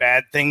when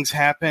bad things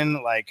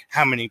happen, like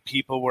how many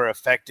people were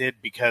affected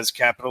because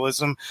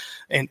capitalism,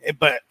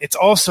 but it's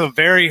also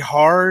very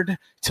hard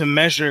to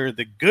measure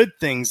the good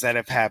things that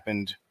have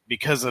happened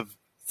because of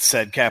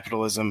said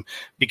capitalism,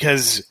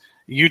 because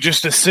you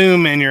just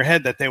assume in your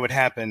head that they would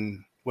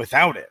happen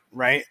without it,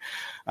 right?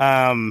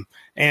 And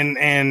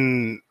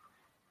I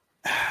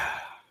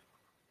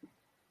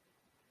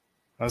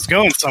was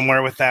going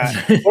somewhere with that.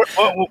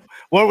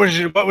 What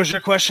was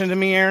your question to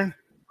me, Aaron?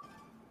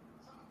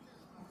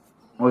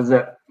 Was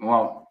it?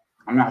 Well,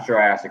 I'm not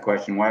sure I asked the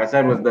question. What I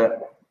said was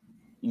that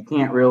you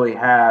can't really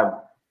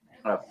have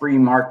a free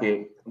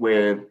market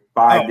with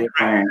five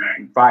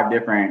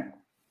different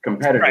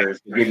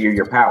competitors to give you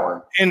your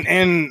power.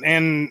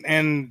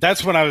 And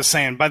that's what I was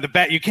saying. By the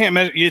bad, you can't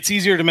measure. It's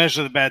easier to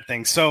measure the bad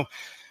things. So,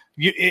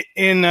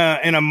 in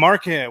a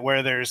market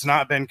where there's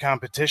not been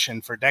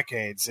competition for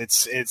decades,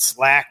 it's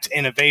lacked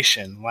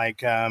innovation.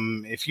 Like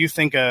if you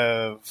think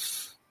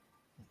of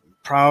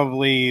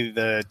probably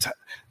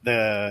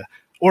the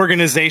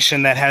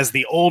organization that has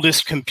the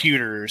oldest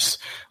computers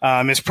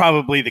is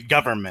probably the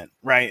government,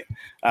 right?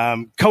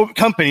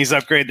 Companies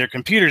upgrade their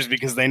computers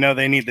because they know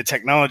they need the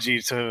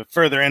technology to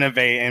further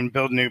innovate and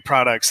build new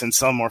products and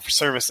sell more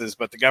services,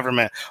 but the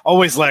government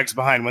always lags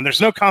behind. When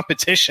there's no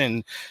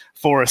competition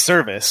for a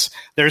service,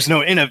 there's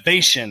no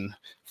innovation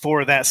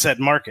for that said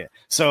market.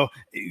 So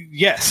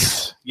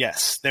yes,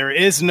 there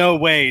is no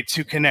way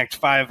to connect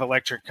 5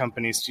 electric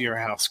companies to your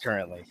house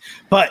currently.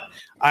 But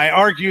I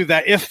argue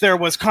that if there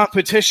was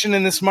competition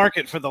in this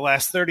market for the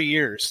last 30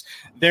 years,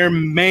 there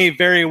may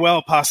very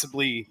well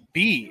possibly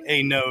be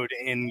a node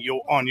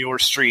on your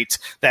street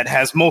that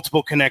has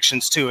multiple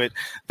connections to it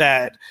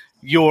that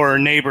your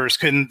neighbors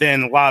can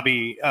then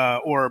lobby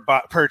or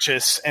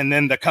purchase, and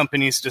then the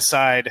companies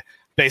decide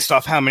based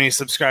off how many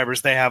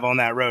subscribers they have on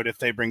that road if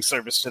they bring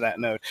service to that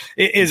node.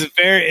 It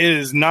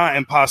is not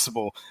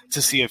impossible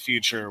to see a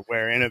future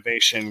where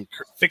innovation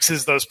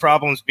fixes those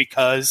problems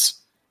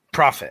because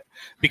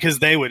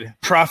they would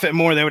profit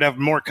more, they would have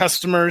more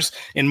customers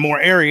in more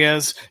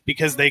areas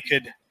because they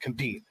could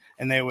compete,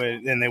 and they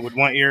would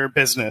want your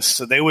business,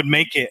 so they would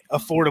make it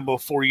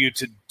affordable for you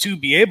to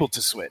be able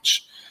to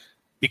switch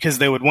because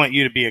they would want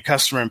you to be a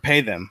customer and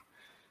pay them.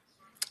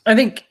 I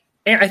think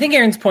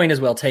Aaron's point is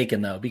well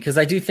taken, though, because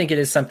I do think it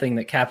is something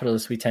that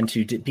capitalists, we tend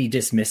to be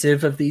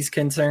dismissive of these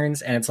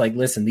concerns. And it's like,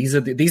 listen, these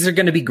are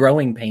going to be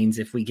growing pains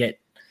if we get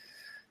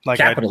like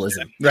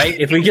capitalism, right?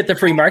 If we get the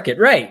free market,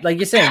 right? Like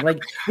you're saying, like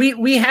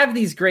we have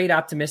these great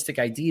optimistic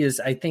ideas.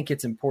 I think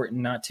it's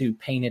important not to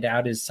paint it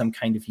out as some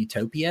kind of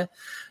utopia.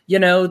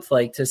 It's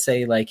like to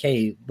say like,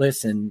 hey,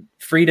 listen,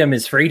 freedom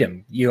is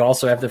freedom. You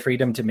also have the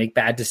freedom to make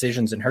bad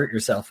decisions and hurt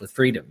yourself with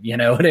freedom. You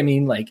know what I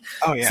mean? Like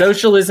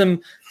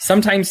socialism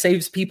sometimes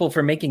saves people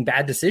from making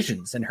bad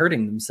decisions and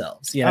hurting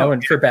themselves,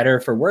 and for better or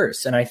for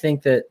worse. And I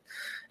think that,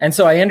 and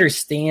so I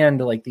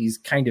understand like these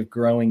kind of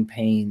growing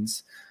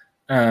pains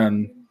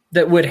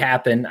that would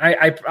happen.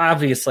 I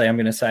obviously I'm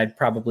going to side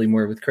probably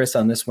more with Chris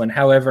on this one.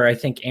 However, I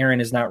think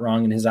Aaron is not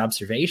wrong in his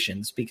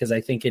observations, because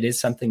I think it is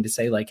something to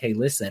say like, hey,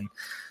 listen,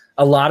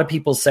 a lot of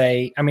people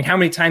say, I mean, how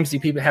many times do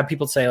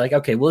people say like,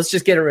 okay, well, let's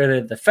just get rid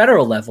of the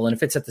federal level, and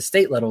if it's at the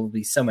state level, it'll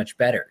be so much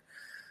better.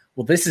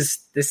 Well, this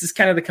is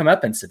kind of the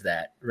comeuppance of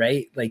that,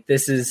 right? Like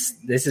this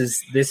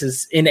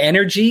is in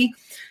energy.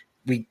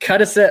 They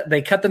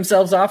cut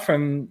themselves off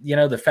from,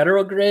 the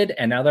federal grid,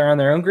 and now they're on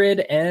their own grid,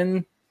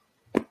 and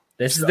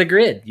this is the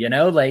grid,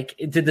 like,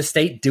 did the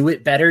state do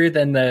it better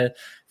than the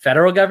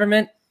federal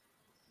government?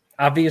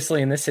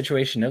 Obviously in this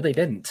situation, no, they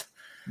didn't.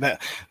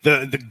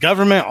 The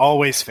government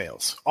always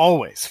fails.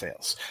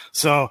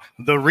 So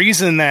the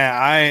reason that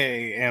I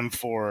am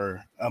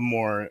for a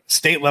more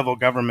state level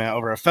government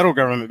over a federal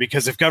government,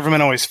 because if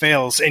government always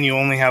fails and you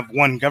only have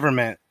one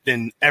government,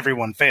 then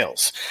everyone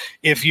fails.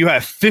 If you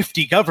have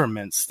 50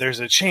 governments, there's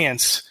a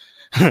chance,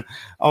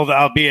 although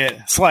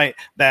albeit slight,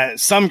 that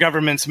some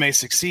governments may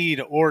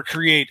succeed or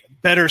create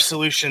better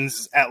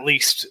solutions, at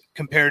least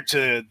compared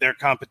to their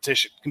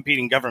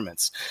competing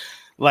governments.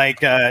 Like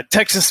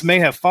Texas may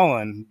have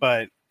fallen,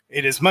 but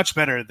it is much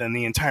better than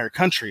the entire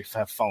country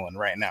have fallen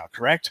right now,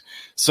 correct?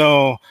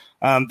 So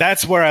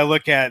that's where I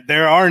look at,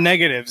 there are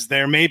negatives.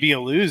 There may be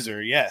a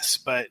loser, yes,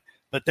 but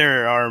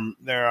there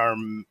are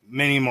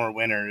many more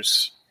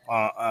winners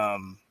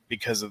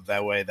because of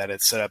that way that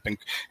it's set up,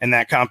 and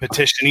that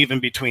competition, even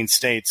between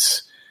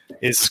states,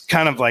 is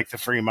kind of like the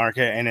free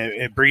market, and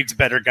it breeds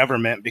better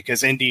government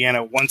because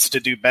Indiana wants to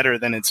do better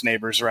than its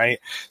neighbors, right?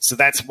 So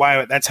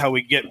that's how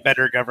we get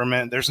better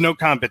government. There's no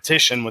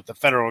competition with the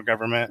federal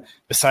government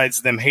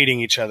besides them hating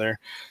each other.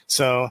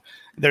 So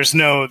there's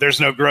no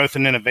growth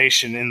and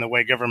innovation in the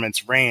way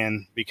governments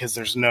ran because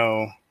there's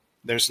no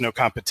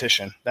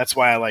competition. That's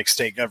why I like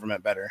state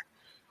government better.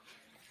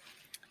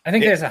 I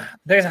think there's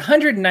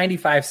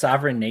 195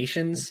 sovereign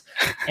nations,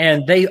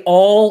 and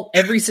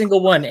every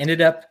single one ended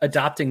up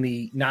adopting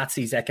the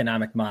Nazis'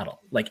 economic model.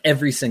 Like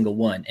every single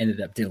one ended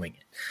up doing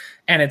it.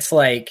 And it's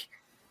like,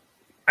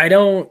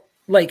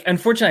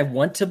 unfortunately, I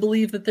want to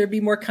believe that there'd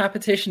be more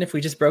competition if we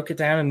just broke it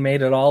down and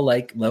made it all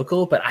like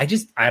local, but I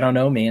don't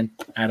know, man.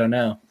 I don't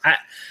know.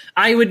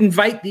 I would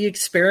invite the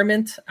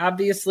experiment.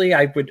 Obviously,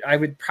 I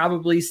would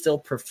probably still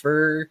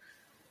prefer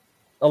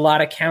a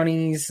lot of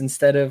counties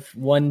instead of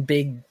one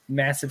big,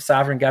 massive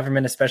sovereign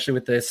government, especially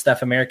with the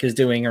stuff America's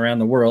doing around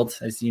the world,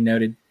 as you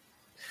noted,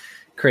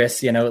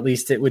 Chris. At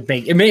least it would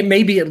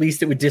maybe at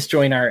least it would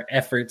disjoin our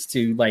efforts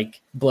to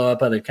like blow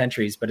up other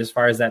countries. But as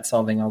far as that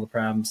solving all the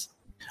problems,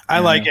 I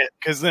like it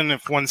because then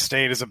if one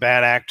state is a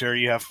bad actor,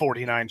 you have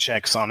 49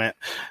 checks on it,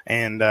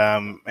 and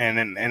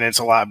it's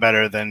a lot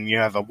better than you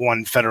have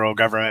one federal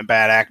government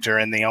bad actor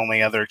and the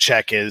only other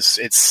check is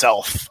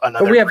itself,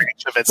 another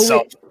branch of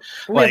itself.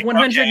 We have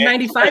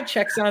 195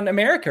 checks on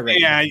America right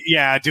now.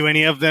 Yeah.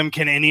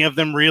 Can any of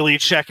them really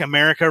check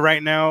America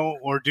right now,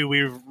 or do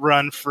we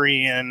run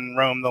free and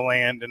roam the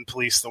land and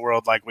police the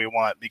world like we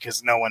want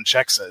because no one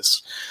checks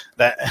us?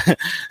 That.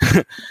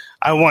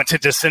 I want to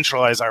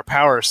decentralize our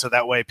power so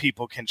that way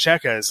people can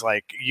check us.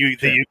 Like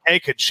the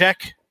UK could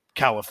check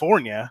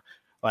California,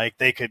 like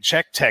they could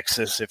check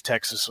Texas if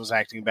Texas was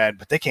acting bad,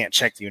 but they can't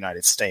check the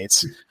United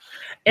States.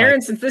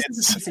 Aaron, since this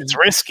is it's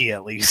risky,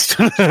 at least.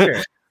 Sure.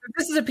 If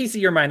this is a piece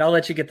of your mind, I'll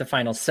let you get the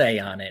final say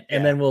on it,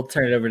 and then we'll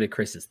turn it over to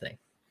Chris's thing.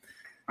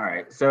 All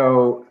right.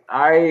 So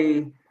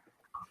I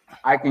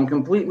can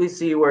completely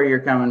see where you're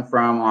coming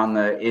from on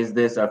is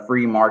this a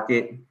free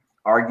market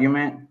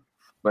argument?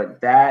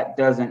 But that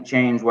doesn't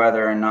change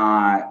whether or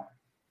not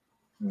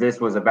this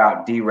was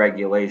about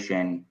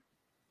deregulation.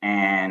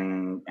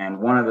 And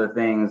one of the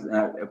things,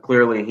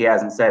 clearly he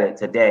hasn't said it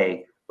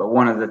today, but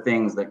one of the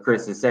things that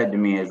Chris has said to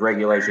me is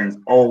regulations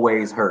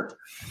always hurt.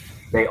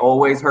 They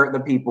always hurt the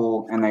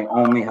people and they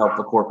only help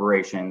the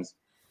corporations.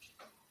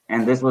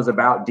 And this was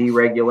about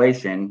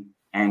deregulation,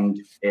 and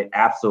it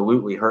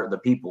absolutely hurt the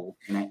people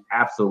and it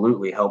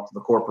absolutely helped the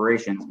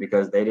corporations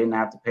because they didn't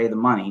have to pay the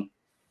money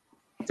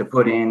to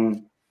put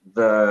in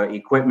the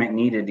equipment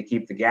needed to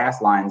keep the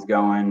gas lines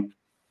going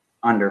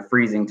under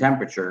freezing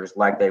temperatures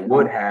like they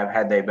would have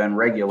had they been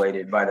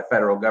regulated by the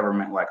federal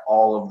government like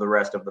all of the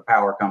rest of the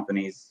power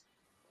companies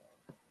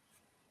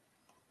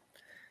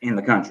in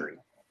the country.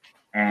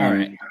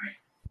 And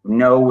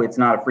no, it's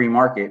not a free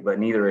market, but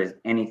neither is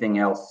anything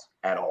else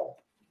at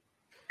all.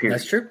 Period.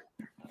 That's true.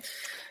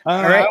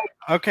 All right.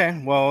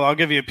 Okay. Well, I'll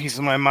give you a piece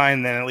of my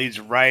mind then. It leads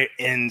right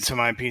into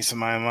my piece of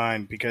my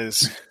mind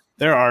because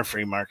there are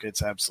free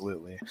markets.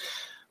 Absolutely.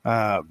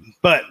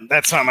 But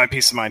that's not my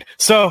peace of mind.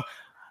 So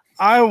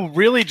I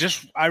really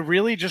just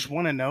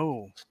want to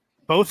know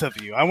both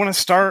of you. I want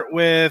to start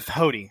with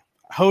Hody.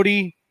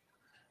 Hody,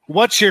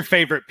 what's your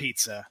favorite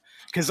pizza?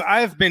 Because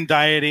I've been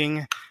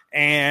dieting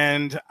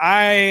and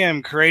I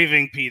am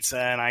craving pizza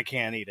and I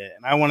can't eat it.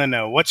 And I want to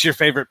know, what's your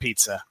favorite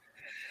pizza?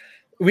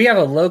 We have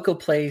a local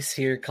place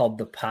here called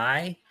The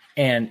Pie,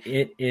 and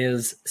it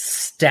is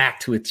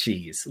stacked with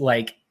cheese.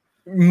 Like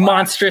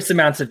monstrous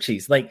amounts of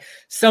cheese, like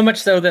so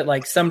much so that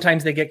like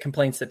sometimes they get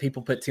complaints that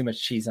people put too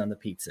much cheese on the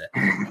pizza.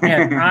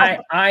 And I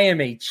am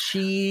a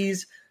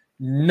cheese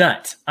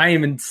nut. I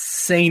am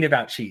insane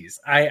about cheese.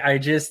 I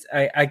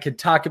could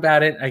talk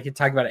about it. I could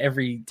talk about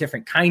every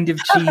different kind of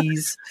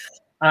cheese.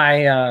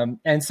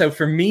 And so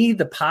for me,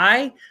 the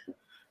pie,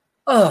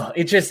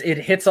 it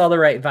hits all the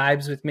right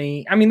vibes with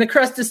me. I mean, the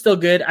crust is still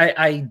good.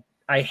 I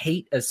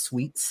hate a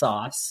sweet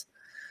sauce.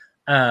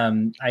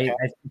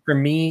 For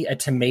me, a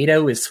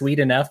tomato is sweet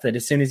enough that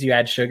as soon as you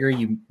add sugar,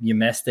 you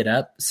messed it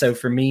up. So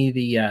for me,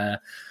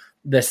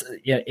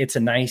 it's a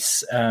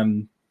nice,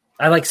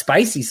 I like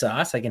spicy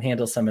sauce. I can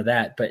handle some of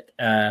that, but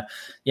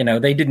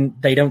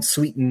they don't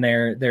sweeten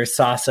their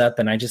sauce up,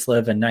 and I just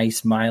love a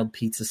nice mild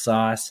pizza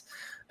sauce.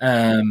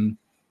 And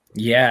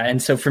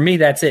so for me,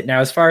 that's it.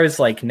 Now, as far as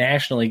like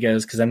nationally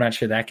goes, because I'm not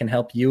sure that can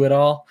help you at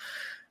all,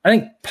 I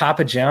think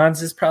Papa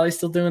John's is probably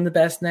still doing the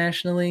best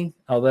nationally,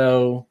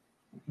 although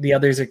the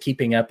others are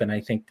keeping up, and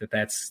I think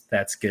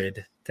that's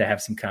good to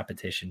have some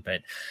competition.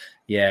 But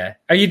yeah,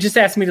 are you just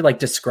asking me to like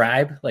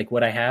describe like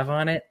what I have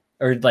on it,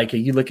 or like are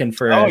you looking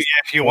for? Oh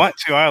yeah, if you want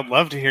to, I would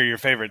love to hear your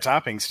favorite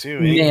toppings too.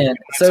 Man,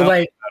 so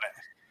like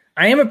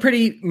I am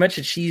pretty much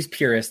a cheese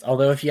purist.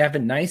 Although if you have a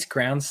nice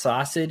ground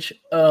sausage,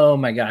 oh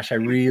my gosh, I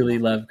really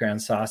love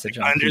ground sausage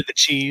like under the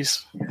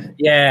cheese.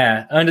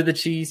 Yeah, under the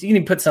cheese. You can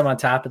even put some on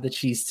top of the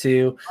cheese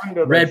too.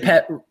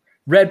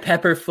 Red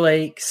pepper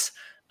flakes.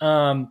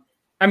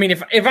 I mean,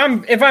 if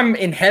I'm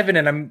in heaven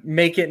and I'm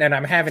making and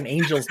I'm having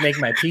angels make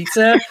my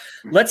pizza,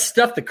 let's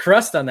stuff the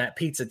crust on that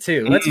pizza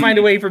too. Let's find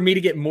a way for me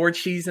to get more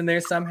cheese in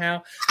there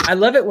somehow. I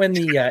love it when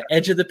the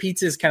edge of the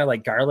pizza is kind of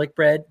like garlic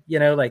bread,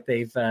 like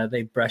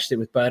they've brushed it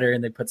with butter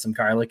and they put some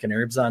garlic and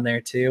herbs on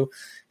there too.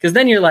 Because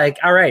then you're like,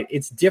 all right,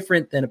 it's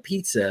different than a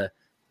pizza,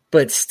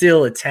 but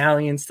still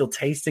Italian, still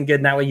tasting good.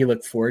 And that way you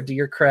look forward to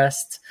your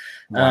crust.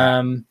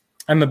 Wow.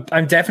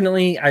 I'm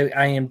definitely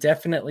I am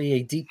definitely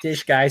a deep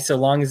dish guy, so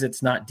long as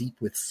it's not deep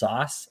with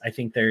sauce. I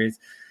think I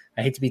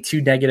hate to be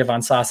too negative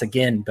on sauce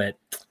again, but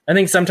I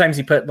think sometimes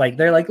you put like,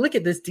 they're like, look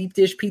at this deep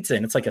dish pizza,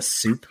 and it's like a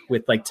soup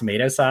with like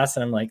tomato sauce,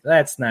 and I'm like,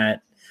 that's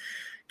not.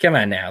 Come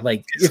on now,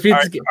 like if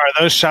it's, are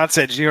those shots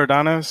at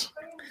Giordano's?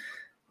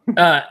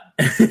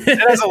 It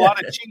has a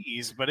lot of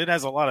cheese, but it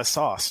has a lot of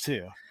sauce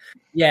too.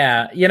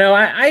 Yeah,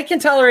 I can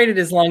tolerate it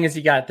as long as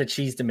you got the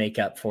cheese to make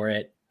up for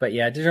it. But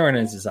yeah,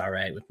 DiGiorno's is all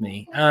right with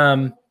me.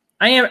 I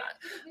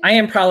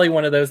am probably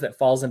one of those that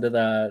falls into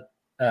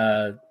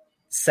the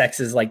sex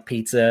is like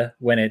pizza.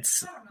 When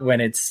it's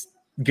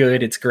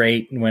good, it's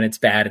great, and when it's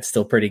bad, it's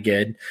still pretty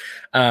good.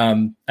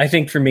 I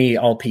think for me,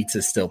 all pizza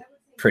is still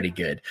pretty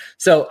good.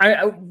 So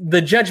the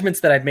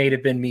judgments that I've made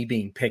have been me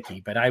being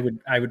picky, but I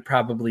would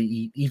probably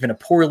eat even a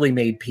poorly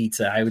made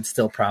pizza. I would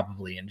still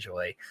probably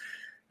enjoy.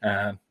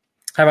 How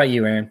about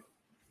you, Aaron?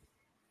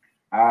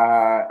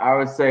 I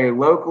would say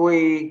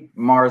locally,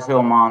 Mars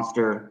Hill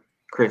Monster.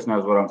 Chris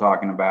knows what I'm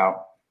talking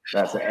about.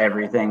 That's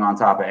everything on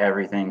top of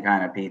everything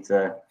kind of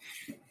pizza.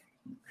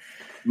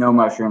 No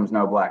mushrooms,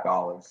 no black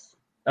olives.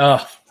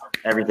 Oh,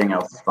 everything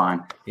else is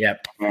fine.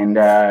 Yep. And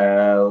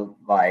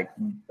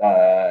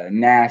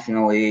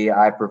nationally,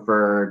 I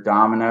prefer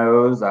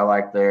Domino's. I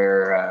like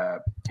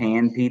their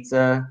pan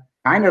pizza.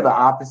 Kind of the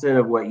opposite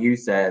of what you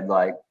said.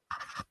 Like,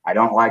 I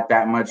don't like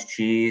that much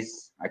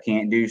cheese. I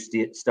can't do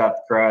stuffed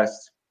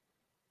crust.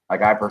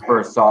 Like, I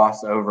prefer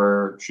sauce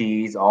over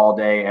cheese all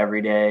day,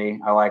 every day.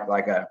 I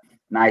like a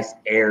nice,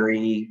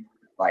 airy,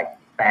 like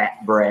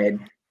fat bread.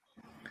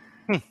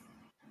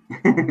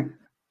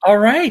 All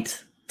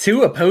right.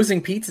 Two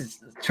opposing pizza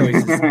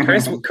choices.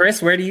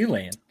 Chris, where do you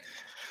land?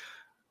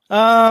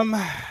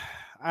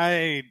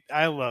 I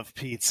love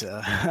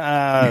pizza.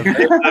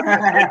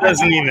 It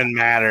doesn't even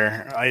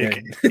matter.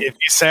 Like, if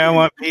you say I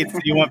want pizza,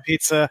 you want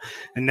pizza,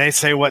 and they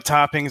say what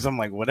toppings, I'm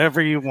like,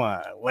 whatever you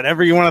want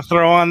to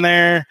throw on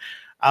there,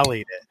 I'll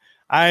eat it.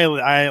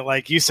 I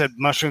like you said,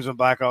 mushrooms and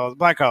black olives.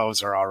 Black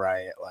olives are all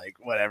right. Like,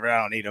 whatever,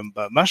 I don't eat them,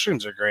 but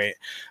mushrooms are great.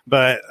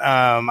 But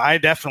I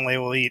definitely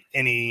will eat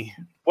any.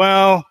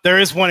 Well, there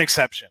is one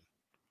exception.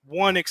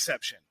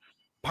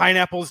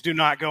 Pineapples do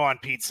not go on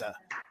pizza.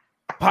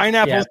 Do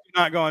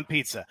not go on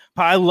pizza.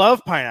 I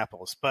love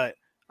pineapples, but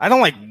I don't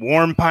like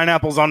warm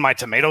pineapples on my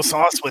tomato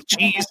sauce with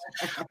cheese.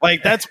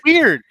 Like, that's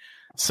weird.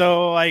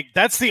 So, like,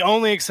 that's the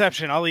only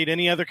exception. I'll eat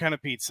any other kind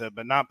of pizza,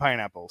 but not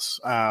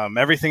pineapples.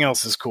 Everything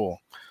else is cool.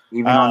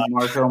 Even on the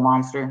Mars Hill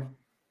Monster?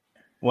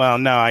 Well,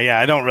 no,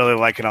 I don't really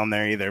like it on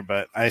there either,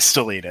 but I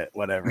still eat it,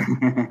 whatever.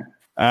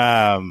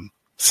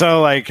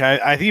 So, like,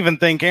 I even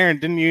think, Aaron,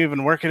 didn't you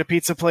even work at a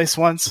pizza place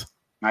once?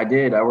 I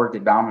did. I worked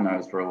at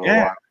Domino's for a little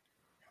while.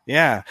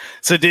 Yeah.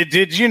 So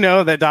did you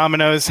know that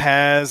Domino's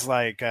has,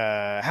 like,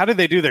 how do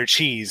they do their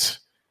cheese?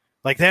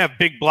 Like, they have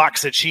big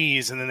blocks of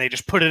cheese, and then they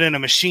just put it in a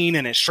machine,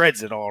 and it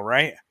shreds it all,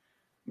 right?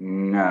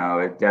 No,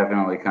 it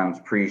definitely comes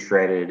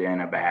pre-shredded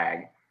in a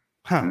bag.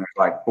 Huh. And there's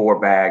like 4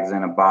 bags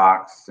in a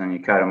box, and you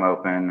cut them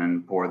open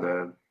and pour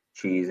the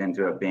cheese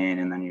into a bin,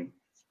 and then you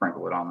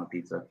sprinkle it on the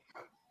pizza.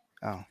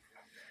 Oh,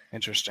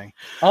 interesting.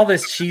 All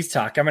this cheese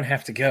talk, I'm gonna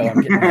have to go.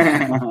 I'm getting,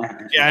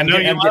 I know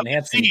you love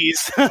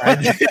cheese.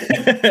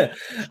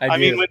 I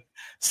mean,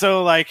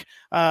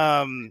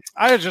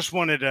 I just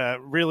wanted to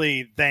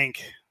really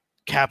thank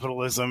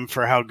capitalism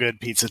for how good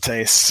pizza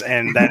tastes,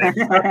 and that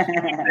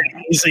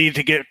it's easy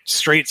to get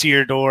straight to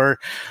your door.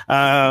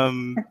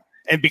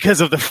 And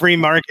because of the free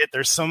market,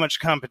 there's so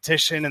much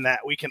competition, and that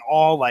we can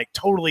all like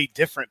totally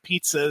different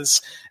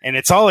pizzas, and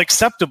it's all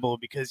acceptable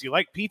because you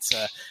like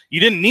pizza.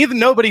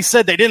 Nobody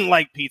said they didn't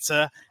like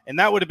pizza, and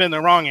that would have been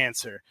the wrong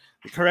answer.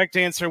 The correct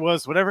answer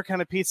was whatever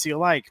kind of pizza you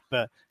like,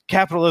 but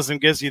capitalism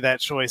gives you that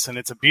choice, and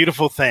it's a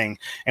beautiful thing,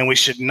 and we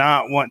should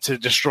not want to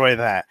destroy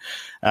that.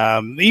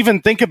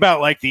 Even think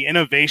about like the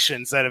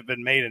innovations that have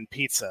been made in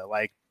pizza,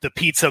 like the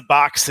pizza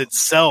box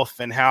itself,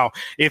 and how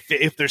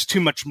if there's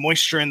too much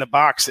moisture in the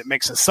box, it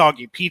makes a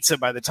soggy pizza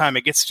by the time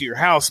it gets to your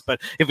house.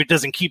 But if it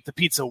doesn't keep the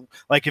pizza,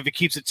 like if it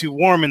keeps it too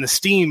warm and the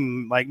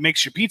steam like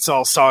makes your pizza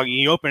all soggy,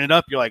 you open it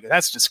up, you're like,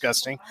 that's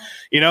disgusting,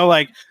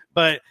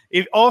 but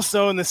it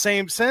also, in the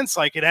same sense,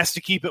 like, it has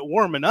to keep it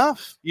warm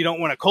enough. You don't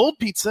want a cold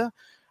pizza.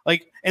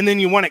 Like, and then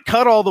you want it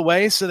cut all the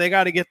way, so they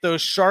got to get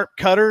those sharp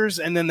cutters,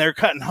 and then they're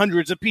cutting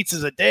hundreds of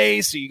pizzas a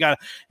day, so you got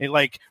to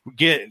like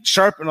get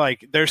sharp. And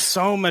like, there's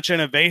so much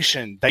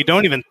innovation they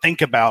don't even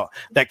think about,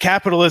 that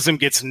capitalism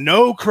gets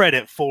no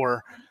credit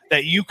for,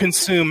 that you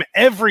consume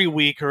every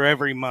week or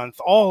every month,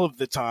 all of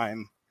the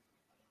time.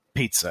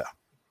 Pizza,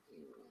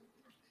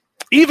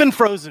 even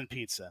frozen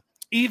pizza.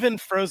 Even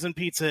frozen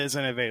pizza is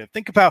innovative.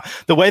 Think about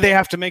the way they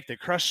have to make the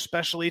crust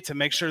specially to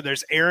make sure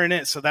there's air in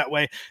it, so that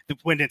way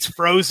when it's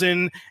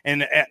frozen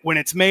and when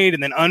it's made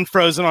and then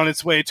unfrozen on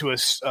its way to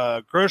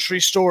a grocery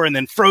store, and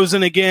then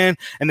frozen again,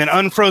 and then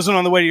unfrozen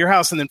on the way to your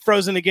house, and then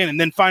frozen again, and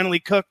then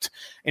finally cooked,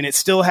 and it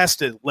still has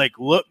to like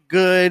look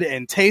good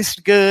and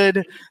taste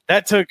good.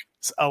 That took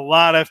a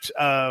lot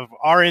of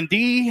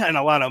R&D and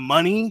a lot of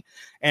money.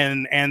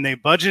 and they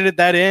budgeted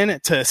that in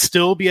to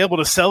still be able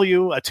to sell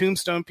you a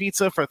Tombstone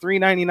pizza for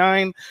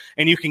 $3.99,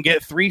 and you can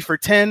get 3 for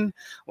 $10.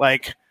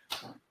 Like,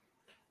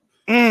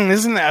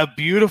 isn't that a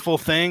beautiful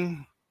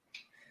thing?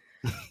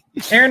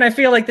 Aaron, I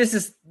feel like this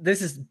is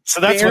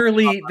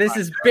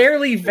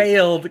barely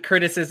veiled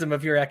criticism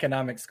of your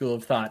economic school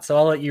of thought. So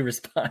I'll let you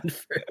respond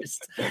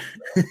first.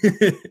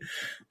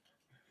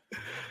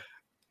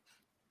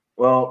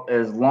 Well,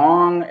 as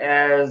long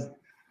as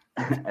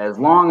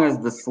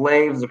the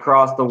slaves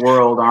across the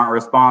world aren't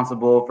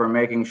responsible for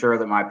making sure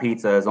that my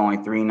pizza is only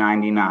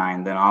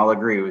 $3.99, then I'll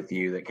agree with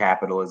you that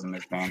capitalism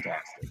is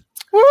fantastic.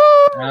 Woo!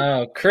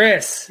 Oh,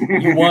 Chris,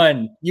 you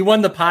won. You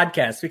won the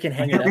podcast. We can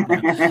hang it up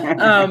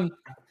now.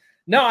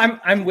 No,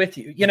 I'm with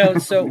you.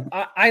 So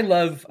I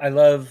love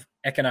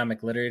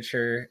economic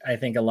literature. I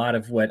think a lot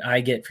of what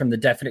I get from the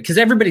definition, because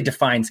everybody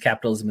defines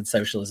capitalism and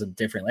socialism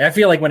differently. I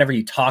feel like whenever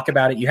you talk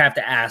about it, you have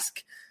to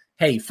ask,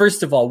 hey,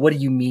 first of all, what do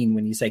you mean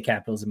when you say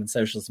capitalism and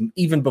socialism,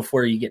 even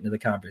before you get into the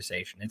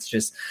conversation? It's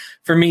just,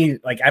 for me,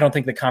 like, I don't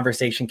think the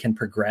conversation can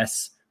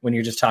progress when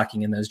you're just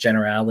talking in those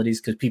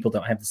generalities, because people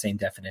don't have the same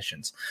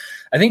definitions.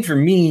 I think for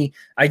me,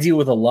 I deal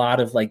with a lot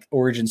of like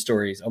origin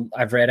stories.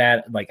 I've read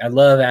I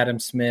love Adam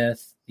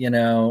Smith,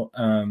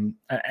 and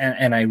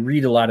I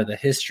read a lot of the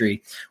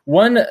history.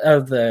 One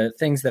of the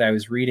things that I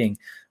was reading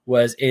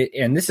was,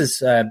 and this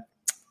is a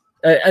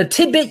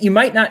tidbit you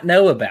might not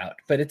know about,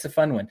 but it's a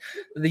fun one.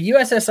 The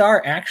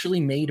USSR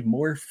actually made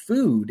more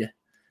food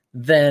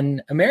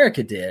than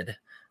America did.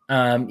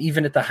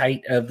 Even at the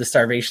height of the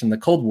starvation, the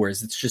Cold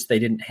Wars. It's just they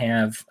didn't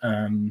have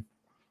the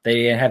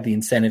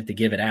incentive to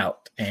give it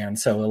out, and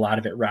so a lot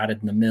of it rotted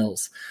in the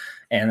mills,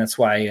 and that's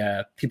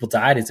why people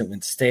died as it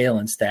went stale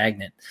and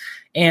stagnant.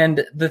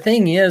 And the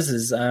thing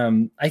is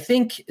I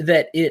think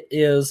that it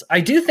is.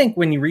 I do think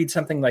when you read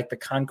something like The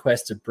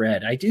Conquest of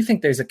Bread, I do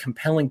think there's a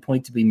compelling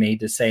point to be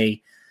made to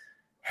say,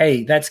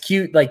 hey, that's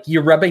cute. Like,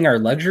 you're rubbing our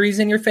luxuries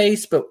in your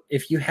face, but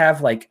if you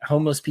have like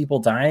homeless people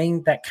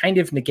dying, that kind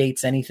of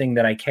negates anything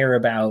that I care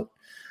about.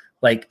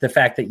 Like the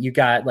fact that you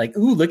got like,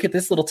 ooh, look at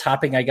this little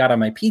topping I got on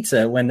my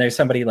pizza, when there's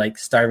somebody like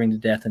starving to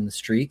death in the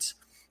streets.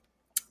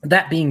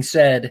 That being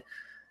said,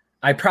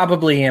 I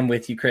probably am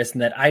with you, Chris, in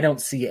that I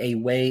don't see a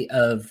way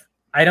of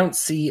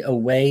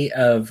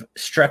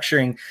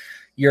structuring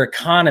your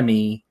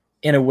economy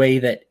in a way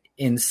that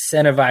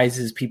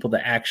incentivizes people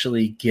to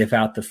actually give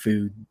out the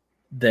food.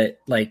 That,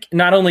 like,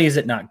 not only is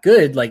it not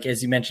good, like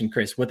as you mentioned,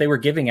 Chris, what they were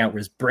giving out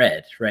was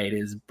bread, right?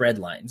 Is bread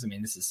lines. I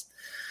mean, this is,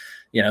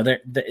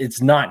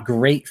 it's not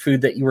great food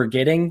that you were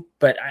getting,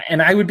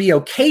 and I would be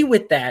okay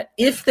with that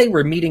if they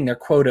were meeting their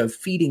quota of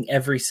feeding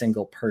every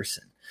single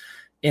person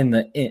in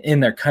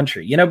their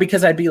country,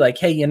 because I'd be like,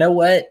 hey, you know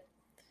what?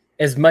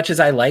 As much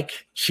as I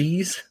like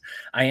cheese,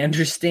 I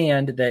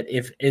understand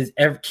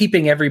that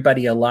keeping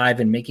everybody alive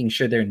and making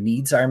sure their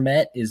needs are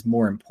met is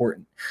more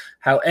important.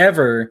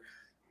 However,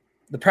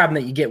 the problem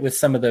that you get with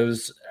some of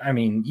those, I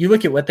mean, you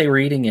look at what they were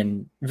eating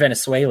in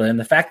Venezuela, and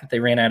the fact that they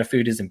ran out of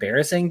food is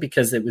embarrassing,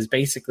 because it was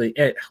basically,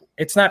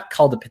 it's not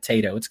called a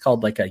potato. It's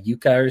called like a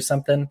yuca or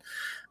something.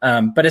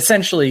 But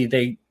essentially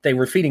they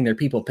were feeding their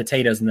people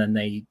potatoes, and then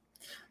they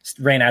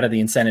ran out of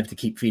the incentive to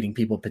keep feeding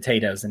people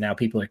potatoes. And now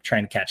people are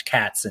trying to catch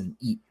cats and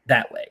eat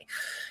that way.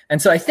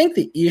 And so I think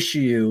the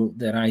issue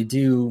that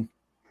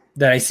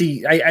I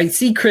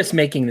see Chris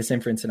making this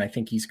inference, and I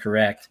think he's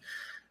correct.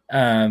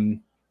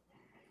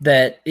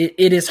 That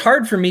it is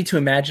hard for me to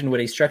imagine what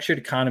a structured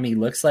economy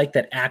looks like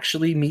that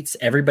actually meets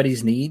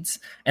everybody's needs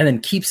and then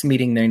keeps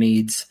meeting their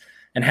needs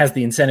and has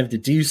the incentive to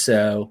do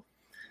so,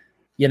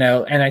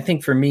 And I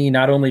think for me,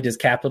 not only does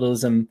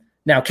capitalism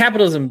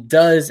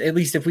does, at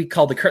least if we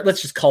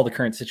let's just call the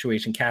current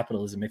situation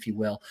capitalism, if you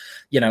will,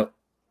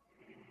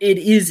 it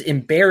is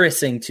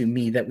embarrassing to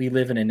me that we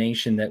live in a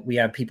nation that we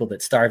have people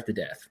that starve to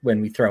death when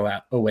we throw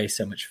away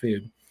so much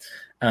food.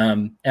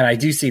 And I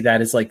do see that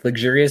as like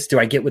luxurious. Do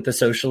I get with the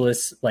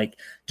socialists? Like,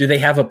 do they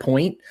have a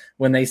point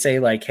when they say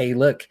like, hey,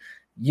 look,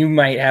 you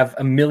might have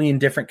 1 million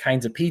different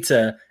kinds of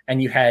pizza and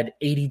you had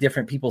 80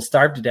 different people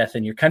starve to death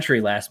in your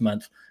country last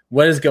month.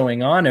 What is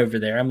going on over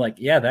there? I'm like,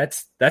 yeah,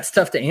 that's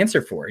tough to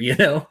answer for,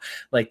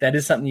 like that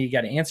is something you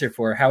got to answer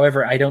for.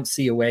 However, I don't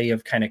see a way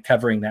of kind of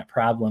covering that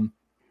problem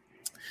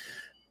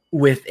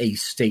with a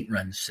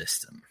state-run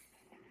system.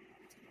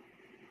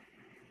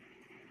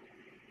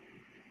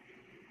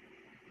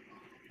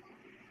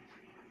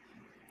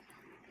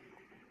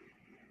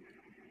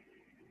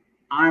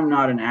 I'm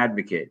not an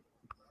advocate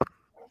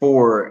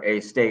for a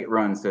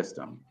state-run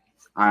system.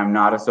 I'm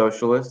not a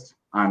socialist.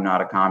 I'm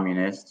not a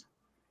communist.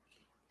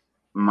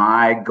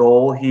 My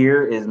goal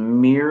here is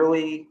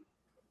merely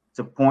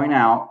to point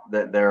out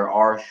that there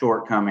are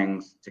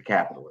shortcomings to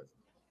capitalism.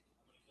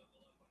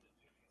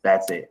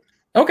 That's it.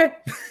 Okay.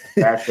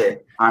 That's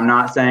it. I'm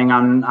not saying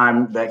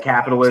I'm that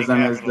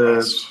capitalism is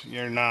the.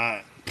 You're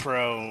not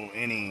pro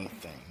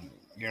anything.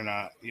 You're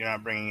not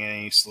bringing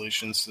any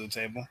solutions to the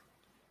table.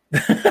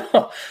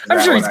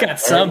 I'm sure he's got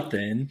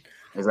something.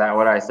 Is that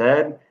what I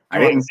said? I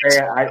didn't say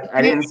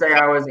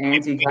I was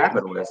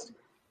anti-capitalist.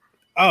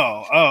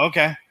 Oh,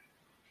 okay.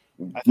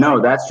 No,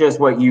 that's just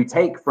what you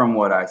take from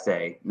what I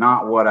say,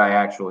 not what I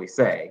actually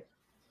say.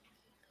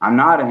 I'm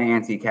not an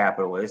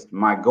anti-capitalist.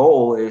 My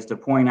goal is to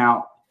point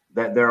out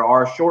that there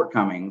are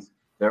shortcomings,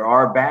 there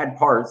are bad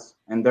parts,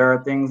 and there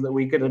are things that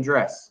we could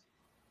address.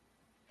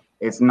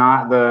 It's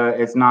not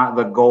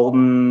the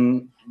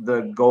golden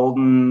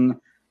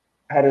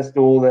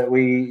pedestal that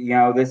we,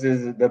 this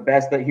is the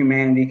best that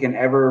humanity can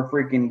ever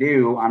freaking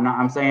do.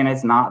 I'm saying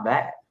it's not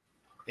that.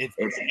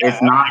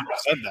 It's not. I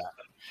said that.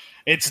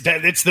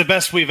 It's the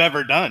best we've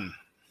ever done,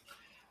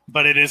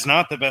 but it is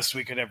not the best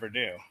we could ever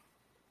do.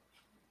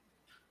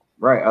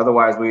 Right.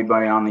 Otherwise, we'd be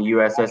on the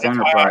USS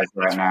Enterprise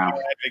right now.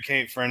 I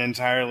advocate for an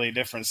entirely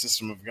different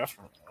system of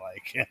government,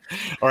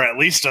 or at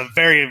least a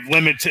very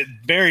limited,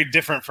 very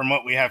different from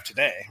what we have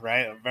today,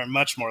 right? A very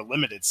much more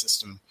limited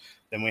system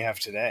than we have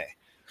today.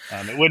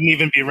 It wouldn't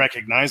even be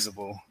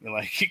recognizable,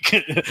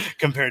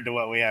 compared to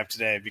what we have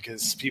today,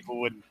 because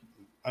people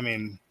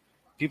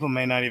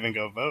may not even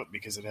go vote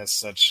because it has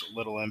such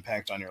little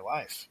impact on your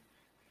life.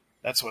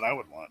 That's what I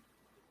would want.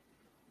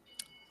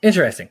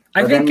 Interesting.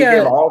 I think you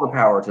give all the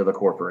power to the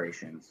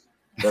corporations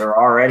that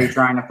are already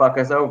trying to fuck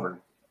us over.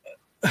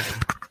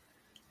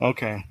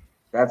 Okay.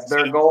 That's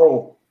their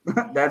goal.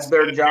 That's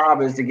their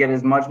job, is to get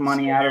as much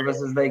money out of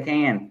us as they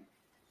can.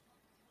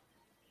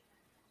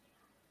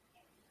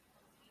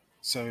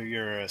 So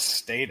you're a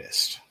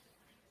statist.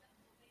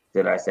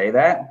 Did I say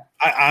that?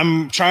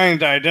 I'm trying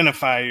to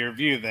identify your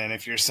view then.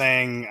 If you're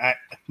saying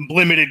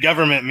limited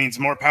government means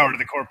more power to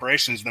the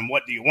corporations, then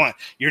what do you want?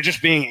 You're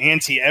just being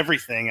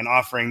anti-everything and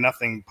offering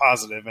nothing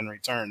positive in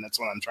return. That's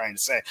what I'm trying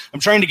to say.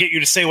 I'm trying to get you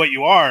to say what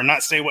you are,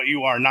 not say what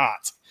you are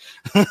not.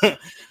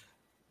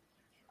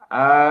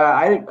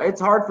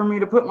 It's hard for me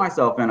to put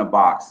myself in a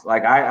box.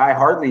 I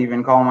hardly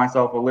even call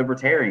myself a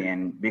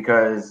libertarian,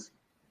 because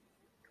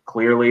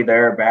clearly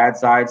there are bad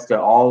sides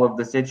to all of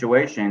the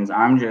situations.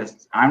 I'm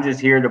just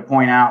here to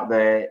point out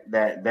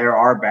that there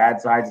are bad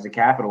sides to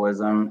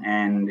capitalism,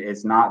 and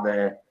it's not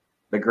the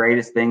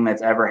greatest thing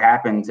that's ever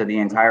happened to the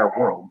entire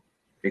world,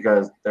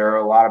 because there are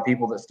a lot of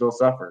people that still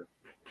suffer.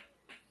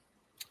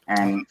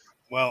 And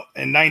well,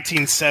 in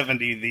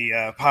 1970,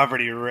 the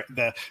poverty,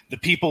 the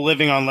people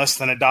living on less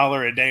than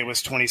 $1 a day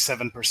was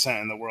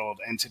 27% in the world,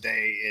 and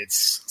today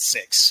it's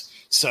 6%.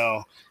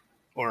 So,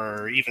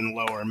 or even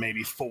lower,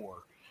 maybe 4%.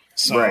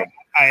 So right.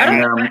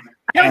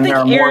 There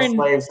are more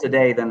slaves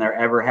today than there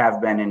ever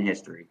have been in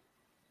history.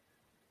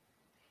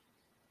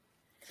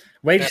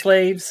 Wage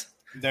slaves.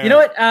 You know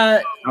what?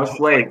 No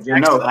slaves.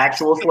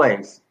 Actual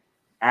slaves.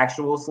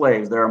 Actual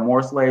slaves. There are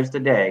more slaves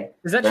today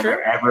than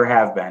there ever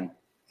have been.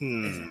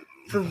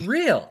 For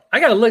real? I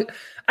gotta look.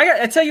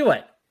 I tell you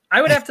what.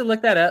 I would have to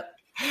look that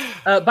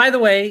up. By the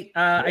way,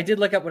 I did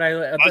look up what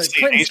the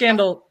Clinton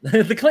scandal.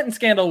 The Clinton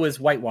scandal was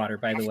Whitewater.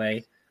 By the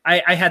way.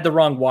 I had the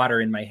wrong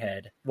water in my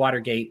head.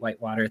 Watergate,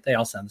 Whitewater, they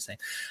all sound the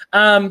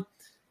same.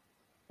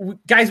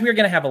 Guys, we're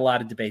going to have a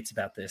lot of debates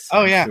about this.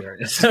 Oh, yeah. Sure.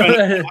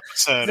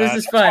 So, this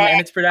is fun,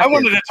 and it's productive. I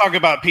wanted to talk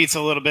about pizza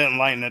a little bit and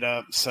lighten it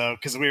up,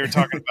 because we were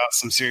talking about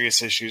some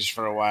serious issues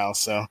for a while.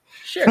 So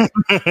sure.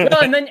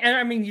 Well,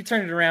 and you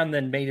turned it around,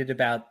 then made it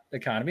about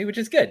economy, which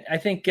is good. I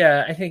think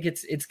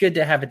it's good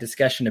to have a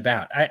discussion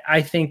about.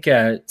 I think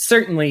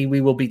certainly we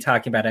will be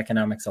talking about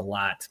economics a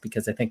lot,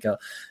 because I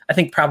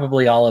think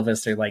probably all of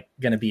us are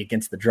going to be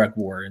against the drug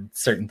war and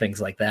certain things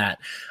like that.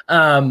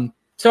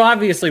 So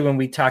obviously when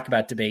we talk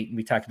about debate,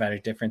 we talk about our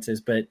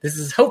differences, but this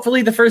is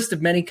hopefully the first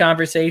of many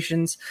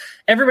conversations.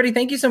 Everybody,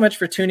 thank you so much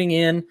for tuning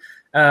in.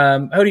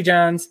 Hody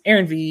Johns,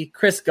 Aaron V,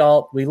 Chris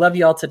Galt, we love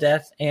you all to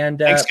death.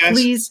 And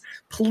please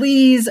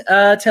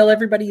tell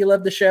everybody you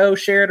love the show,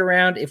 share it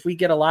around. If we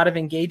get a lot of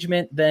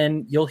engagement,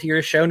 then you'll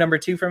hear show number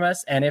 2 from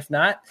us. And if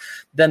not,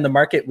 then the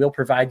market will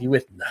provide you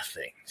with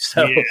nothing.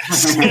 So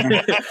yes.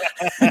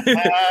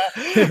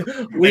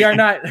 we are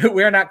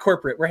not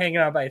corporate. We're hanging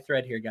on by a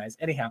thread here, guys.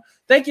 Anyhow,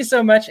 thank you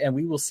so much. And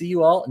we will see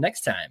you all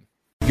next time.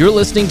 You're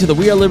listening to the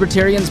We Are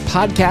Libertarians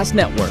podcast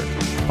network.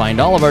 Find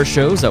all of our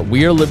shows at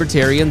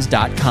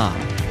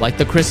wearelibertarians.com, like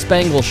The Chris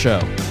Spangle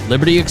Show,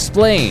 Liberty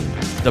Explained,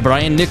 The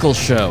Brian Nichols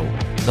Show,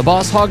 The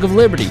Boss Hog of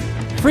Liberty,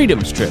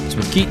 Freedom Strips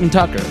with Keaton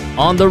Tucker,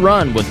 On the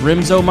Run with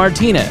Rimzo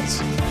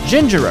Martinez,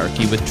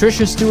 Gingerarchy with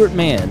Tricia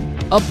Stewart-Mann,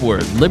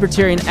 Upward,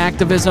 Libertarian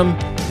Activism,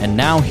 and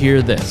Now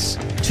Hear This.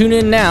 Tune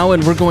in now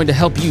and we're going to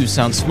help you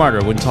sound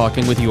smarter when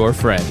talking with your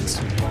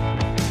friends.